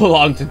so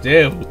long to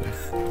do.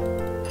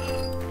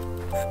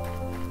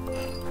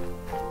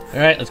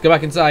 Alright, let's go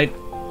back inside.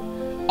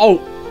 Oh!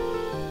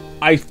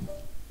 I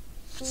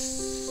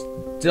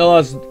still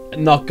has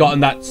not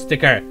gotten that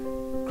sticker.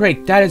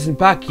 Great, Dad isn't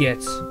back yet.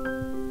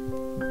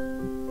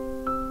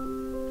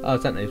 Oh,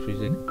 it's that nice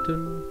music.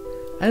 Dun.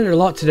 I learned a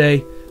lot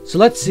today, so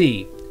let's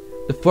see.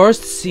 The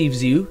forest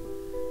deceives you.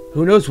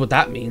 Who knows what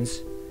that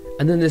means?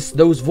 And then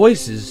those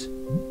voices.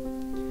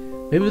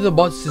 Maybe the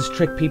monsters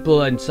trick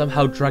people and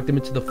somehow drag them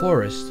into the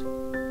forest.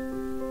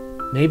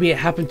 Maybe it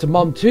happened to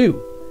Mom too.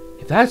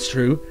 If that's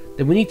true,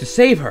 then we need to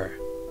save her.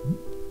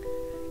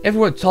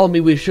 Everyone told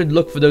me we should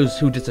look for those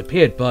who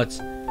disappeared, but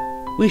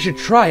we should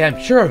try, I'm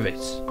sure of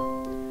it.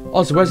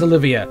 Also, where's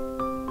Olivia?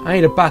 I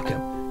need a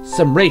backup,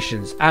 some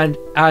rations, and...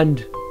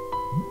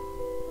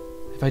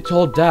 If I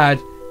told Dad,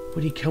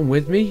 would he come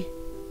with me?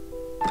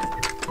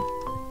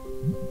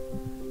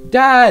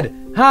 Dad!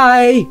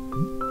 Hi!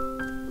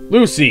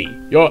 Lucy,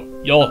 you're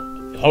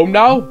home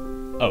now?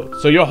 Oh,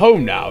 so you're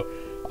home now.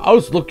 I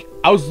was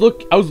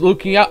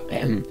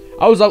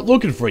out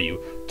looking for you.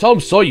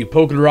 Tom saw you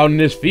poking around in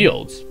his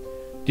fields.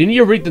 Didn't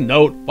you read the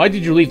note? Why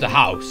did you leave the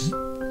house?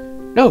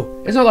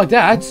 No, it's not like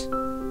that.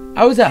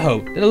 I was at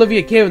home, then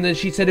Olivia came and then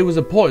she said it was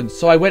important,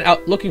 so I went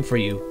out looking for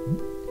you.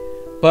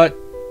 But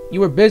you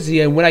were busy,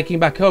 and when I came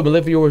back home,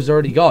 Olivia was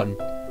already gone.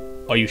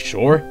 Are you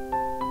sure?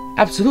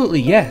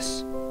 Absolutely,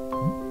 yes.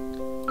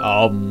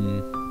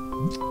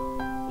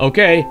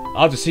 Okay,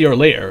 I'll have to see her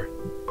later.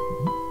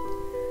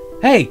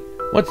 Hey,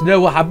 want to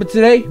know what happened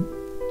today?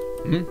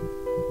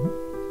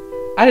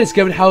 I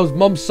discovered how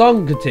Mom's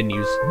song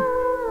continues.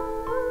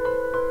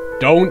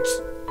 Don't.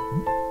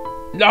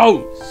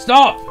 No,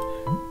 stop!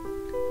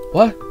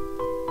 What?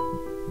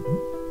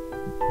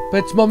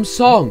 But it's Mom's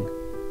song.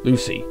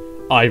 Lucy,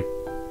 I'm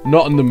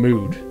not in the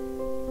mood.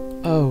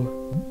 Oh.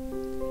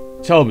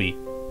 Tell me,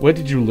 where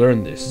did you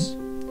learn this?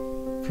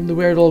 From the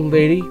weird old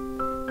lady.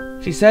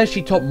 She says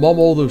she taught Mom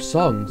all those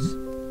songs.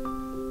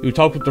 You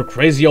talk with the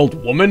crazy old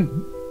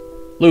woman?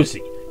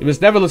 Lucy, you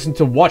must never listen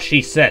to what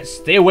she says.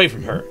 Stay away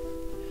from her.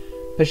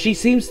 But she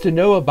seems to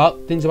know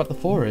about things about the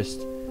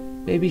forest.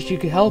 Maybe she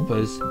could help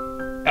us.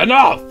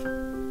 Enough!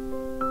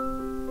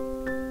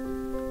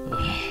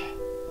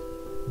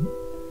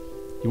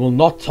 You will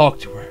not talk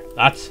to her.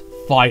 That's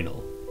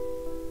final.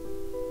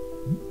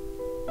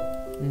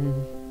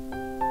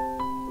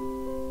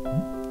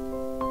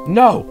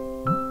 No!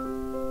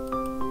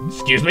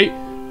 Excuse me?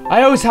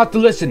 I always have to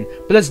listen,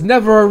 but there's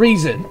never a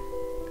reason.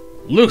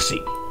 Lucy!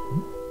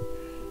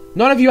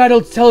 None of you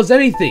adults tell us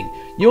anything.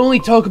 You only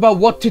talk about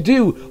what to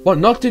do, what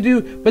not to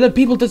do, but then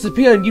people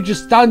disappear and you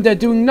just stand there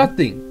doing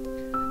nothing.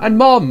 And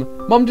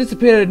Mom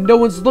disappeared and no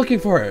one's looking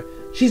for her.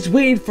 She's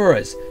waiting for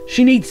us.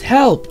 She needs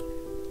help.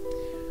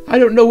 I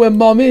don't know where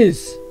Mom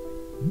is.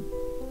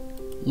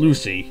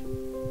 Lucy.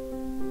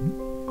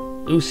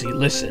 Lucy,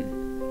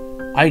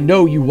 listen. I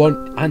know you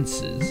want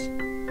answers.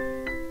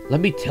 Let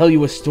me tell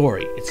you a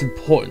story. It's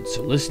important,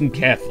 so listen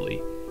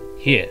carefully.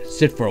 Here,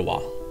 sit for a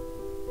while.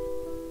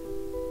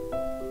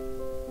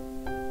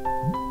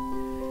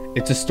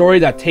 It's a story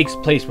that takes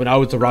place when I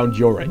was around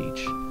your age.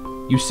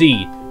 You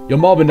see, your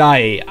mom and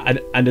I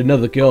and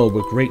another girl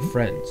were great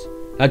friends.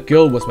 That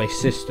girl was my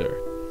sister.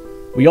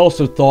 We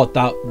also thought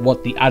that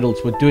what the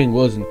adults were doing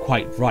wasn't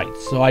quite right,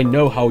 so I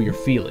know how you're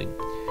feeling.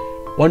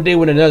 One day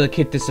when another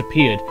kid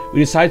disappeared,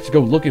 we decided to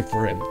go looking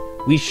for him.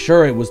 We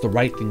sure it was the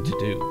right thing to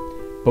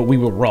do, but we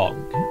were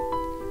wrong.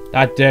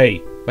 That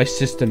day, my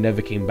sister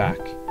never came back.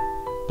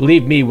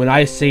 Believe me when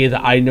I say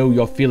that I know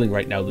you're feeling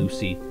right now,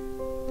 Lucy.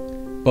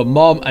 But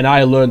Mom and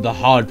I learned the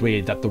hard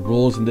way that the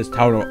rules in this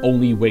town are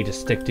only way to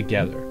stick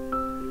together.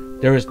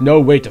 There is no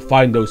way to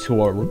find those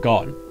who are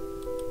gone.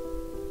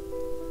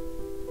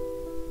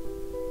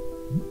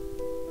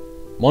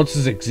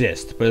 Monsters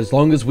exist, but as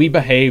long as we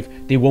behave,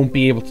 they won't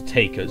be able to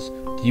take us.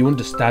 Do you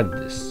understand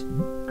this?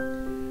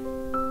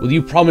 Will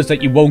you promise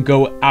that you won't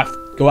go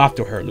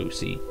after her,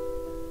 Lucy?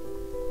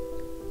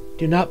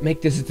 Do not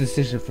make this a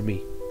decision for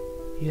me.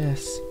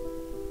 Yes.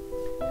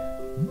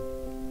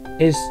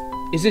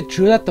 Is it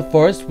true that the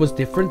forest was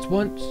different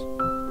once?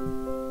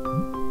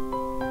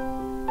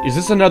 Is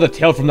this another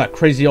tale from that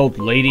crazy old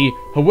lady?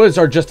 Her words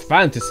are just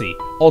fantasy.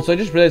 Also, I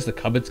just realized the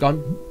cupboard's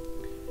gone.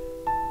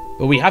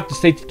 But we have to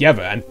stay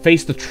together and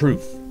face the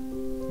truth.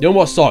 No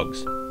more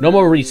songs. No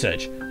more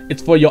research.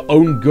 It's for your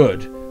own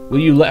good. Will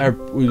you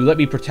let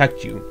me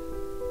protect you?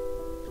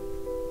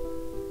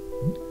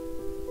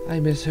 I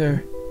miss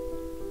her.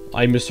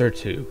 I miss her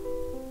too.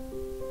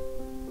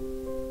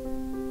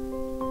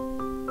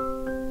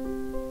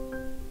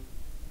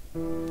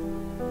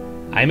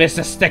 I miss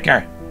the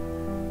sticker.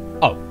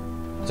 Oh,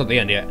 it's not the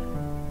end yet.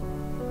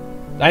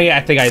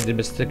 I think I did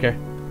miss the sticker.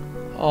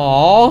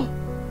 Aww.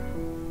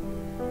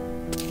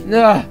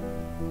 Nah.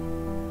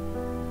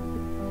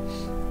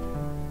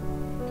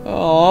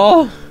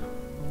 Aww.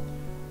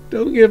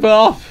 Don't give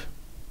up.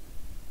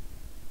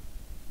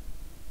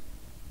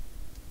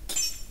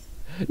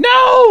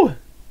 No!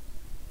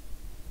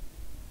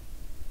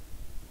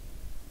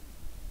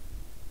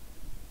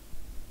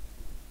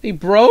 They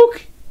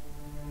broke?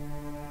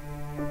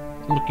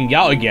 I'm looking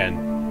out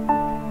again.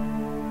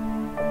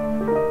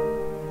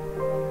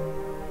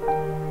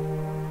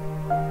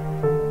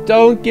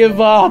 Don't give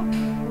up.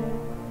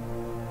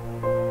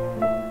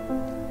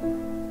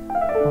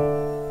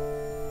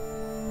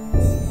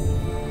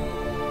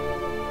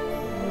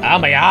 Ah,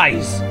 my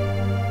eyes.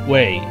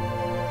 Wait.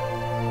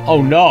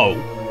 Oh no.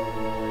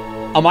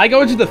 Am I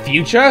going to the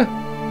future?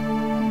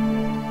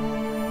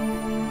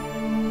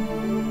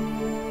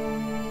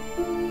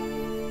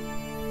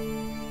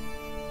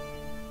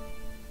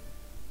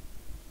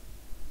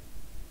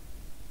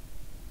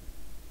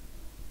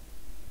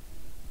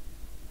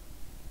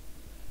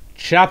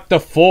 Chapter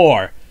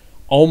 4.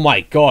 Oh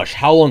my gosh,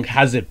 how long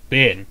has it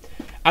been?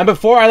 And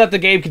before I let the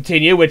game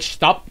continue, which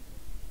stop.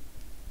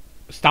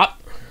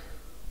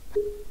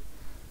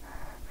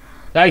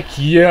 Like,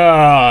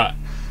 yeah.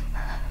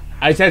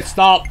 I said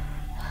stop.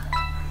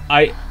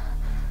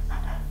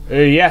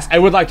 Yes, I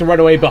would like to run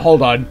away, but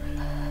hold on.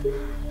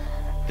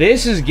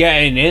 This is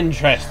getting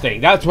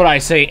interesting. That's what I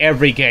say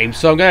every game,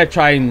 so I'm gonna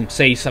try and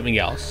say something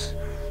else.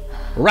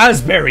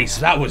 Raspberries,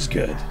 that was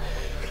good.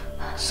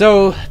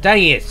 So,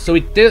 dang it. So we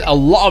did a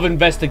lot of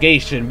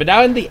investigation, but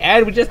now in the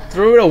end, we just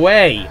threw it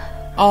away.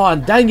 Oh,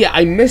 and dang it,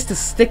 I missed a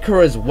sticker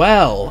as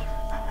well.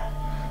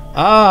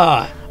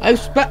 Ah,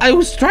 I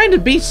was trying to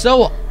be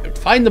so...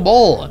 find them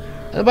all.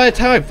 And by the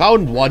time I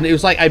found one, it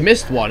was like I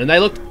missed one, and I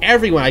looked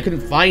everywhere, I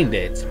couldn't find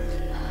it.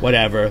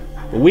 Whatever.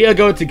 But we are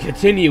going to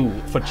continue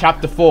for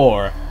Chapter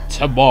 4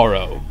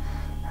 tomorrow.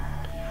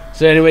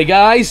 So anyway,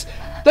 guys,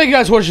 thank you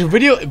guys for watching the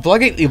video. If you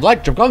like it, leave a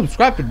like, drop a comment,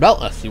 subscribe, and bell.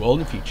 I'll see you all in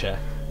the future.